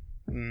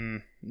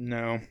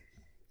 No.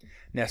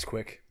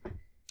 Nesquik.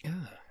 Yeah.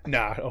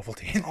 Nah,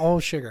 Ovaltine. All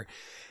sugar.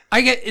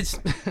 I get it's.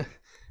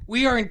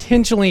 We are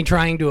intentionally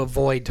trying to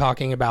avoid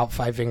talking about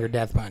Five Finger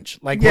Death Punch.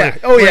 Like, yeah.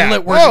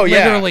 We're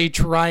literally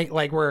trying.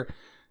 Like,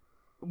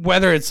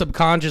 whether it's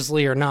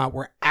subconsciously or not,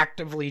 we're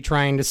actively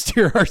trying to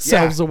steer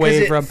ourselves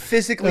away from. It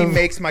physically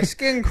makes my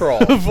skin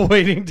crawl.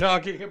 Avoiding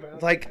talking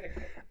about. Like,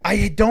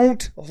 I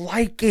don't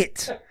like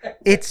it.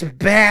 It's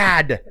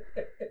bad.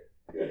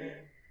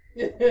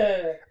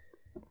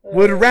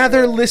 Would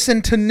rather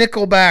listen to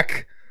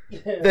Nickelback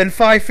than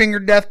Five Finger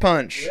Death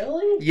Punch.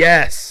 Really?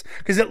 Yes.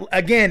 Because,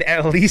 again,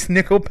 at least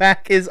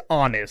Nickelback is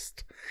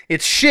honest.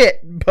 It's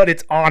shit, but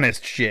it's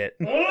honest shit.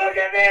 Look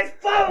at this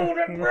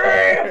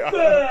photograph!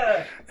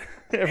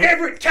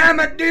 Every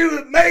time I do,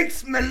 it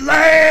makes me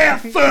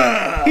laugh.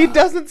 He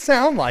doesn't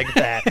sound like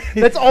that.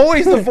 That's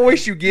always the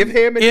voice you give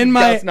him, and he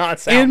does not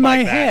sound like that. In my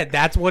head,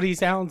 that's what he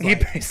sounds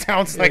like. He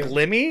sounds like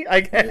Lemmy, I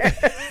guess.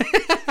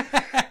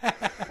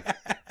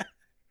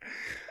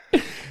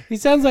 He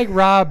sounds like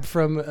Rob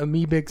from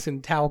Amoebix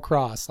and Tau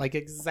Cross. Like,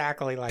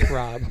 exactly like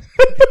Rob.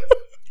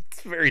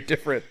 It's very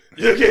different.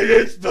 Look at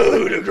this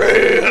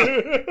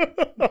photograph.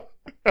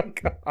 Oh,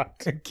 God.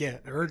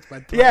 It hurts my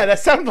throat. Yeah, that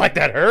sounded like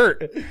that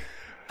hurt.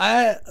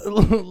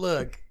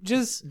 Look,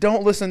 just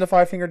don't listen to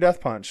Five Finger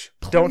Death Punch.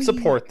 Please. Don't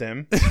support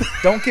them.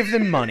 Don't give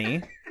them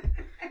money.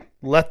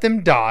 Let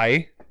them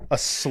die a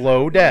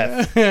slow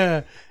death.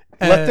 Let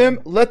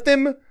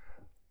them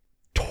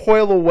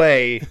toil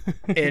away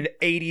in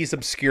 80s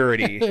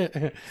obscurity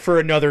for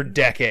another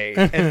decade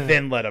and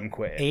then let them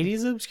quit.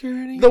 80s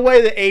obscurity? The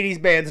way the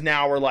 80s bands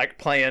now are like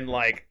playing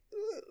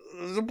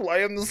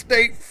the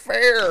state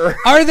fair.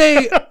 Are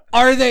they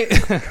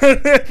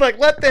like,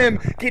 let them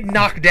get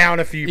knocked down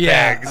a few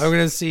pegs. I'm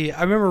gonna see.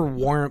 I remember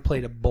Warrant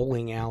played a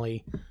bowling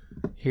alley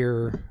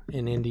here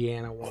in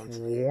Indiana once.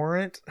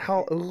 Warrant?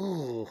 How?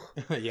 Ooh.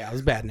 Yeah, it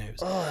was bad news.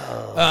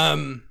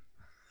 Oh.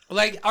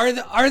 Like,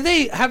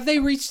 have they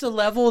reached a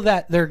level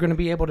that they're going to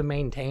be able to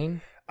maintain?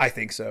 I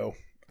think so.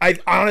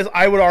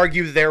 I would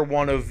argue they're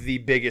one of the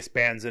biggest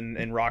bands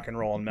in rock and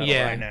roll and metal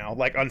right now.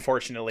 Like,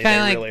 ununfortunately,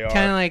 really are.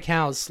 Kind of like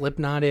how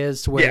Slipknot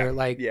is, to where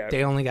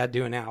they only got to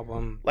do an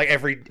album like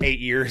every 8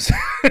 years.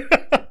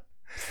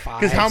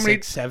 5,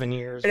 6, 7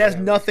 years. It has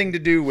nothing to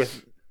do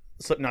with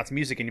Slipknot's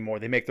music anymore.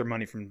 They make their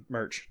money from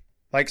merch.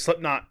 Like,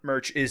 Slipknot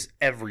merch is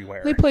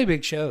everywhere. They play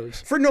big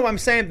shows. I'm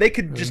saying they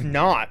could just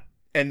not,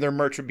 and their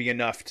merch would be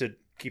enough to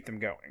keep them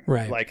going.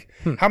 Right. Like,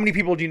 how many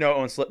people do you know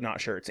own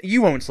Slipknot shirts?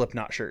 You own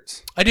Slipknot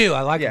shirts. I do.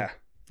 I like them.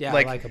 Yeah,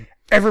 like, I like them.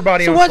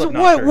 Everybody owns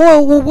Slipknot shirts.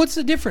 Well, what's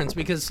the difference?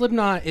 Because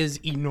Slipknot is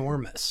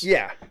enormous.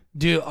 Yeah.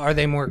 Are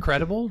they more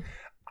credible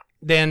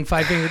than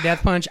Five Finger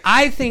Death Punch?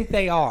 I think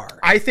they are.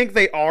 I think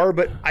they are,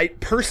 but I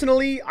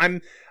personally,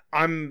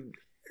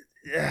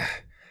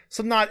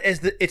 Slipknot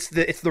it's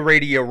the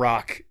radio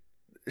rock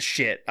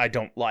shit I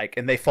don't like,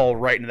 and they fall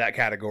right into that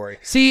category.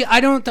 See, I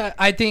don't.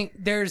 I think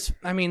there's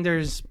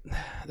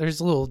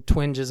little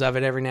twinges of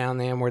it every now and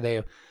then where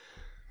they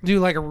do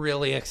like a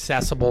really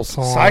accessible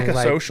song.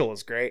 Psychosocial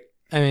is great.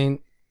 I mean,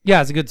 yeah,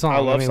 it's a good song. I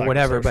love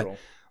whatever. But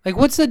like,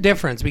 what's the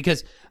difference?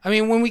 Because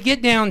when we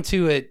get down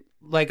to it,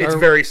 like, it's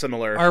very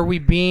similar. Are we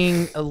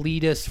being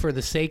elitist for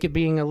the sake of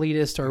being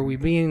elitist, or are we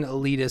being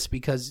elitist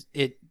because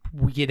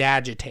we get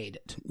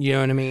agitated? You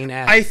know what I mean?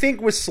 I think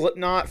with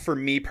Slipknot, for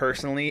me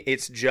personally,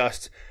 it's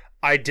just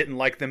I didn't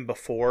like them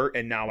before,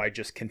 and now I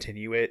just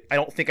continue it. I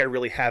don't think I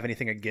really have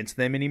anything against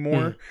them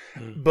anymore,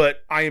 but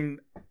I'm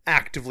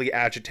actively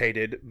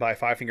agitated by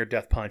Five Finger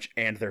Death Punch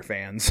and their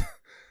fans.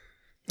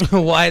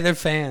 Why their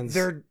fans?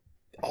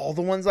 All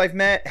the ones I've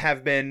met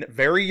have been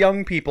very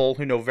young people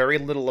who know very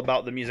little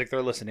about the music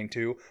they're listening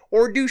to,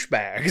 or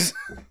douchebags.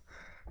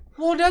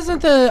 Well,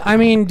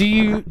 do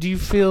you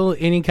feel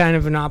any kind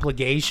of an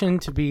obligation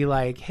to be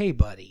like, hey,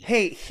 buddy?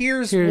 Hey,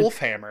 here's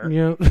Wolfhammer.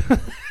 You know?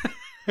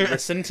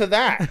 Listen to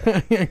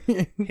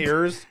that.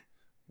 Here's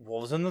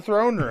Wolves in the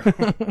Throne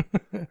Room.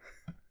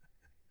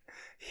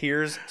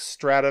 Here's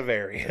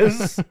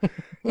Stradivarius.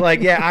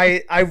 Like, yeah,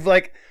 I've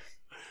like,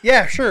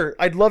 Yeah, sure.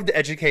 I'd love to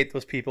educate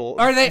those people.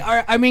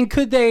 I mean,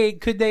 could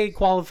they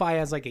qualify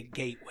as like a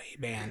gateway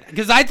band?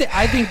 Because I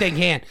think they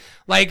can.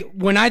 Like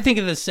when I think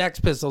of the Sex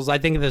Pistols, I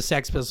think of the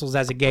Sex Pistols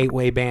as a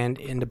gateway band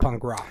into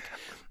punk rock.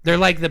 They're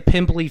like the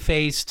pimply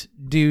faced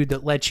dude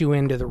that lets you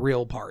into the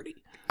real party.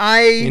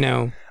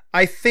 I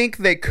think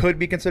they could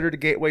be considered a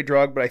gateway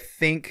drug, but I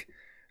think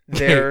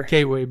they're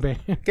gateway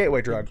band.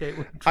 Gateway drug.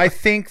 Gateway drug. I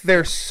think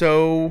their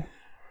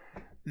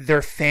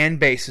fan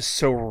base is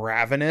so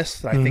ravenous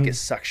that I think it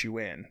sucks you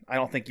in. I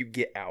don't think you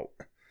get out.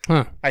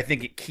 Huh. I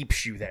think it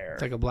keeps you there.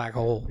 It's like a black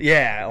hole.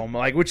 Yeah,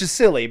 like, which is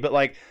silly, but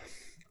like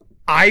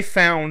I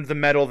found the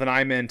metal that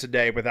I'm in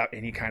today without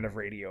any kind of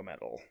radio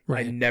metal.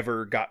 Right.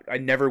 I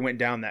never went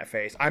down that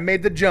phase. I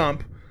made the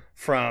jump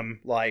from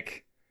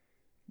like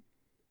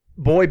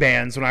boy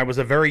bands when I was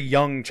a very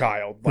young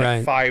child,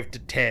 like 5 to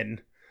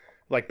 10,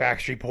 like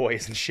Backstreet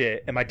Boys and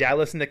shit. And my dad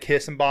listened to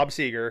Kiss and Bob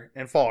Seger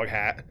and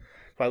Foghat.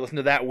 So I listened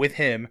to that with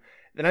him.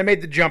 Then I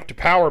made the jump to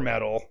power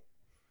metal.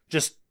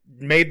 Just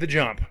made the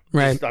jump.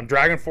 Right. I'm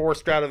Dragon Force,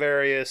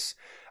 Stradivarius,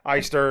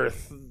 Iced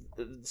Earth,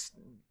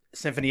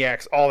 Symphony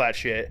X, all that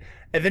shit.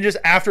 And then just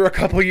after a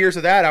couple years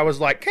of that, I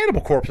was like,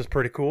 Cannibal Corpse is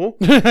pretty cool.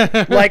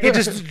 Like, it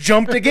just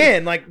jumped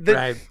again. Like,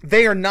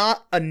 they are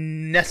not a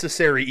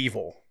necessary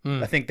evil.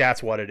 I think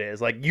that's what it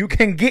is. Like, you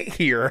can get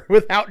here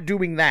without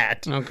doing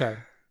that. Okay.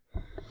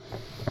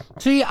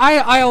 See,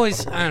 I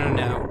don't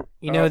know.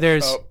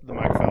 There's... Oh, the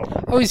mic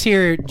fell. I always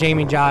hear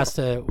Jamie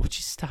Josta... Would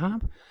you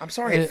stop? I'm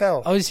sorry, it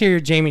fell. I always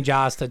hear Jamie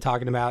Josta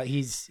talking about...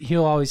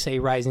 He'll always say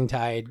rising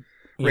tide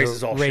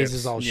raises all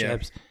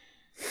ships.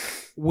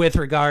 With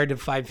regard to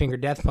Five Finger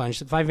Death Punch,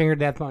 the Five Finger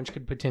Death Punch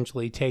could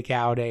potentially take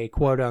out a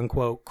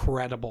quote-unquote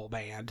credible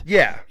band.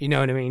 Yeah. You know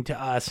what I mean? To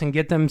us and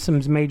get them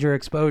some major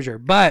exposure.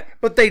 But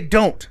they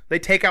don't. They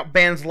take out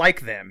bands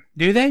like them.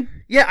 Do they?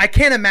 Yeah, I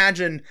can't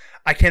imagine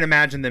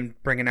them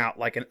bringing out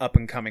like an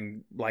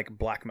up-and-coming like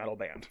black metal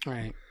band.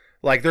 Right.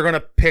 Like they're going to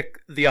pick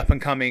the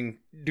up-and-coming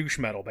douche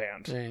metal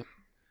band. Right.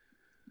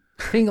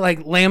 I think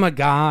like Lamb of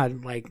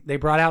God, like they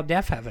brought out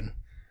Death Heaven.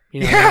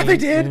 They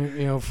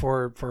did.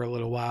 For a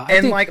little while.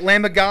 Like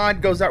Lamb of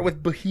God goes out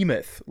with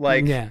Behemoth.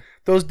 Like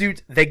those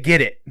dudes, they get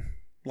it.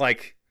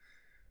 Like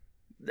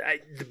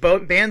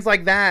bands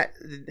like that.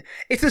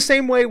 It's the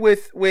same way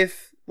with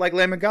like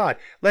Lamb of God.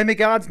 Lamb of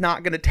God's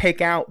not going to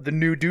take out the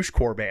new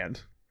douchecore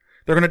band.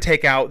 They're going to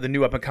take out the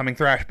new up and coming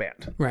thrash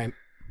band. Right.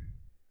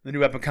 The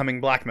new up and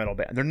coming black metal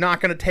band. They're not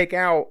going to take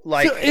out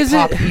like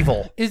Pop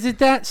Evil. Is it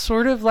that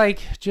sort of like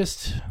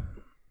just?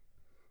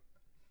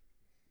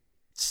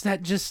 It's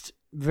that just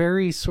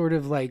very sort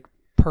of like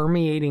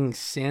permeating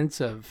sense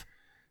of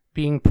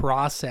being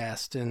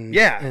processed and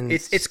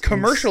it's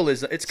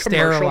commercialism. It's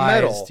commercial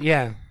metal.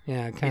 Yeah,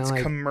 kind of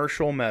like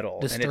commercial metal,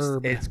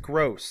 Disturbed. and it's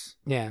gross.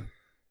 Yeah.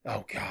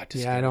 Oh God.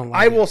 Disturbed. Yeah, I don't.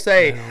 I will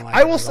say,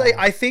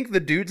 I think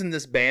the dudes in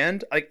this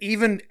band, like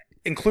even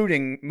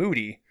including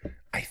Moody,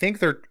 I think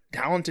they're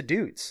talented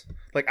dudes.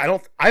 Like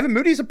Ivan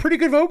Moody's a pretty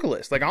good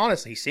vocalist. Like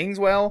honestly, he sings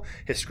well.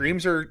 His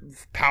screams are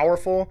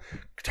powerful.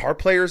 Guitar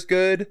player's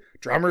good.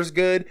 Drummer's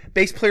good.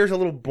 Bass player's a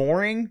little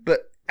boring,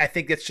 but I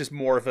think it's just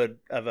more of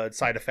a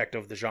side effect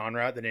of the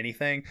genre than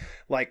anything.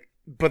 Like,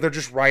 but they're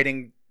just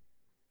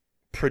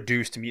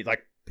produced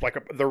music. Like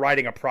they're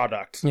writing a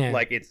product. Yeah.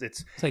 Like it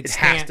has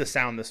to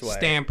sound this way.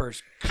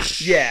 Stampers.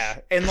 Yeah,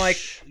 and like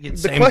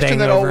the question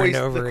that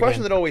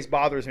always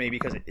bothers me,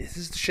 because this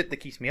is the shit that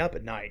keeps me up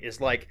at night,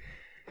 is like,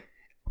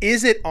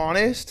 is it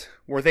honest?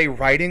 Were they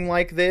writing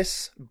like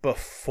this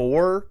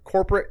before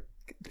corporate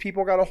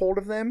people got a hold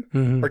of them,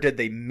 or did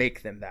they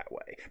make them that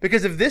way?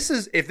 Because if this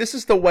is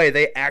the way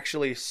they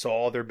actually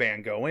saw their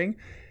band going,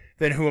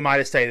 then who am I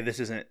to say that this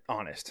isn't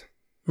honest?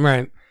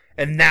 Right.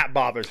 And that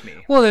bothers me.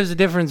 Well, there's a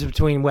difference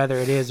between whether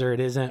it is or it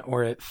isn't,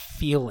 or it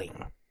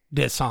feeling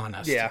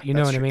dishonest. Yeah, you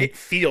know what I mean. It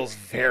feels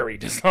very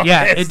dishonest.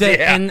 Yeah, it does,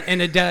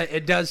 and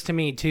it does to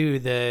me too.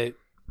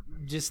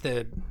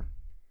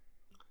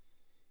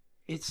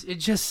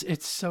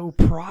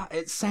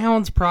 It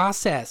sounds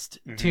processed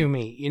to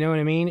me. You know what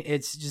I mean?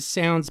 It just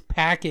sounds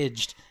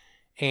packaged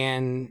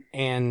and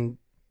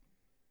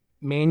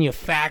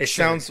manufactured. It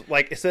sounds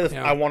like, instead of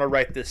I want to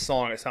write this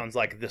song, it sounds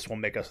like this will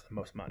make us the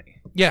most money.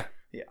 Yeah.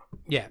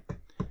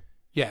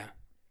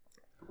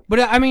 But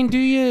I mean, do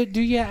you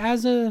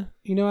as a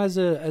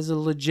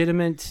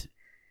legitimate,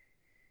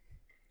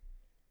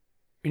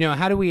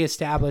 how do we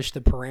establish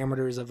the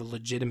parameters of a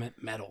legitimate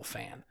metal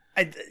fan?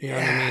 You know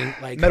what I mean?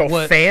 Like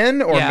metal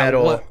fan or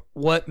metal?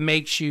 What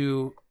makes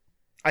you?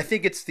 I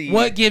think it's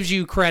what gives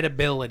you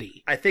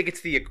credibility. I think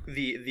it's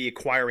the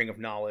acquiring of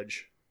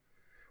knowledge.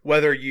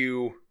 Whether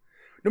you,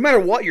 no matter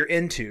what you're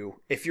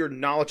into, if you're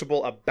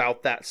knowledgeable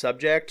about that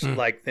subject,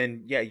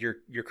 then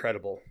you're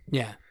credible.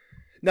 Yeah.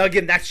 Now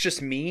again, that's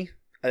just me.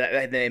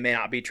 They may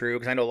not be true,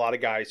 because I know a lot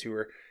of guys who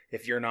are,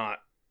 if you're not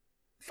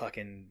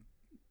fucking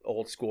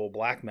old school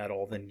black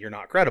metal, then you're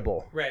not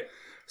credible. Right.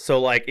 So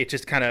like, it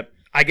just kind of,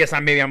 I guess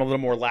I'm a little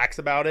more lax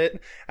about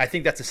it. I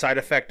think that's a side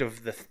effect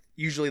of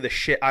usually the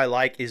shit I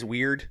like is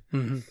weird.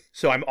 Mm-hmm.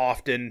 So I'm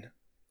often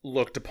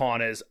looked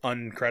upon as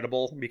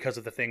uncredible because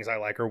of the things I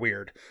like are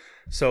weird.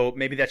 So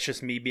maybe that's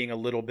just me being a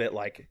little bit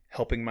like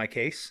helping my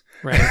case.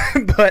 Right.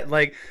 But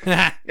like,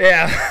 yeah,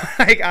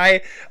 like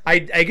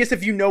I guess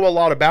if you know a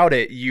lot about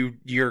it,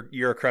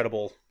 you're a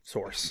credible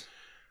source.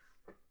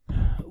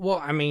 Well,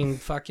 I mean,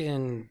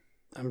 fucking,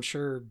 I'm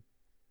sure.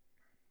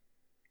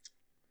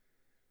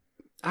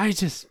 I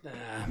just,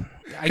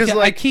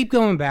 I keep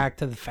going back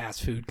to the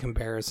fast food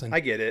comparison.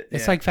 I get it.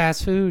 It's like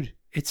fast food.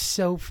 It's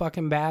so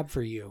fucking bad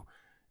for you,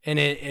 and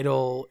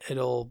it'll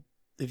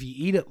if you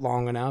eat it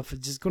long enough,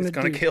 it's just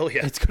gonna kill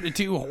you. It's gonna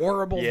do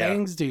horrible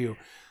things to you.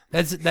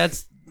 That's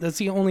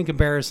the only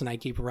comparison I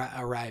keep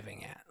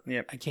arriving at.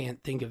 Yep. I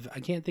can't think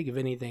of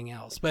anything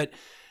else. But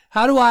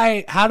how do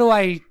I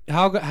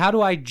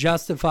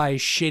justify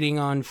shitting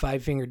on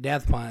Five Finger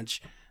Death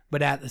Punch,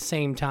 but at the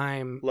same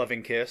time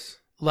Loving Kiss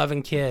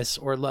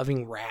or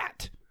Loving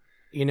Rat,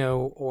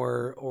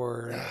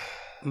 or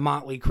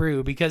Motley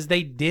Crue, because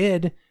they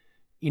did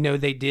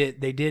what they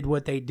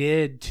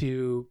did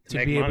to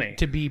be money. able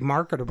to be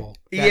marketable.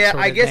 Yeah,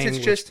 I guess it's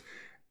just,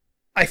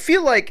 I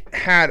feel like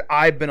had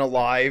I been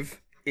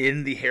alive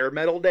in the hair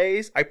metal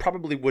days, I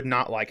probably would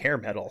not like hair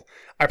metal.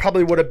 I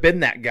probably would have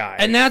been that guy.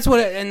 And that's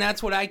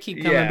what I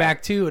keep coming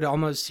back to. It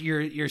almost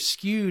you're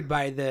skewed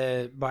by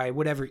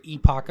whatever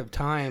epoch of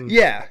time.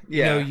 Yeah.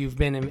 You've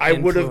been. I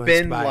would have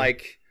been by.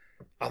 Like,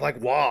 I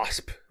like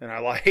Wasp, and I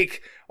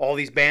like all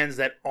these bands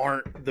that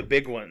aren't the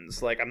big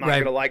ones. Like, I'm not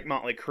gonna like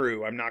Motley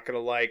Crue. I'm not gonna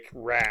like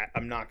Rat.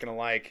 I'm not gonna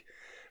like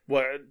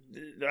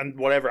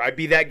whatever. I'd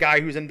be that guy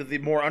who's into the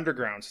more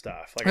underground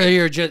stuff. Like,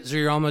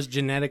 you're almost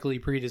genetically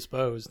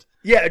predisposed.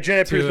 Yeah,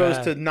 genetically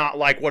predisposed to not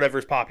like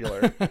whatever's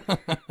popular.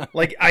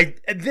 Like,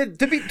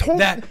 to be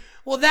told that.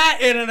 Well, that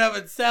in and of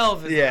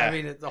itself is, I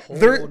mean, it's a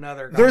whole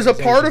nother. There's a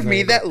part of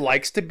me that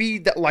likes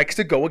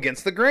to go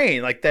against the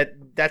grain. Like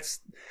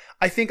that's.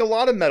 I think a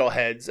lot of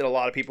metalheads and a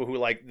lot of people who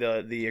like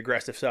the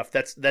aggressive stuff,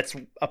 that's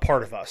a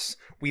part of us.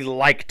 We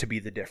like to be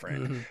the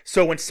different. Mm-hmm.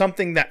 So when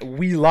something that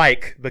we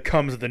like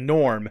becomes the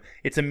norm,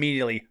 it's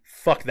immediately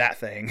fuck that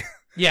thing.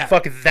 Yeah.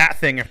 Fuck that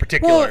thing in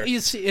particular. Well,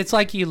 it's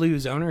like you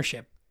lose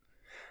ownership.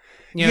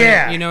 You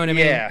know what I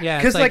mean? Yeah.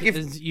 Because like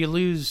if you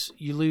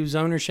lose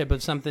ownership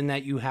of something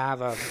that you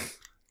have a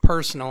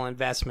personal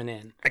investment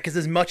in. Because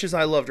as much as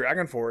I love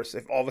Dragon Force,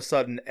 if all of a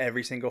sudden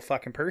every single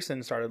fucking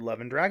person started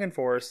loving Dragon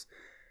Force,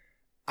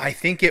 I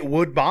think it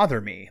would bother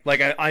me. Like,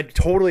 I'm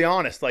totally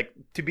honest. Like,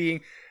 to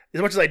be,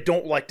 as much as I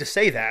don't like to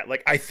say that,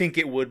 like, I think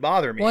it would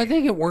bother me. Well, I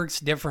think it works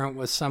different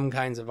with some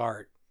kinds of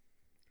art.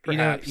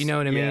 Perhaps. You know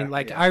what I mean?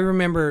 Like, I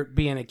remember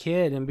being a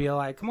kid and be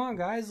like, come on,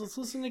 guys, let's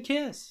listen to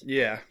Kiss.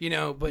 Yeah.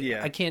 But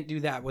I can't do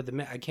that with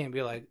I can't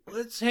be like,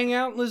 let's hang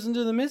out and listen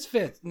to the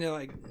Misfits. And they're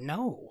like,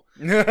 no.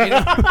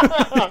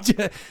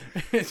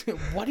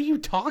 What are you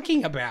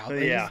talking about?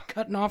 They're just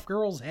cutting off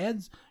girls'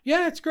 heads?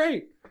 Yeah, it's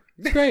great.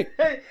 It's great.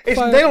 They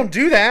don't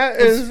do that.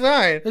 It's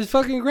fine. It's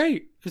fucking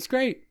great. It's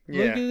great.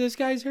 Yeah. Look at this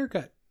guy's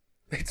haircut.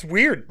 It's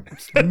weird.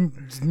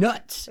 It's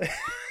nuts.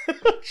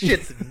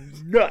 Shit's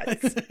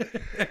nuts.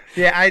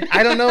 Yeah,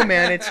 I don't know,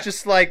 man. It's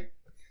just like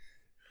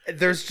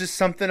there's just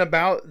something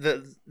about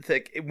the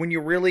when you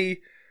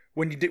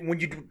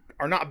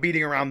are not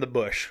beating around the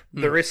bush.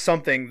 There is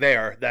something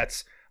there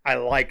that's I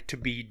like to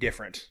be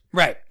different.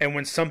 Right. And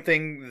when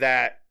something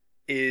that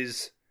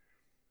is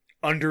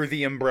under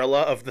the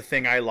umbrella of the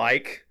thing I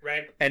like,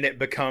 right, and it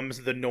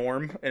becomes the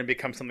norm and it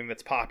becomes something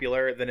that's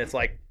popular, then it's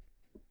like,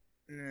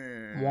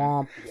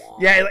 womp, womp.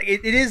 Yeah, like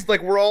it is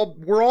like we're all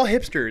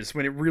hipsters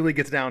when it really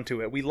gets down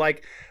to it. We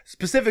like,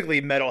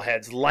 specifically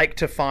metalheads, like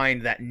to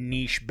find that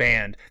niche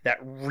band, that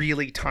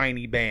really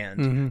tiny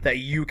band that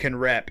you can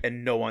rep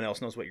and no one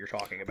else knows what you're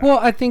talking about. Well,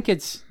 I think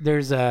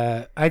there's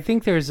a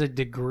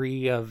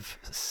degree of,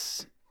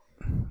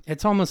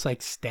 it's almost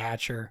like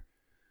stature.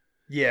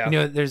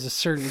 Yeah. There's a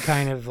certain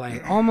kind of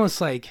like,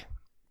 almost like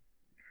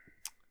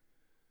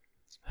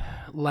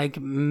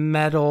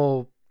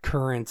metal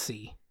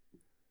currency.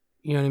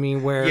 You know what I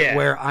mean?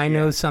 Where I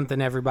know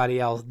something everybody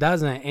else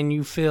doesn't, and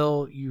you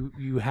feel you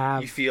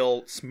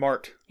feel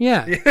smart.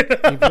 Yeah.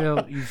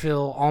 you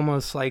feel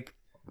almost like,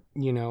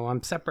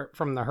 I'm separate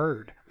from the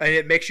herd. And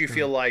it makes you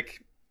feel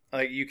like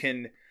you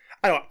can,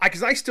 I don't know,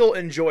 because I still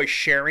enjoy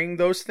sharing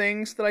those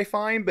things that I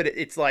find, but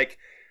it's like,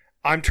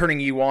 I'm turning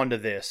you on to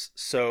this,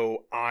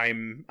 so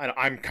I'm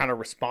kind of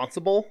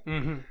responsible.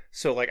 Mm-hmm.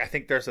 So like I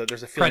think there's a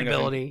feeling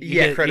credibility.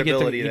 Of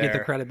credibility. You get the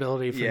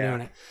credibility for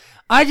doing it.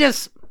 I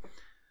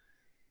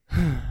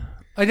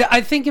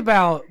think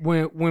about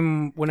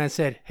when I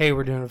said, "Hey,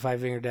 we're doing a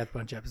Five Finger Death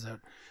Punch episode,"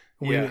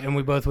 and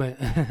we both went.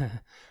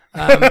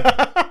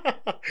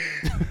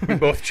 We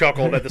both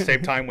chuckled at the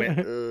same time. Went,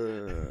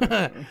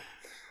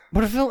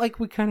 but I felt like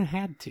we kind of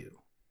had to.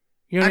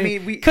 You know I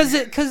mean, because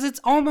it's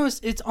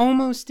almost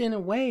in a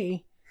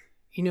way,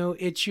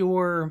 it's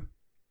your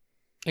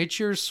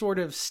sort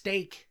of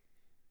stake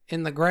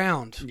in the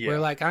ground where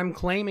like I'm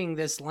claiming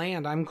this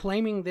land, I'm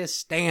claiming this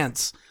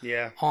stance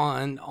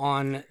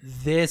on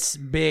this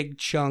big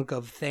chunk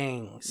of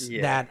things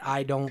that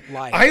I don't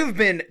like. I have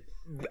been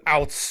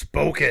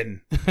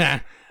outspoken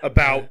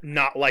about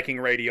not liking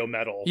radio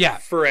metal. Yeah.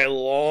 For a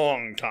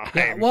long time.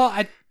 Yeah, well,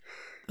 I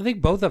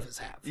think both of us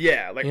have.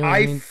 Yeah, like You know what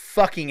I mean?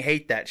 fucking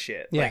hate that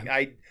shit. Yeah. Like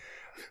I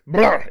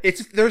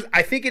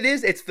think it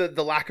is. It's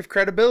the lack of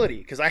credibility,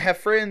 because I have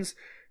friends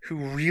who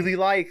really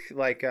like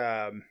 3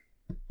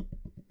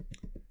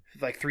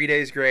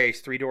 Days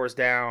Grace, Three Doors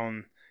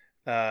Down,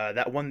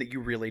 that one that you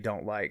really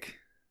don't like.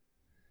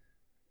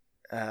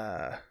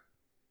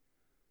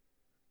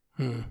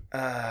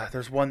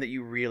 There's one that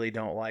you really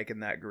don't like in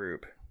that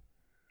group.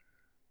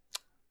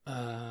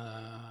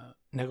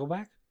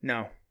 Nickelback?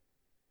 No.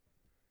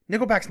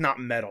 Nickelback's not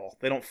metal.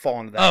 They don't fall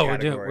into that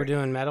category. we're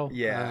doing metal.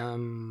 Yeah.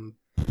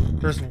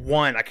 There's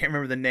one, I can't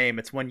remember the name.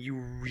 It's one you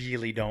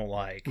really don't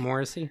like.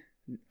 Morrissey.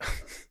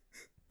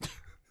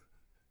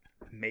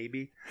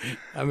 Maybe.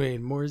 I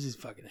mean, Morrissey's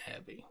fucking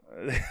heavy.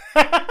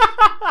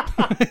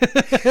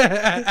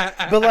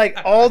 But like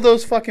all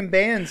those fucking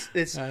bands,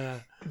 it's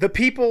the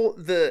people.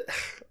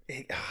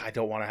 I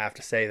don't want to have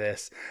to say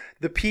this.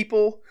 The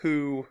people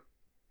who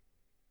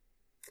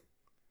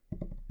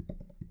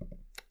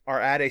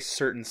are at a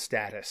certain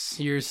status.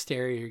 You're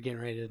getting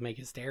ready to make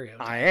a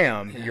stereotype. I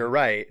am. Yeah. You're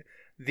right.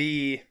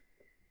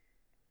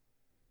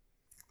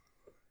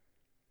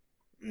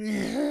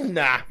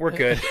 Nah, we're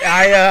good.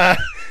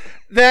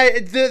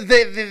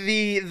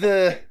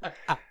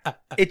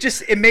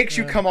 It makes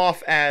you come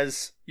off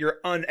as you're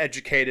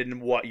uneducated in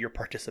what you're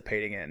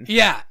participating in.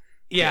 Yeah.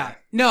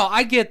 No,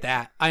 I get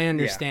that. I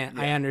understand.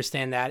 Yeah. I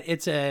understand that.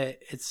 It's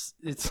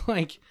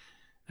like,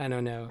 I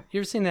don't know.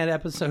 You ever seen that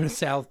episode of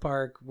South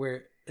Park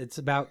where it's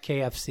about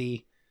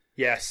KFC?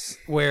 Yes.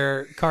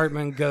 Where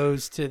Cartman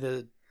goes to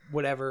the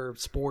whatever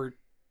sport,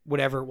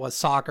 whatever it was,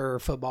 soccer or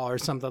football or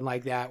something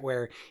like that,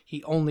 where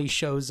he only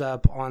shows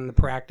up on the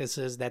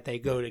practices that they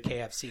go to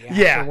KFC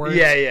afterwards.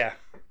 Yeah.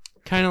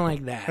 Kind of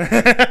like that.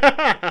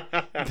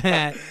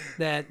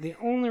 that the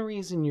only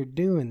reason you're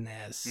doing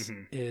this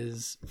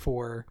is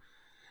for,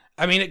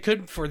 I mean, it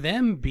could for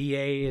them be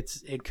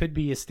it could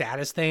be a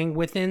status thing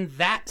within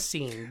that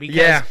scene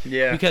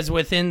because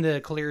within the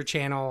Clear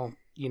Channel,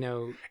 you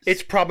know,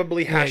 it's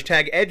probably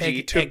hashtag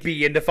edgy to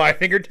be into Five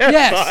Finger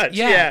Death Punch.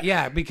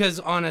 Yeah, because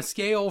on a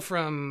scale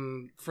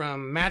from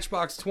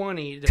Matchbox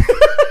 20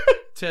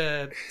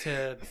 to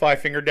Five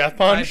Finger Death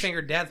Punch. Five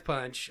Finger Death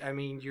Punch. I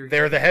mean,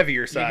 they're the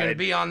heavier side. You're going to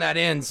be on that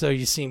end, so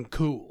you seem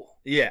cool.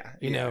 Yeah,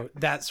 you know,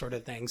 that sort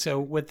of thing. So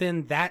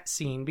within that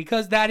scene,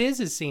 because that is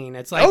a scene,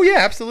 it's like, oh yeah,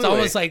 absolutely. It's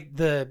almost like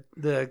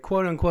the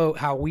quote unquote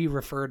how we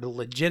refer to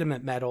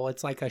legitimate metal.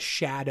 It's like a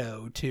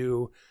shadow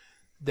to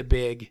the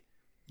big,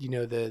 you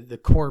know,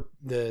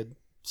 the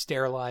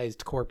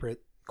sterilized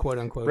corporate quote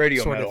unquote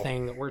radio sort metal of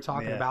thing that we're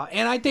talking about.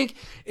 And I think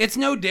it's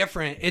no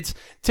different.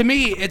 To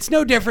me, it's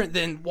no different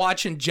than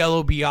watching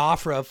Jello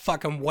Biafra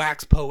fucking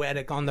wax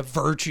poetic on the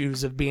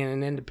virtues of being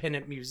an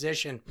independent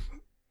musician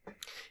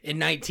in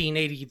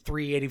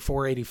 1983,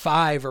 84,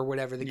 85 or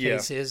whatever the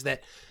case is,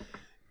 that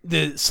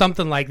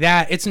something like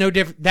that. It's no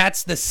different.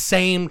 That's the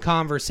same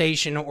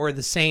conversation or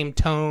the same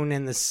tone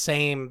and the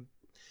same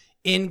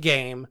end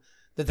game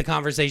that the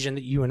conversation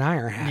that you and I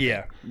are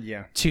having.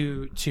 Yeah.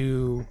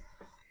 To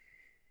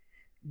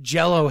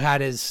Jello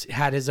had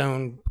his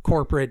own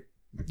corporate,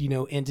 you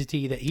know,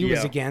 entity that he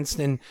was against,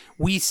 and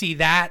we see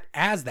that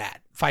as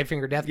that Five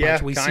Finger Death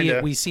Punch. We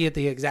see it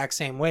the exact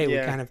same way. We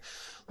kind of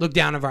look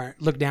down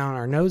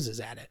our noses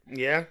at it.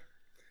 Yeah.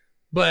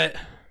 But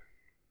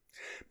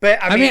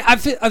I mean I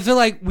feel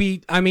like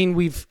we've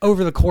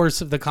over the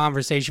course of the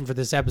conversation for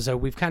this episode,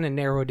 we've kind of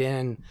narrowed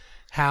in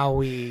how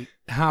we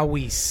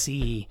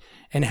see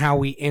and how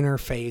we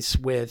interface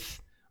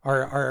with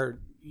our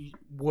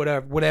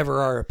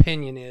whatever our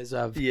opinion is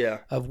of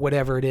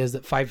whatever it is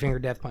that Five Finger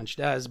Death Punch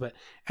does. But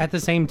at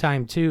the same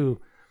time too,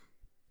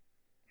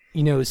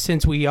 you know,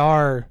 since we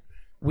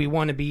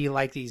want to be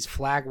like these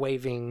flag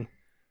waving,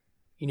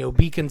 you know,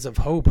 beacons of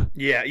hope.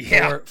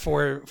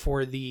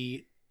 For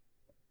the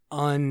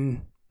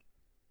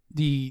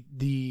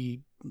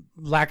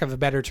lack of a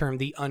better term,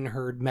 the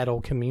unheard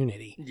metal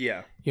community.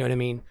 Yeah. You know what I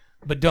mean?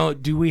 But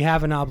do we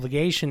have an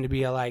obligation to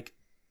be like,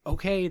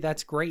 okay,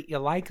 that's great, you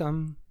like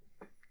them,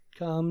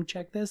 come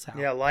check this out.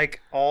 Yeah,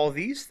 like all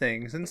these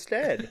things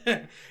instead.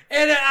 And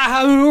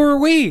who are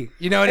we?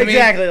 You know what I mean?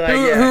 Exactly. Like,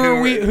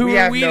 who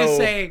are we to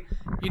say,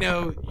 you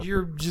know,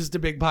 you're just a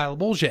big pile of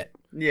bullshit?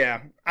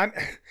 Yeah,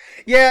 that's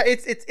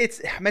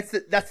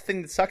the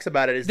thing that sucks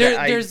about it is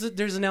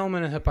there's an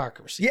element of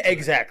hypocrisy. Yeah,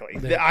 exactly.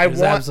 I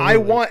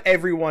want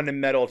everyone in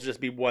metal to just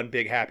be one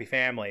big happy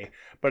family,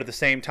 but at the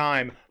same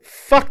time,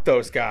 fuck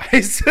those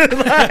guys.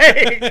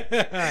 like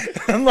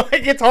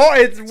it's hard.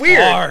 It's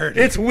weird.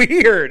 It's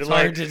weird. It's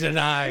hard to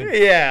deny.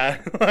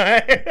 Yeah,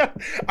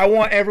 I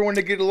want everyone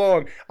to get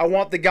along. I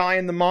want the guy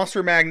in the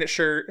Monster Magnet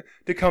shirt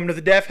to come to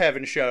the Death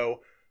Heaven show.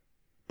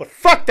 But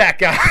fuck that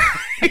guy.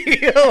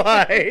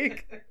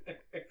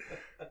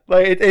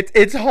 like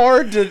it's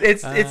hard to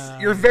it's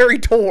you're very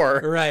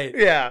tore. Right.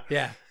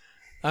 Yeah.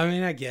 I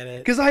mean, I get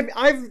it. Because there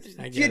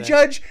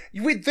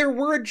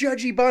were a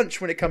judgy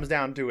bunch when it comes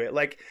down to it.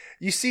 Like,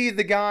 you see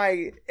the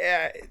guy,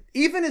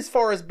 even as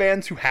far as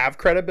bands who have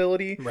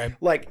credibility, Right.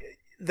 like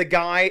the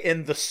guy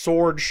in the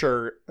sword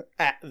shirt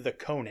at the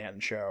Conan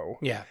show.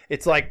 Yeah.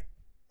 It's like,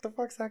 what the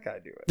fuck's that guy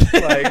doing?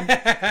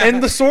 Like,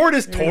 and the sword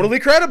is totally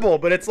credible,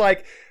 but it's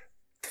like,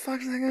 the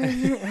fuck's that guy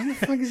doing? Why the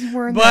fuck is he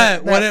wearing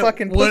that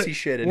fucking pussy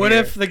shit in What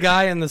here? if the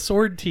guy in the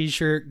sword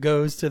t-shirt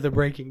goes to the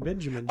Breaking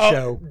Benjamin Oh,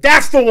 show?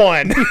 that's the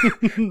one.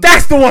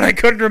 That's the one I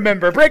couldn't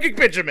remember. Breaking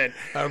Benjamin.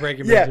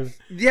 Breaking Yeah, Benjamin.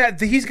 yeah.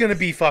 He's gonna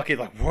be fucking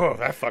like, whoa,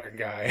 that fucking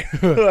guy.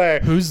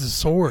 Like, Who's the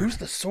sword? who's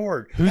the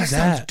sword? Who's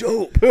sounds that?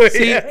 dope.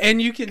 See, Yeah.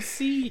 and you can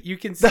see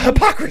The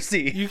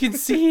hypocrisy. you can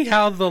see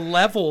how the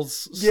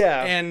levels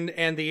Yeah.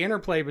 and the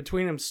interplay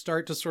between them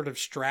start to sort of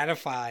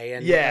stratify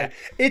and Yeah, like,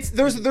 it's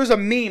there's a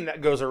meme that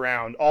goes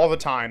around all the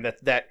time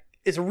that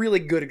is a really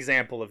good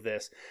example of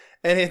this,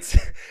 and it's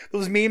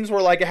those memes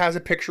where like it has a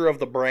picture of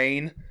the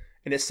brain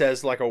and it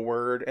says like a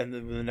word, and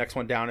then the next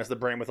one down is the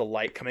brain with a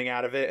light coming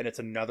out of it, and it's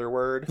another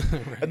word,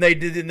 and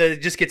it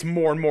just gets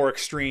more and more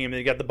extreme. And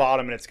you got the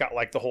bottom, and it's got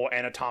like the whole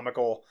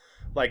anatomical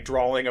like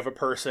drawing of a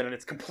person, and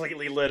it's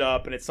completely lit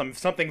up, and it's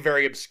something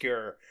very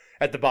obscure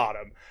at the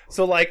bottom.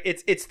 So like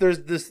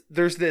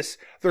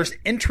there's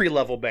entry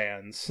level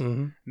bands,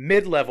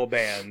 mid level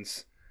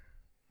bands,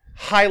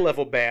 high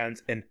level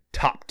bands, and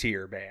top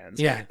tier bands.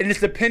 Yeah. And it's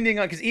depending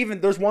on, because even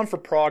there's one for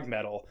prog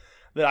metal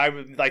that I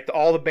would like,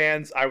 all the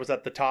bands I was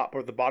at the top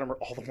or the bottom were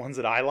all the ones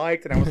that I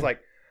liked, and I was like,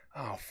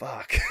 oh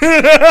fuck.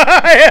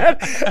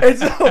 And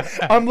so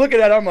I'm looking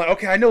at it, I'm like,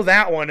 okay, I know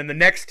that one in the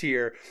next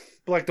tier,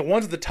 but like the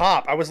ones at the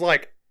top, I was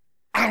like,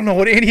 I don't know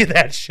what any of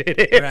that shit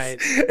is. Right.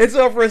 And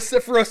so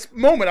for a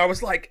moment, I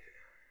was like,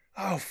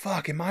 oh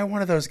fuck, am I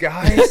one of those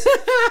guys?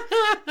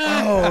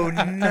 Oh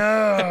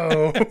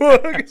no.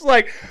 It's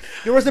like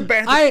there was a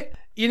band I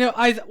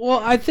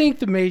think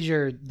the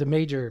major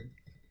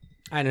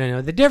I don't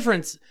know, the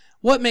difference,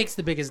 what makes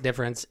the biggest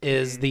difference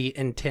is the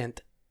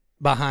intent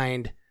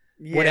behind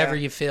whatever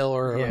you feel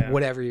or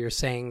whatever you're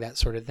saying, that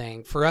sort of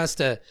thing. For us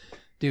to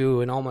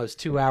do an almost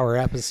 2-hour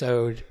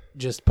episode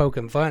just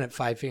poking fun at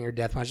Five Finger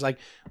Death Punch, like,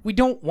 we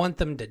don't want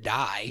them to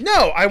die.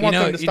 No, I want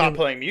them to stop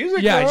playing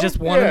music. Yeah, though. I just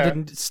want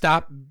them to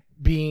stop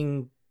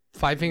being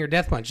Five Finger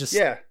Death Punch. Just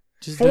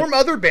form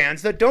other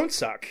bands that don't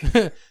suck.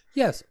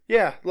 Yes.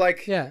 Yeah,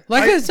 like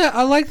I said,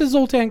 I like the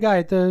Zoltan guy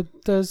at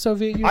the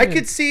Soviet Union. I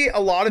could see a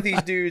lot of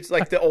these dudes,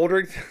 like the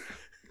older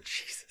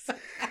Jesus.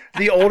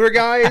 The older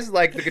guys,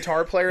 like the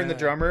guitar player and the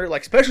drummer,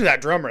 like especially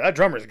that drummer. That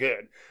drummer's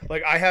good.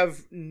 Like I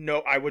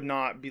would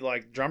not be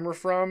like, drummer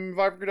from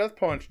Five Finger Death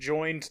Punch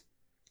joined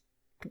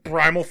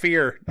Primal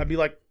Fear. I'd be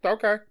like,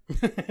 okay,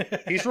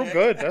 he's real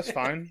good. That's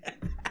fine.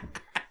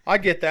 I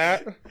get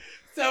that.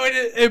 So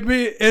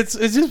it's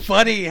just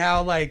funny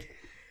how like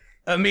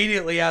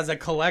immediately as a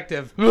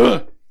collective,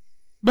 No,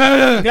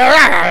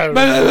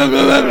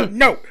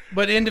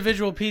 but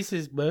individual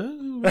pieces,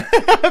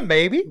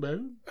 maybe.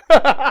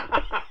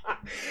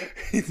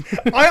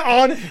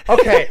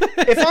 Okay,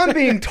 if I'm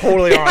being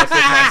totally honest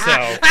with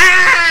myself,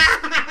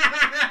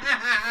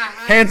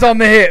 hands on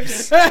the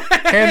hips.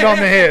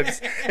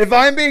 If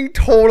I'm being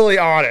totally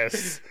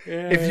honest,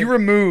 if you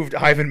removed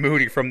Ivan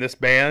Moody from this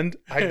band,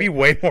 I'd be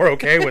way more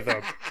okay with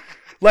him.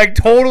 Like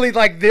totally,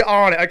 like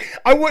like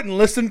I wouldn't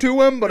listen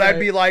to him, but I'd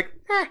be like,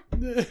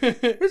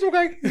 it's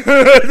okay.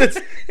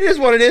 It is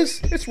what it is.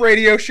 It's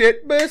radio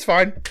shit, but it's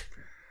fine.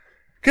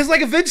 Cause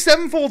like Avenged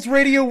Sevenfold's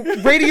radio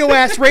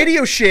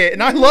shit,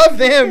 and I love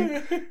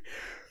them.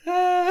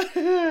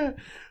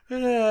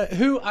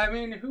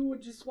 Who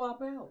would you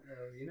swap out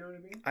though? You know what I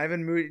mean?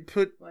 Ivan Moody,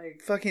 put like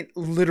fucking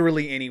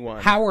literally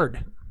anyone.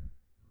 Howard.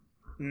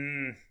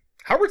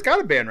 Howard's got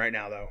a band right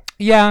now though.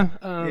 Yeah.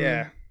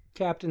 Yeah.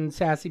 Captain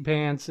Sassy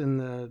Pants and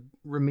the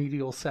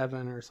Remedial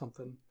 7 or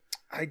something.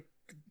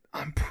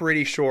 I'm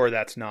pretty sure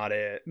that's not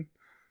it.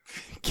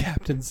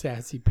 Captain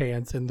Sassy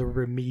Pants and the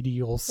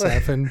Remedial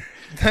 7.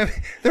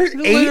 There's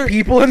 8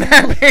 people in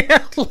that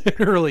band.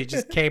 Literally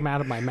just came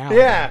out of my mouth.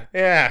 Yeah.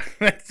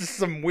 That's just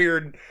some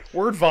weird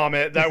word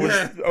vomit that was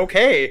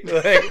okay.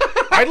 Like,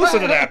 I'd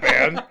listen to that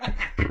band.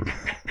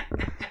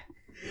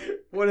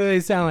 What do they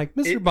sound like?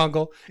 Mr.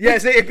 Bungle.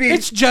 Yes,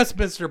 it's just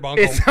Mr.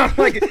 Bungle. It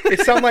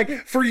sound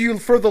like for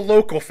the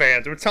local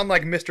fans, it would sound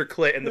like Mr.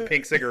 Clit and the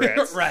Pink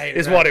Cigarettes. Right.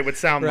 What it would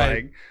sound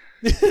like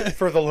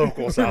for the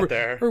locals out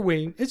there. Or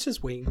Ween. It's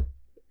just Ween.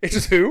 It's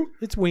just who?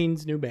 It's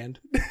Ween's new band.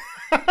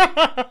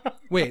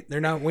 Wait, they're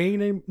not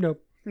Ween anymore?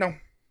 No.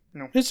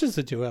 It's just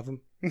the two of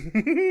them.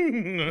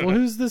 Well,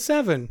 who's the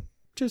 7?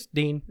 Just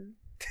Dean.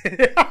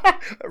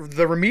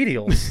 The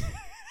Remedials.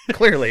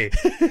 Clearly.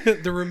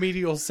 The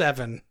Remedial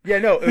 7. Yeah,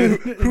 no.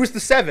 Who's the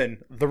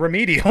 7? The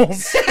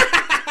Remedials.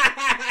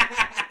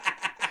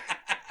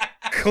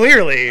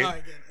 Clearly. Oh,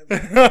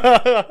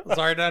 it's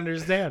hard to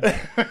understand.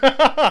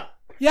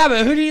 Yeah,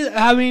 but who do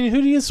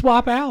you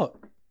swap out?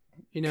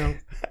 You know?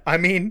 I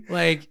mean,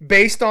 like,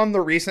 based on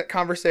the recent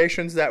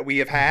conversations that we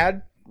have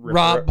had,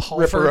 Rob Halford.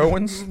 Ripper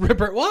Owens.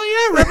 Ripper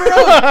Owens.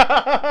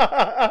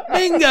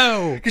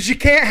 Bingo. Because you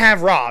can't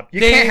have Rob. You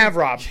Ding. can't have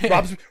Rob.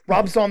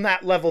 Rob's on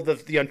that level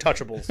of the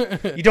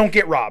Untouchables. You don't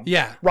get Rob.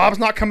 Yeah. Rob's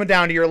not coming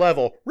down to your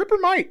level. Ripper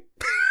might.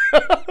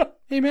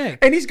 Amen.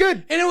 And he's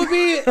good. And it would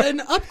be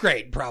an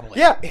upgrade, probably.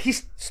 Yeah,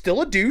 he's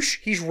still a douche.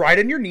 He's right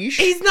in your niche.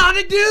 He's not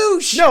a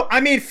douche. No, I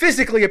mean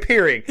physically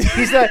appearing.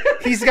 He's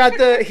got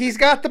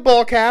the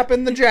ball cap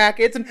and the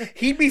jackets, and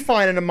he'd be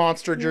fine in a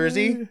Monster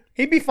jersey.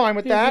 He'd be fine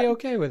with that. He'd be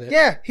okay with it.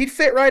 Yeah, he'd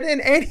fit right in,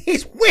 and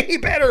he's way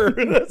better.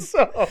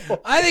 So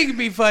I think it'd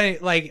be funny.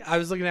 Like, I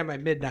was looking at my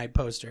Midnight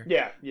poster.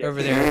 yeah.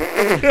 Over there.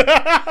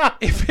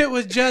 If it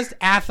was just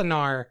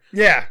Athenar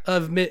Yeah.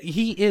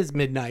 he is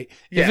Midnight.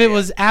 Yeah, If it yeah.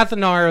 was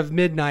Athenar of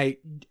Midnight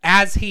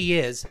as he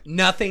is,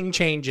 nothing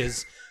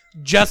changes.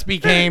 Just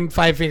became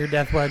Five Finger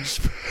Death Punch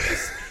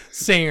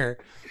singer.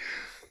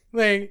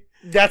 Like,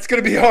 That's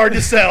gonna be hard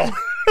to sell.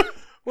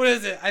 what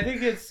is it? I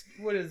think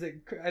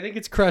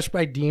it's Crushed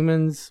by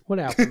Demons. What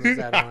album is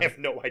that on? I have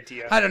no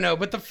idea. I don't know,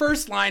 but the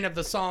first line of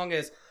the song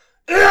is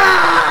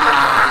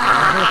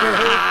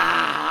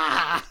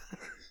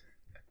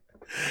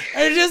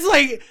and just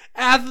like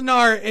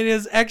Athenar in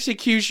his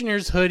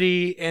executioner's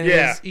hoodie, and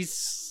Yeah.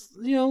 he's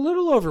a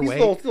little overweight.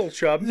 He's a little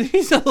chub.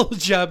 He's a little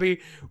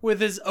chubby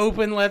with his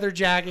open leather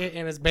jacket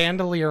and his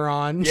bandolier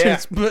on. Yeah.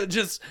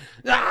 Just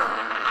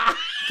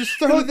Just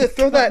throw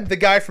the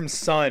guy from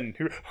Sun.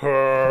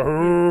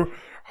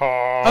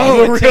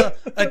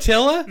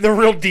 Attila? The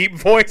real deep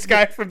voice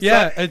guy from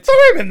Yeah, Sun. Throw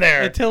him in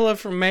there. Attila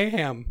from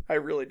Mayhem. I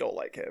really don't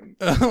like him.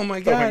 Oh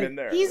my Throw him god. in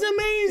there. He's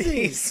amazing.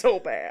 He's so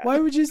bad. Why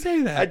would you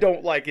say that? I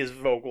don't like his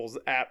vocals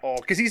at all.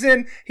 Because he's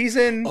in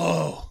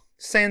Oh.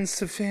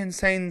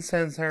 Sensarium.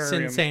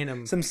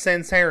 Sensanum. Some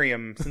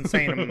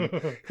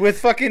Sensanum. With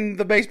fucking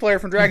the bass player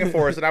from Dragon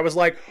Force. And I was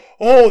like,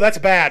 oh, that's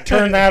bad.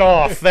 Turn that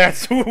off.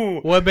 That's ooh.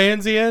 What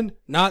band's he in?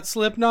 Not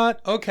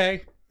Slipknot?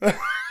 Okay.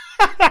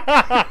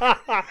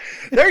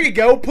 There you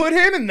go. Put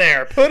him in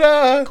there. Put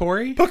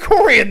Corey?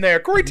 Corey in there.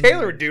 Corey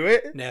Taylor would do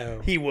it.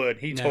 No. He would.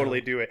 He'd No.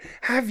 totally do it.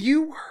 Have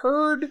you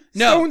heard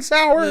No. Stone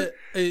Sour?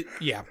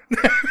 Yeah,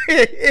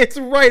 It's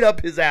right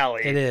up his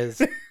alley. it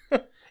is.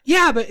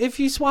 Yeah, but if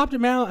you swapped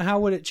him out, how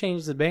would it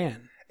change the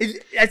band?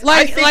 I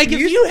Like think if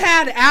you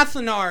had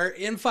Athenar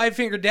in Five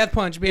Finger Death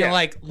Punch being Yeah.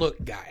 like,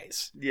 look,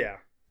 guys, Yeah.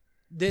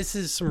 this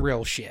is some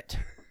real shit.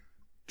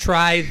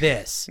 Try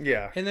this.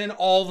 Yeah. And then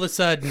all of a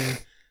sudden,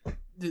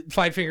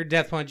 Five Finger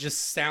Death Punch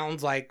just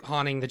sounds like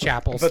Haunting the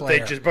Chapel But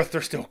Slayer. but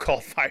they're still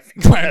called Five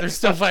Finger Right, they're Death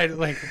still fighting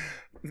like.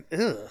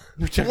 Ugh.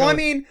 they took Well, a- I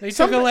mean, they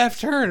some- took a left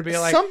turn to be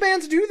like. some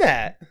bands do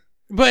that.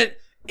 But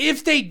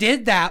if they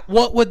did that,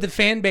 what would the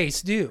fan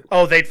base do?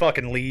 Oh, they'd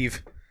fucking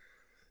leave.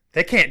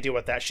 They can't deal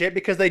with that shit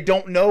because they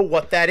don't know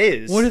what that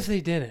is. What if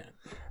they didn't?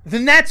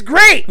 Then that's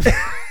great.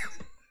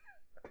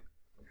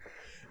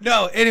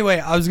 No, anyway,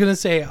 I was gonna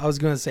say,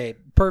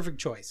 perfect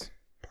choice.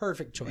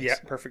 Yeah,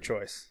 perfect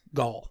choice.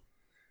 Gall.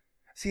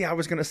 See, I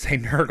was gonna say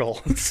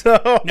Nurgle.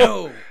 So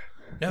No.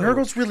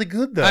 Nurgle's really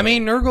good though. I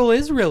mean, Nurgle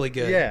is really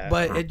good. Yeah.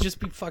 But it'd just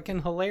be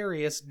fucking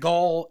hilarious.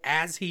 Gall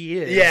as he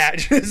is. yeah,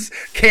 just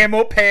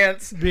camo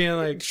pants, Being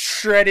like,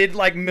 shredded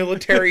like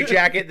military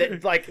jacket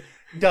that like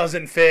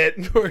doesn't fit,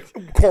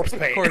 corpse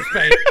paint. corpse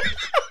paint.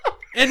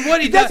 And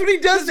what he That's does, what he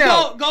does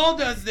now. Gall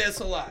does this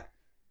a lot.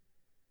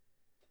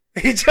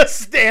 He just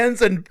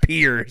stands and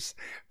peers.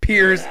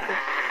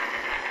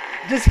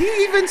 Does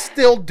he even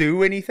still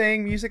do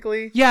anything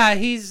musically? Yeah,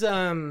 he's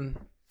Gall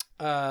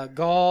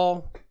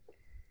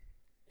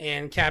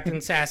and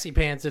Captain Sassy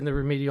Pants in the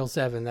Remedial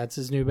 7. That's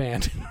his new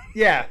band.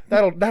 Yeah,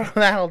 that'll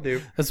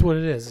do. That's what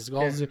it is. It's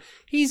Gall's.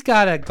 He's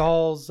got a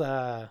Gall's.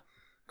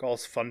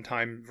 Gall's Fun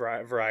Time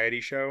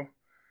variety show.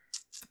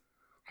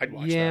 I'd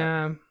watch that.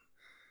 Yeah,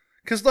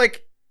 Because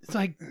like it's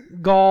like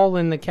Gall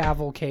and the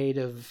cavalcade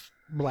of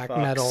black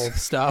Fucks. metal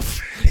stuff.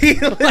 he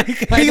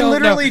I don't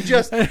literally know.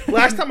 just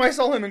last time I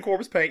saw him in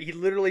Corpse Paint, he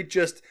literally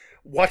just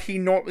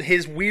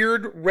his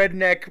weird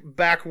redneck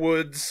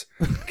backwoods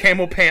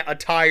camel pant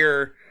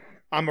attire.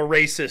 I'm a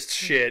racist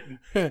shit.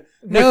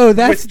 No,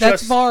 that's with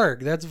that's just-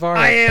 Varg. That's Varg.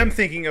 I am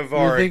thinking of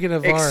Varg. You're thinking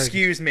of Varg.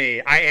 Excuse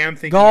me. I am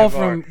thinking Gall of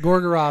Varg. from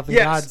Gorgoroth and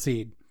Yes.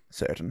 Godseed.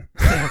 Certain.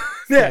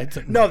 Yeah.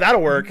 No,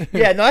 that'll work.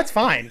 Yeah, no, that's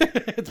fine.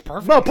 It's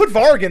perfect. No, put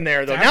Varg in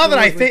there though. It's Now that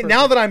I absolutely think,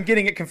 now that I'm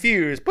getting it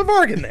confused, put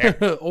Varg in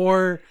there.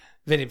 Or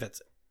Vinnie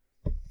Vincent.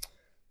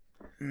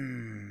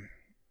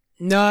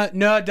 No,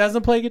 it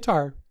doesn't play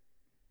guitar.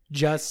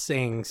 Just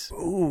sings.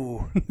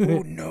 Ooh,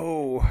 ooh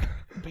no,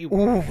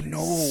 ooh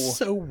no.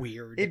 So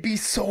weird. It'd be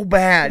so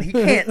bad. He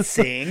can't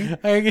sing.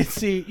 I can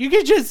see. You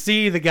can just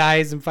see the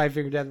guys in Five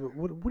Finger Death.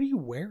 What are you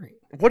wearing?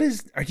 What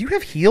is? Are you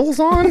have heels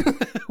on?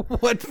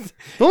 What?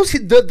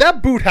 That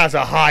boot has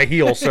a high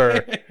heel,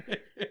 sir.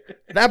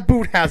 That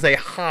boot has a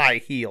high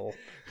heel.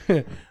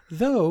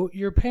 Though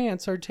your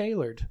pants are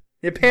tailored.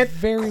 Your pants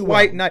Very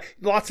quite well. nice.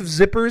 Lots of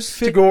zippers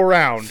to go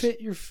around. Fit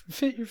your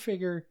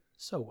figure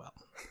so well.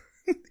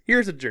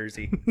 Here's a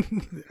jersey.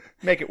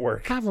 Make it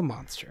work. Have a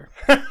monster.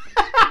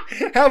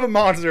 Have a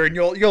monster, and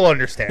you'll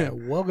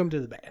understand. Welcome to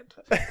the band.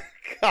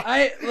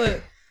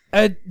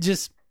 I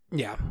just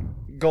Yeah.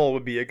 Gull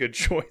would be a good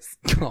choice.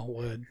 Gull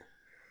would.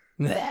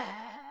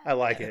 I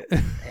like it.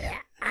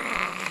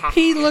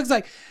 He looks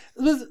like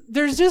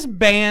there's just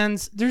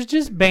bands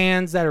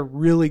that are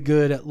really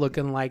good at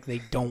looking like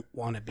they don't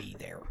want to be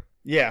there.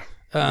 Yeah.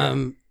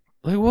 Like,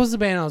 what was the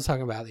band I was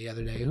talking about the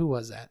other day? Who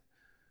was that?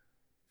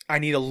 I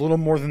need a little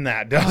more than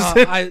that,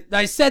 Dustin.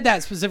 I said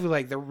that specifically,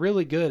 like they're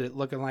really good at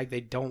looking like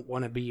they don't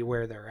want to be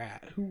where they're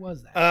at. Who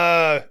was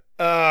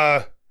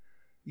that?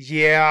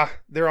 Yeah,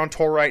 they're on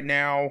tour right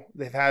now.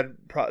 They've had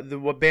the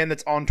band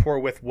that's on tour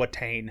with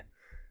Watain,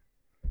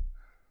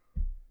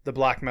 the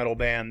black metal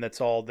band.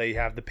 That's all they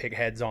have, the pig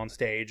heads on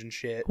stage and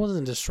shit. It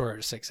wasn't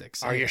Destroyer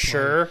 666. Are you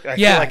sure? I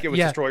yeah, feel like it was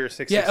Destroyer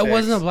 666. Yeah, it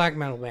wasn't a black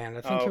metal band.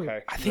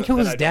 I think it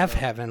was Death know.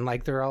 Heaven.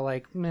 Like they're all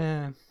like,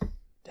 meh.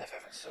 Death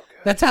Heaven's so good.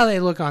 That's how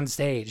they look on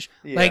stage.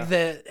 Yeah. Like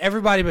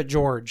everybody but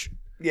George.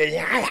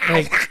 Yeah.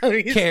 Like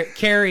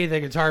Carrie, the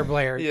guitar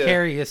player, Yeah.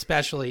 Carrie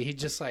especially. He's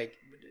just like,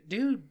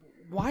 dude,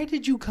 why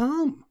did you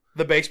come?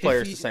 The bass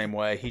player's the same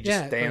way. He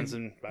just Yeah, stands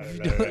like, and.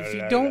 If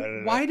you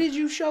don't, why did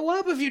you show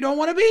up if you don't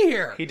want to be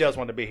here? He does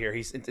want to be here.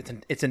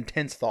 It's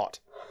intense thought.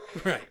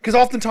 Right. Because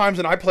oftentimes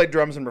when I played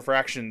drums and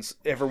Refractions,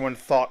 everyone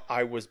thought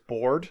I was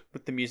bored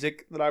with the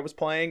music that I was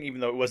playing,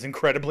 even though it was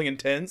incredibly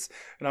intense.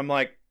 And I'm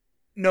like,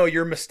 no,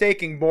 you're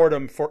mistaking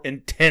boredom for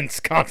intense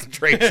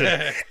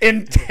concentration.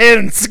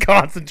 Intense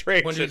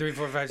concentration. 1, 2, 3,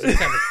 4, 5, 6,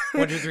 7.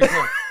 1, 2, 3,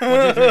 4.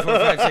 1, 2, 3, 4,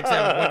 5, 6,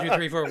 7. 1, 2,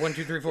 3, 4. 1,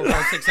 2, 3, 4,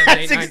 5, 6, 7,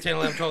 8, 9, 10,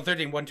 11, 12,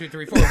 13. 1, 2,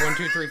 3, 4. 1,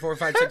 2, 3, 4,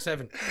 5, 6,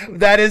 7.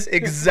 That is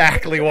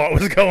exactly what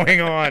was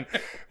going on.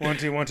 1,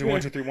 2, 1, 2,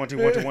 1, 2, 3, 1, 2,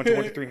 1, 2, 1, 2,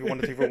 1, 2, 3, 1,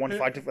 2, 3, 4, 1,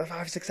 5, 2,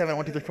 5, 6, 7,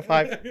 1, 2, 3, 4,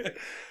 5.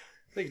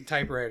 Like a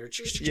typewriter.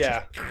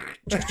 Yeah.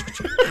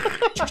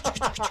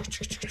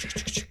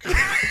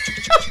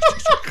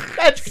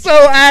 That's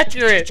so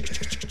accurate.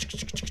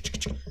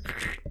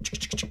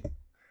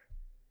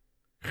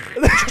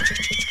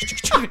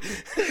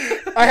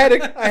 I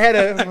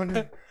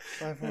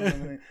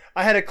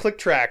had a click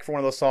track for one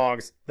of those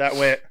songs that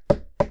went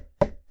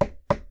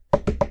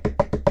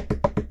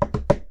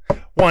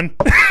 1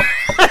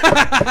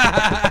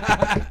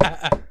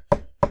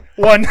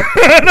 1.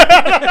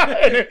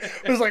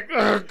 It was like,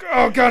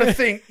 oh, gotta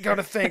think.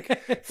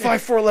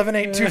 5, 4, 11,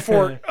 8, 2,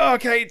 4.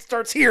 Okay, it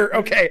starts here.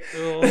 Okay.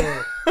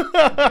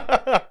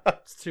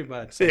 It's too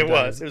much. It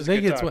was. It was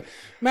a good time.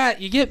 Matt,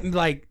 you get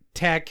like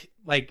tech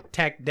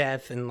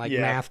death and like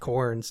math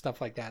core and stuff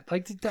like that.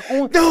 Like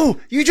No,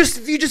 you just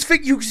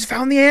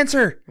found the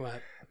answer.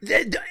 What?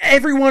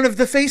 Every one of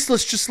the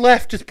faceless just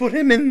left. Just put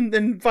him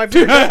in 5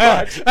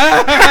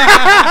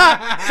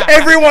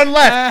 Everyone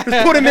left.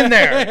 Just put him in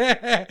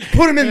there.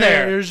 Put him in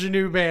there. Here's your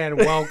new band.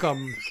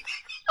 Welcome.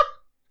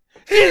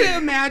 Can you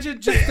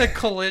imagine just the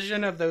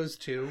collision of those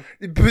two?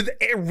 With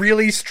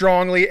really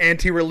strongly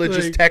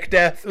anti-religious Like- tech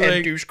death and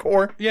like-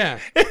 douchecore. Yeah.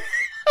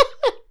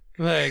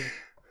 Like,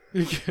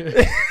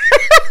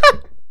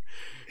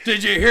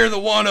 did you hear the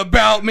one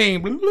about me?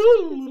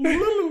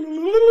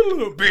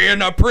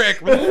 Being a prick.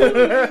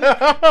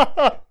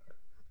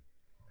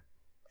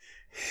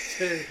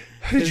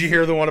 Did you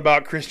hear the one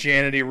about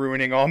Christianity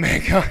ruining all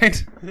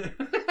mankind?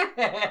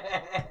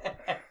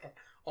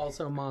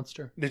 Also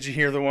monster. Did you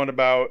hear the one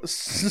about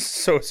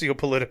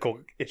socio-political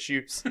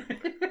issues?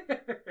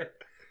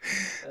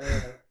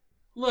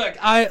 Look.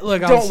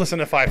 Don't listen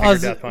to Five Finger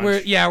Death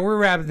Punch. We're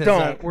wrapping this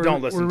up.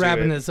 Don't listen We're to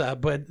wrapping it. this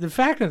up. But the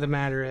fact of the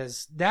matter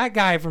is, that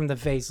guy from the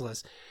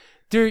Faceless,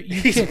 dude,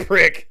 He's a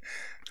prick.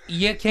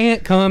 you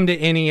can't come to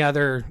any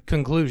other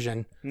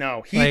conclusion.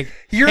 No,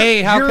 your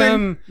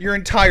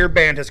entire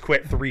band has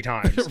quit 3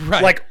 times,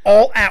 Right. Like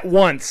all at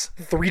once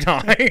 3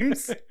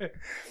 times.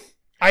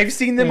 I've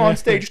seen them on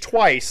stage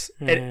twice,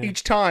 and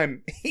each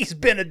time he's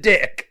been a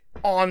dick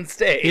on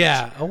stage.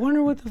 Yeah, I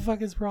wonder what the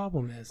fuck his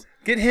problem is.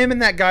 Get him and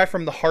that guy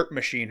from the Heart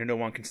Machine, who no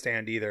one can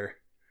stand either.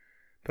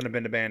 Put them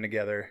in a band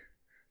together.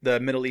 The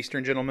Middle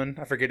Eastern gentleman,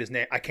 I forget his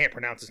name. I can't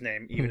pronounce his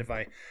name, even if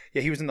I.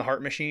 Yeah, he was in the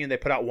Heart Machine. They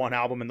put out 1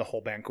 album, and the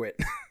whole band quit.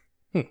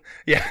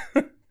 Yeah.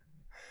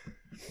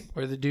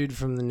 Or the dude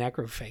from the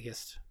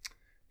Necrophagist.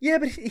 Yeah,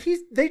 but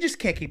they just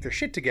can't keep their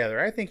shit together.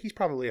 I think he's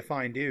probably a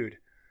fine dude.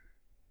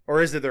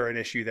 Or is there an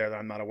issue there that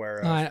I'm not aware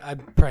of? I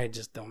probably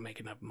just don't make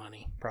enough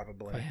money,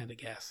 Probably. if I had to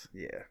guess.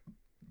 Yeah.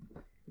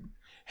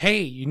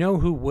 Hey, you know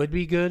who would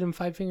be good in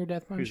Five Finger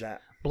Death Punch? Who's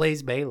that?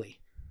 Blaze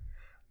Bailey.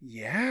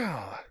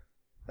 Yeah.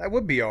 That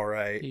would be all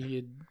right.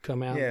 He'd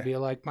come out Yeah. and be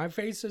like, my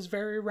face is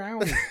very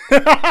round.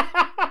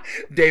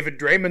 David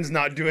Draymond's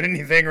not doing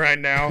anything right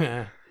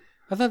now.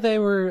 I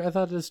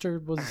thought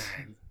Disturbed was...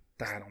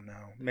 I don't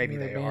know. Maybe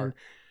They're they a band. are.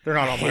 They're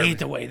not I on my hate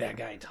the way that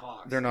guy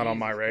talks. They're not on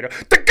my radar.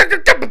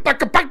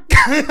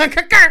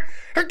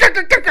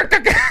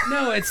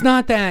 No, it's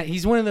not that.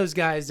 He's one of those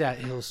guys that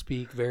he'll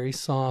speak very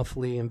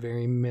softly and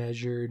very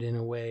measured in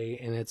a way,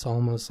 and it's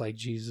almost like,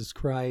 Jesus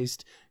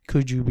Christ,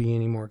 could you be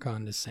any more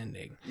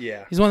condescending?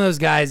 Yeah. He's one of those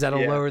guys that'll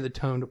Yeah. lower the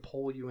tone to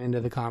pull you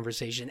into the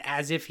conversation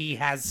as if he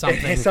has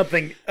something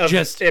Something of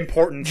just-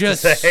 importance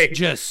just to say.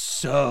 just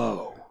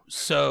so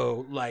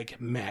like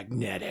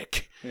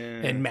magnetic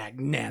and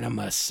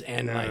magnanimous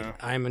and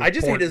like I'm. I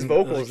just hate his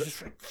important. vocals. Like,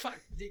 just like, fuck,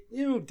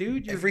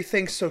 dude. You're...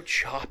 Everything's so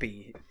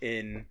choppy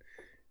in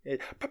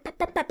it.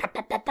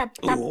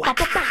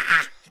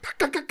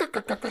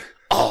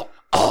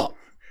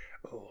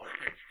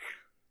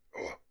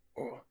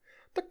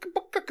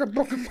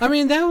 I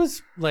mean, that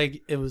was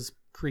like it was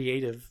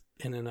creative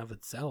in and of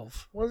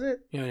itself. Was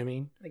it? You know what I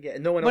mean?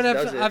 Again, no one else But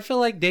does it. I feel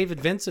like David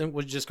Vincent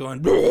was just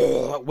going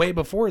way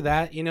before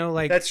that. You know,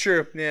 like That's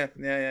true. Yeah.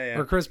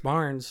 or Chris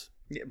Barnes.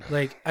 Yeah.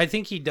 Like I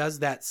think he does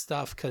that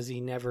stuff because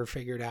he never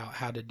figured out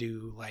how to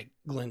do like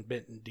Glenn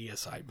Benton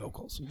deicide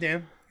vocals. Yeah,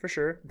 for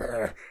sure.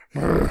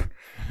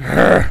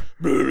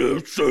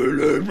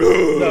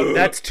 No,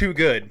 that's too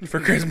good for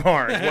Chris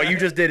Barnes. What you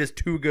just did is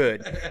too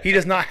good. He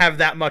does not have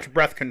that much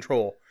breath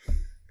control.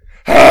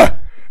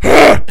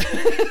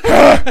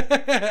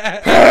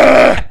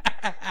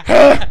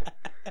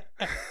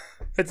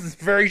 It's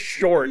very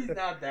short. He's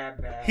not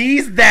that bad.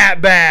 He's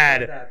that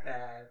bad. That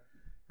bad.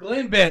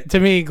 Glenn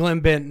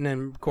Benton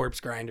and Corpse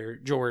Grinder,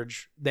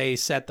 George, they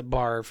set the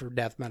bar for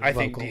death metal I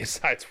think vocals.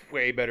 Deicide's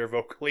way better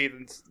vocally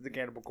than the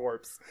Cannibal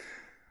Corpse.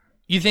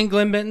 You think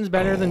Glenn Benton's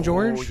better than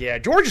George? Oh yeah,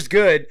 George is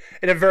good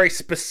in a very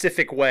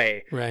specific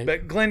way. Right.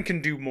 But Glenn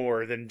can do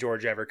more than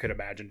George ever could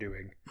imagine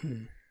doing.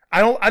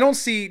 I don't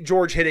see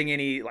George hitting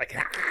any like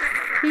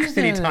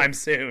anytime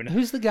soon.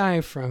 Who's the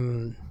guy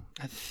from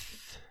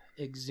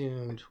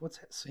Exhumed? What's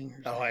that singer?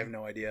 Oh, I have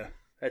no idea.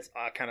 That's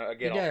kind of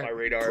again Yeah. off my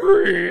radar.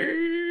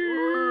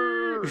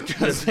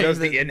 does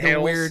the inhales?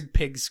 The weird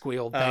pig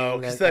squeal thing. Oh,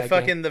 because that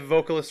fucking the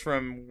vocalist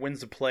from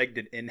Winds of Plague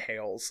did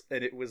inhales,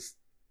 and it was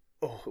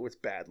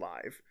bad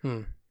live.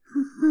 Yeah,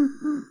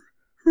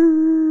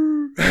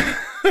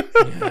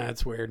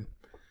 that's weird.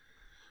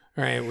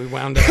 All right, we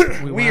wound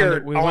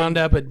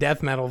up at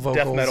death metal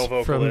vocalists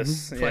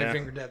from Five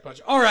Finger Death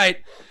Punch. All right,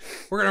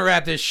 we're gonna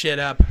wrap this shit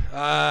up.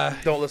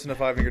 Don't listen to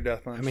Five Finger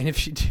Death Punch. I mean,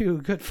 if you do,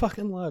 good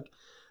fucking luck.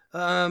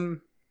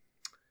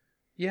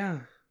 Yeah,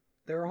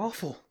 they're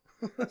awful.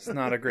 It's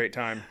not a great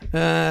time.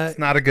 It's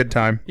not a good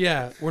time.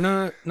 Yeah, we're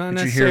not Did you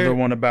necessarily. hear the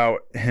one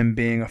about him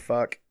being a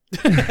fuck?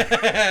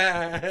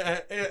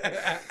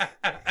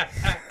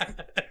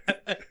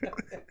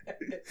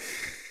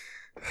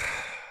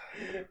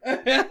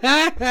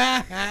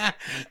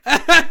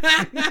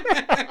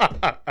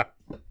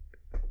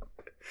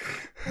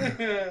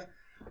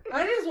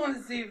 I just want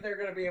to see if they're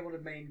going to be able to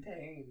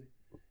maintain.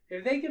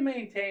 If they can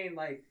maintain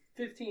like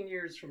 15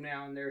 years from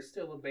now and they're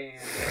still a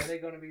band, are they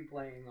going to be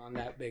playing on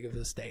that big of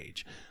a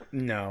stage?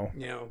 No.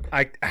 You know,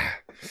 I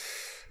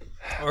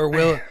or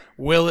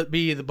will it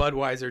be the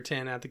Budweiser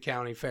 10 at the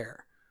county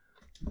fair?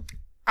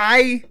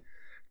 I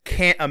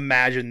can't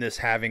imagine this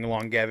having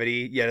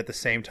longevity, yet at the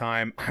same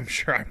time, I'm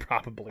sure I'm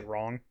probably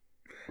wrong.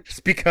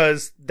 Just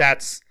because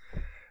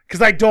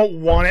I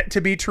don't want it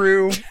to be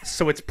true,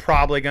 so it's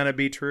probably going to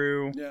be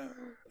true. Yeah.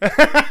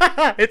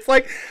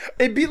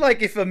 It'd be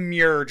like if a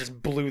Muir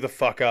just blew the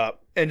fuck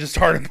up and just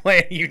started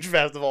playing huge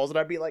festivals, and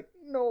I'd be like,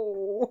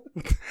 no,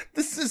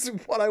 this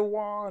isn't what I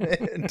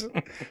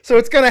wanted. So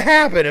it's going to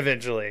happen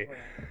eventually.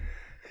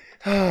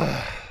 All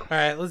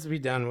right, let's be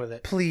done with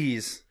it.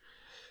 Please.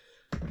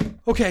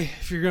 Okay,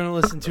 if you're going to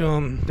listen to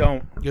them,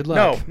 Don't. good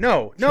luck.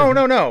 No.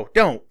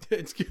 Don't.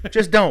 It's good.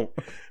 Just don't.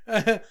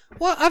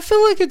 Well, I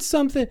feel like it's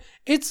something.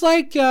 It's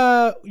like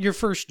your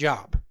first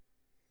job.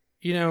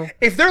 You know,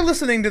 If they're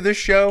listening to this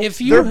show,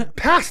 they're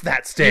past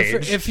that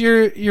stage. if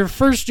your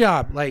first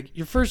job,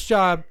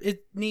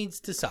 it needs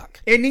to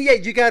suck. And yeah,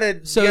 you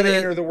gotta So that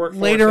enter the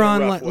workforce later in a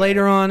on, rough way.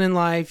 later on in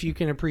life, you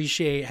can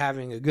appreciate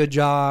having a good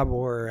job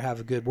or have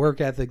a good work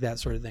ethic, that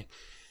sort of thing.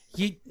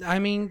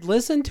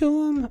 Listen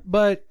to them,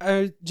 but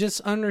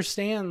just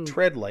understand.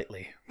 tread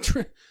lightly.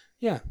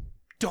 Yeah,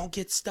 don't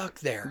get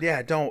stuck there.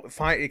 Yeah, don't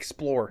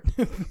explore.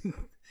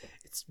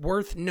 It's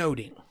worth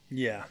noting,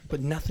 Yeah,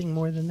 but nothing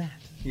more than that.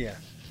 yeah.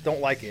 Don't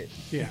like it.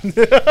 Yeah.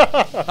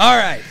 All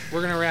right,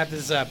 we're gonna wrap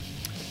this up.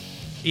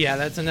 Yeah,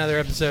 that's another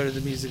episode of the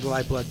Music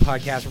Lifeblood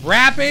podcast.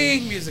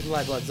 Rapping Music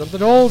Lifeblood,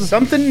 something old,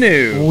 Something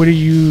new. What are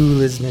you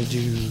listening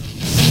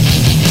to?